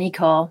any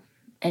call,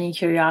 any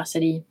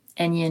curiosity,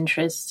 any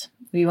interest,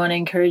 we want to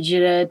encourage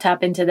you to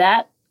tap into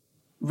that.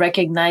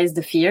 Recognize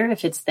the fear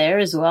if it's there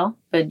as well,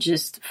 but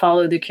just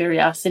follow the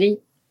curiosity.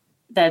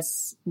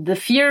 The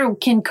fear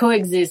can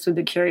coexist with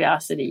the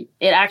curiosity.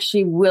 It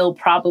actually will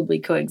probably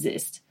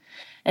coexist.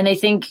 And I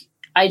think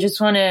I just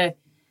want to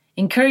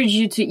encourage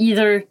you to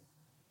either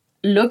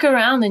look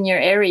around in your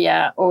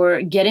area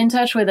or get in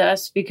touch with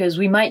us, because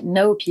we might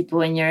know people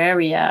in your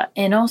area,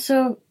 and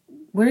also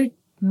we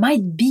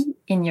might be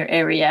in your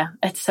area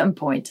at some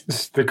point.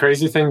 The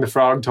crazy thing the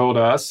frog told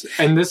us,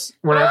 and this,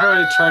 whenever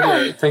I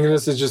try to think of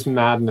this as just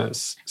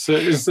madness, so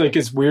it's like,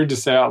 it's weird to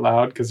say out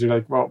loud because you're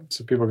like, well,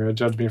 so people are going to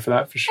judge me for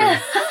that for sure.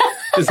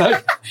 It's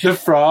like the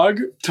frog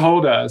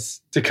told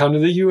us to come to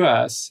the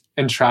U.S.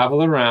 and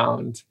travel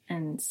around.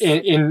 And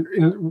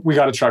we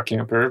got a truck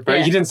camper,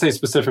 but he didn't say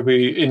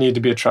specifically it needed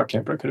to be a truck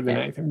camper. It could have been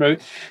anything. But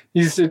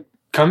he said,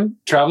 come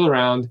travel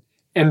around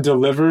and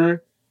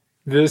deliver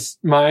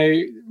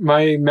my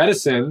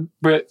medicine.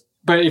 But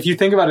if you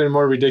think about it in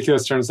more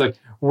ridiculous terms, like,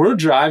 we're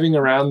driving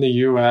around the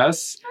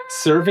U.S.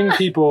 serving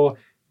people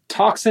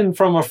toxin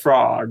from a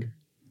frog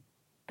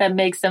that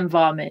makes them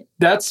vomit.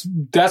 That's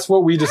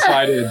what we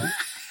decided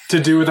to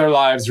do with our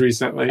lives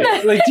recently.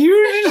 Like,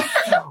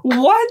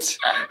 what?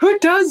 Who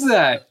does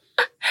that?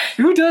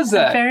 Who does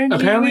that?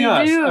 Apparently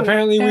us.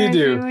 Apparently we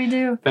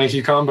do. Thank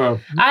you,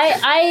 Kambo.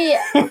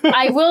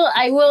 I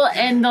will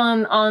end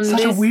on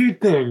such this. a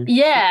weird thing.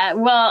 Yeah.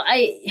 Well,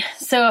 I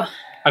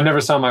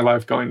never saw my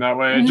life going that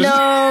way.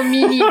 No,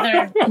 me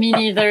neither. Me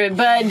neither.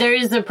 But there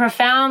is a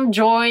profound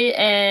joy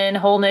and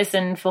wholeness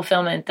and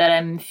fulfillment that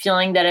I'm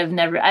feeling that I've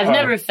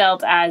never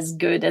felt as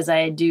good as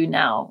I do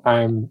now.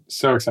 I'm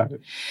so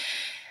excited.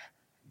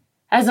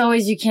 As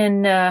always, you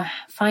can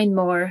find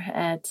more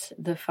at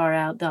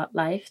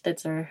thefarout.life.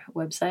 That's our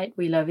website.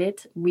 We love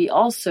it. We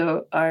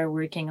also are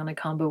working on a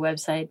Kambo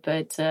website,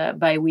 but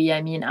by we,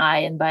 I mean I,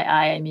 and by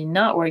I mean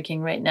not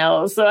working right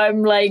now. So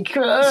I'm like...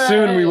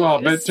 soon we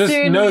will. But just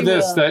know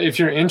this, that if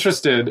you're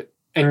interested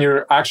and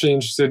you're actually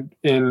interested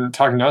in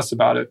talking to us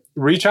about it,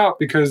 reach out,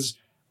 because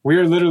we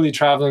are literally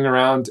traveling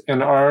around,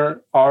 and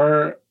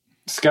our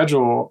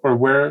schedule, or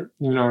where,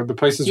 you know, the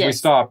places we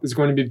stop, is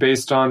going to be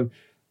based on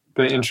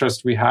the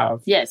interest we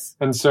have. Yes.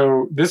 And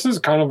so this is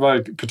kind of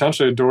like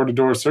potentially a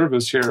door-to-door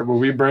service here, where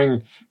we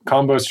bring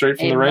Kambo straight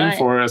from the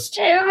rainforest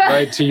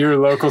right to your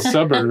local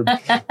suburb.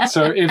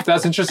 So if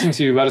that's interesting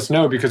to you, let us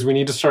know, because we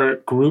need to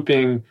start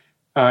grouping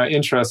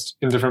interest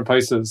in different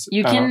places.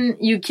 You can.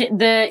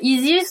 The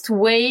easiest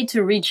way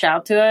to reach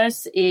out to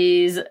us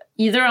is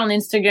either on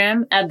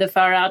Instagram at the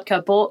Far Out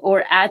Couple,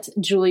 or at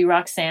Julie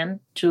Roxanne.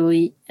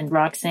 Julie and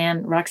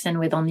Roxanne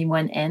with only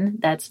one N.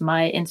 That's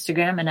my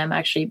Instagram, and I'm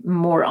actually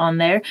more on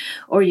there.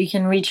 Or you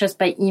can reach us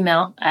by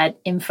email at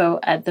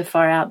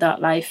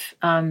info@thefarout.life.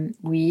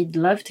 We'd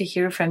love to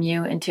hear from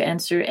you and to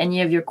answer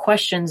any of your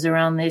questions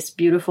around this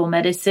beautiful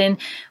medicine.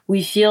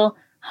 We feel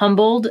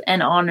humbled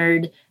and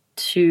honored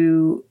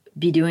to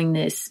be doing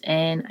this,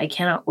 and I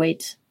cannot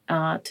wait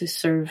to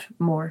serve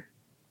more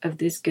of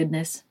this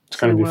goodness. It's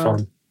going to be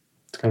fun.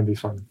 It's going to be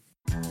fun.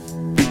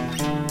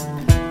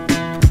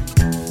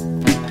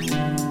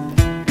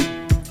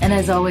 And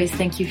as always,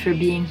 thank you for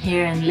being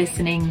here and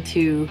listening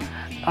to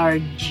our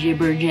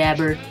jibber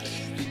jabber.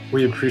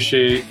 We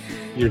appreciate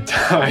your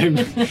time,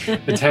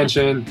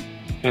 attention,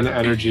 and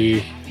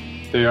energy.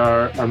 They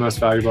are our most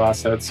valuable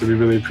assets, so we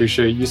really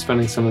appreciate you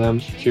spending some of them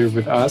here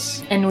with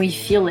us. And we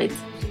feel it.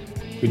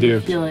 We do.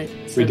 We feel it.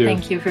 So we do.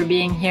 Thank you for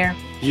being here.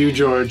 You,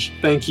 George.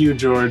 Thank you,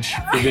 George,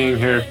 for being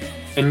here.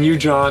 And you,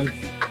 John.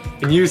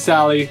 And you,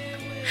 Sally.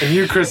 And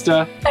you,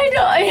 Krista.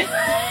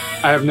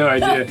 I have no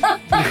idea.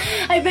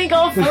 I think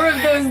all 4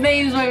 of those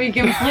names might be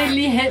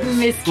completely hit and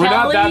miss. We're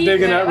not that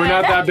big a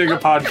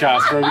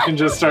podcast where we can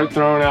just start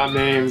throwing out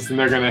names and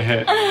they're gonna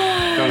hit.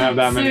 Don't have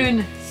that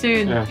many.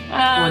 Soon.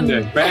 Yeah, one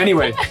day. But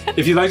anyway,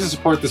 if you'd like to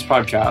support this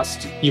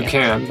podcast, you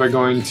can by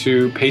going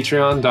to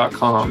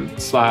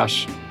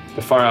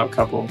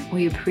patreon.com/thefaroutcouple.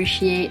 We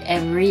appreciate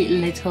every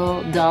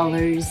little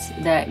dollars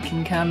that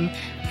can come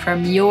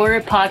from your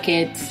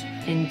pocket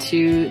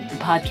into the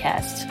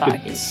podcast's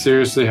pocket. It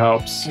seriously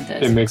helps. It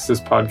does. It makes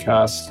this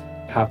podcast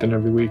happen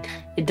every week.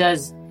 It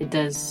does.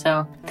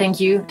 So thank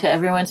you to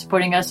everyone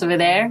supporting us over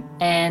there.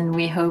 And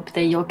we hope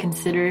that you'll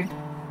consider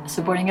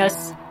supporting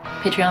us.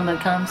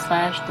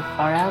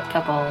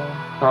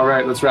 Patreon.com/thefaroutcouple. All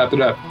right, let's wrap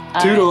it up.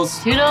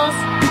 Toodles. Toodles.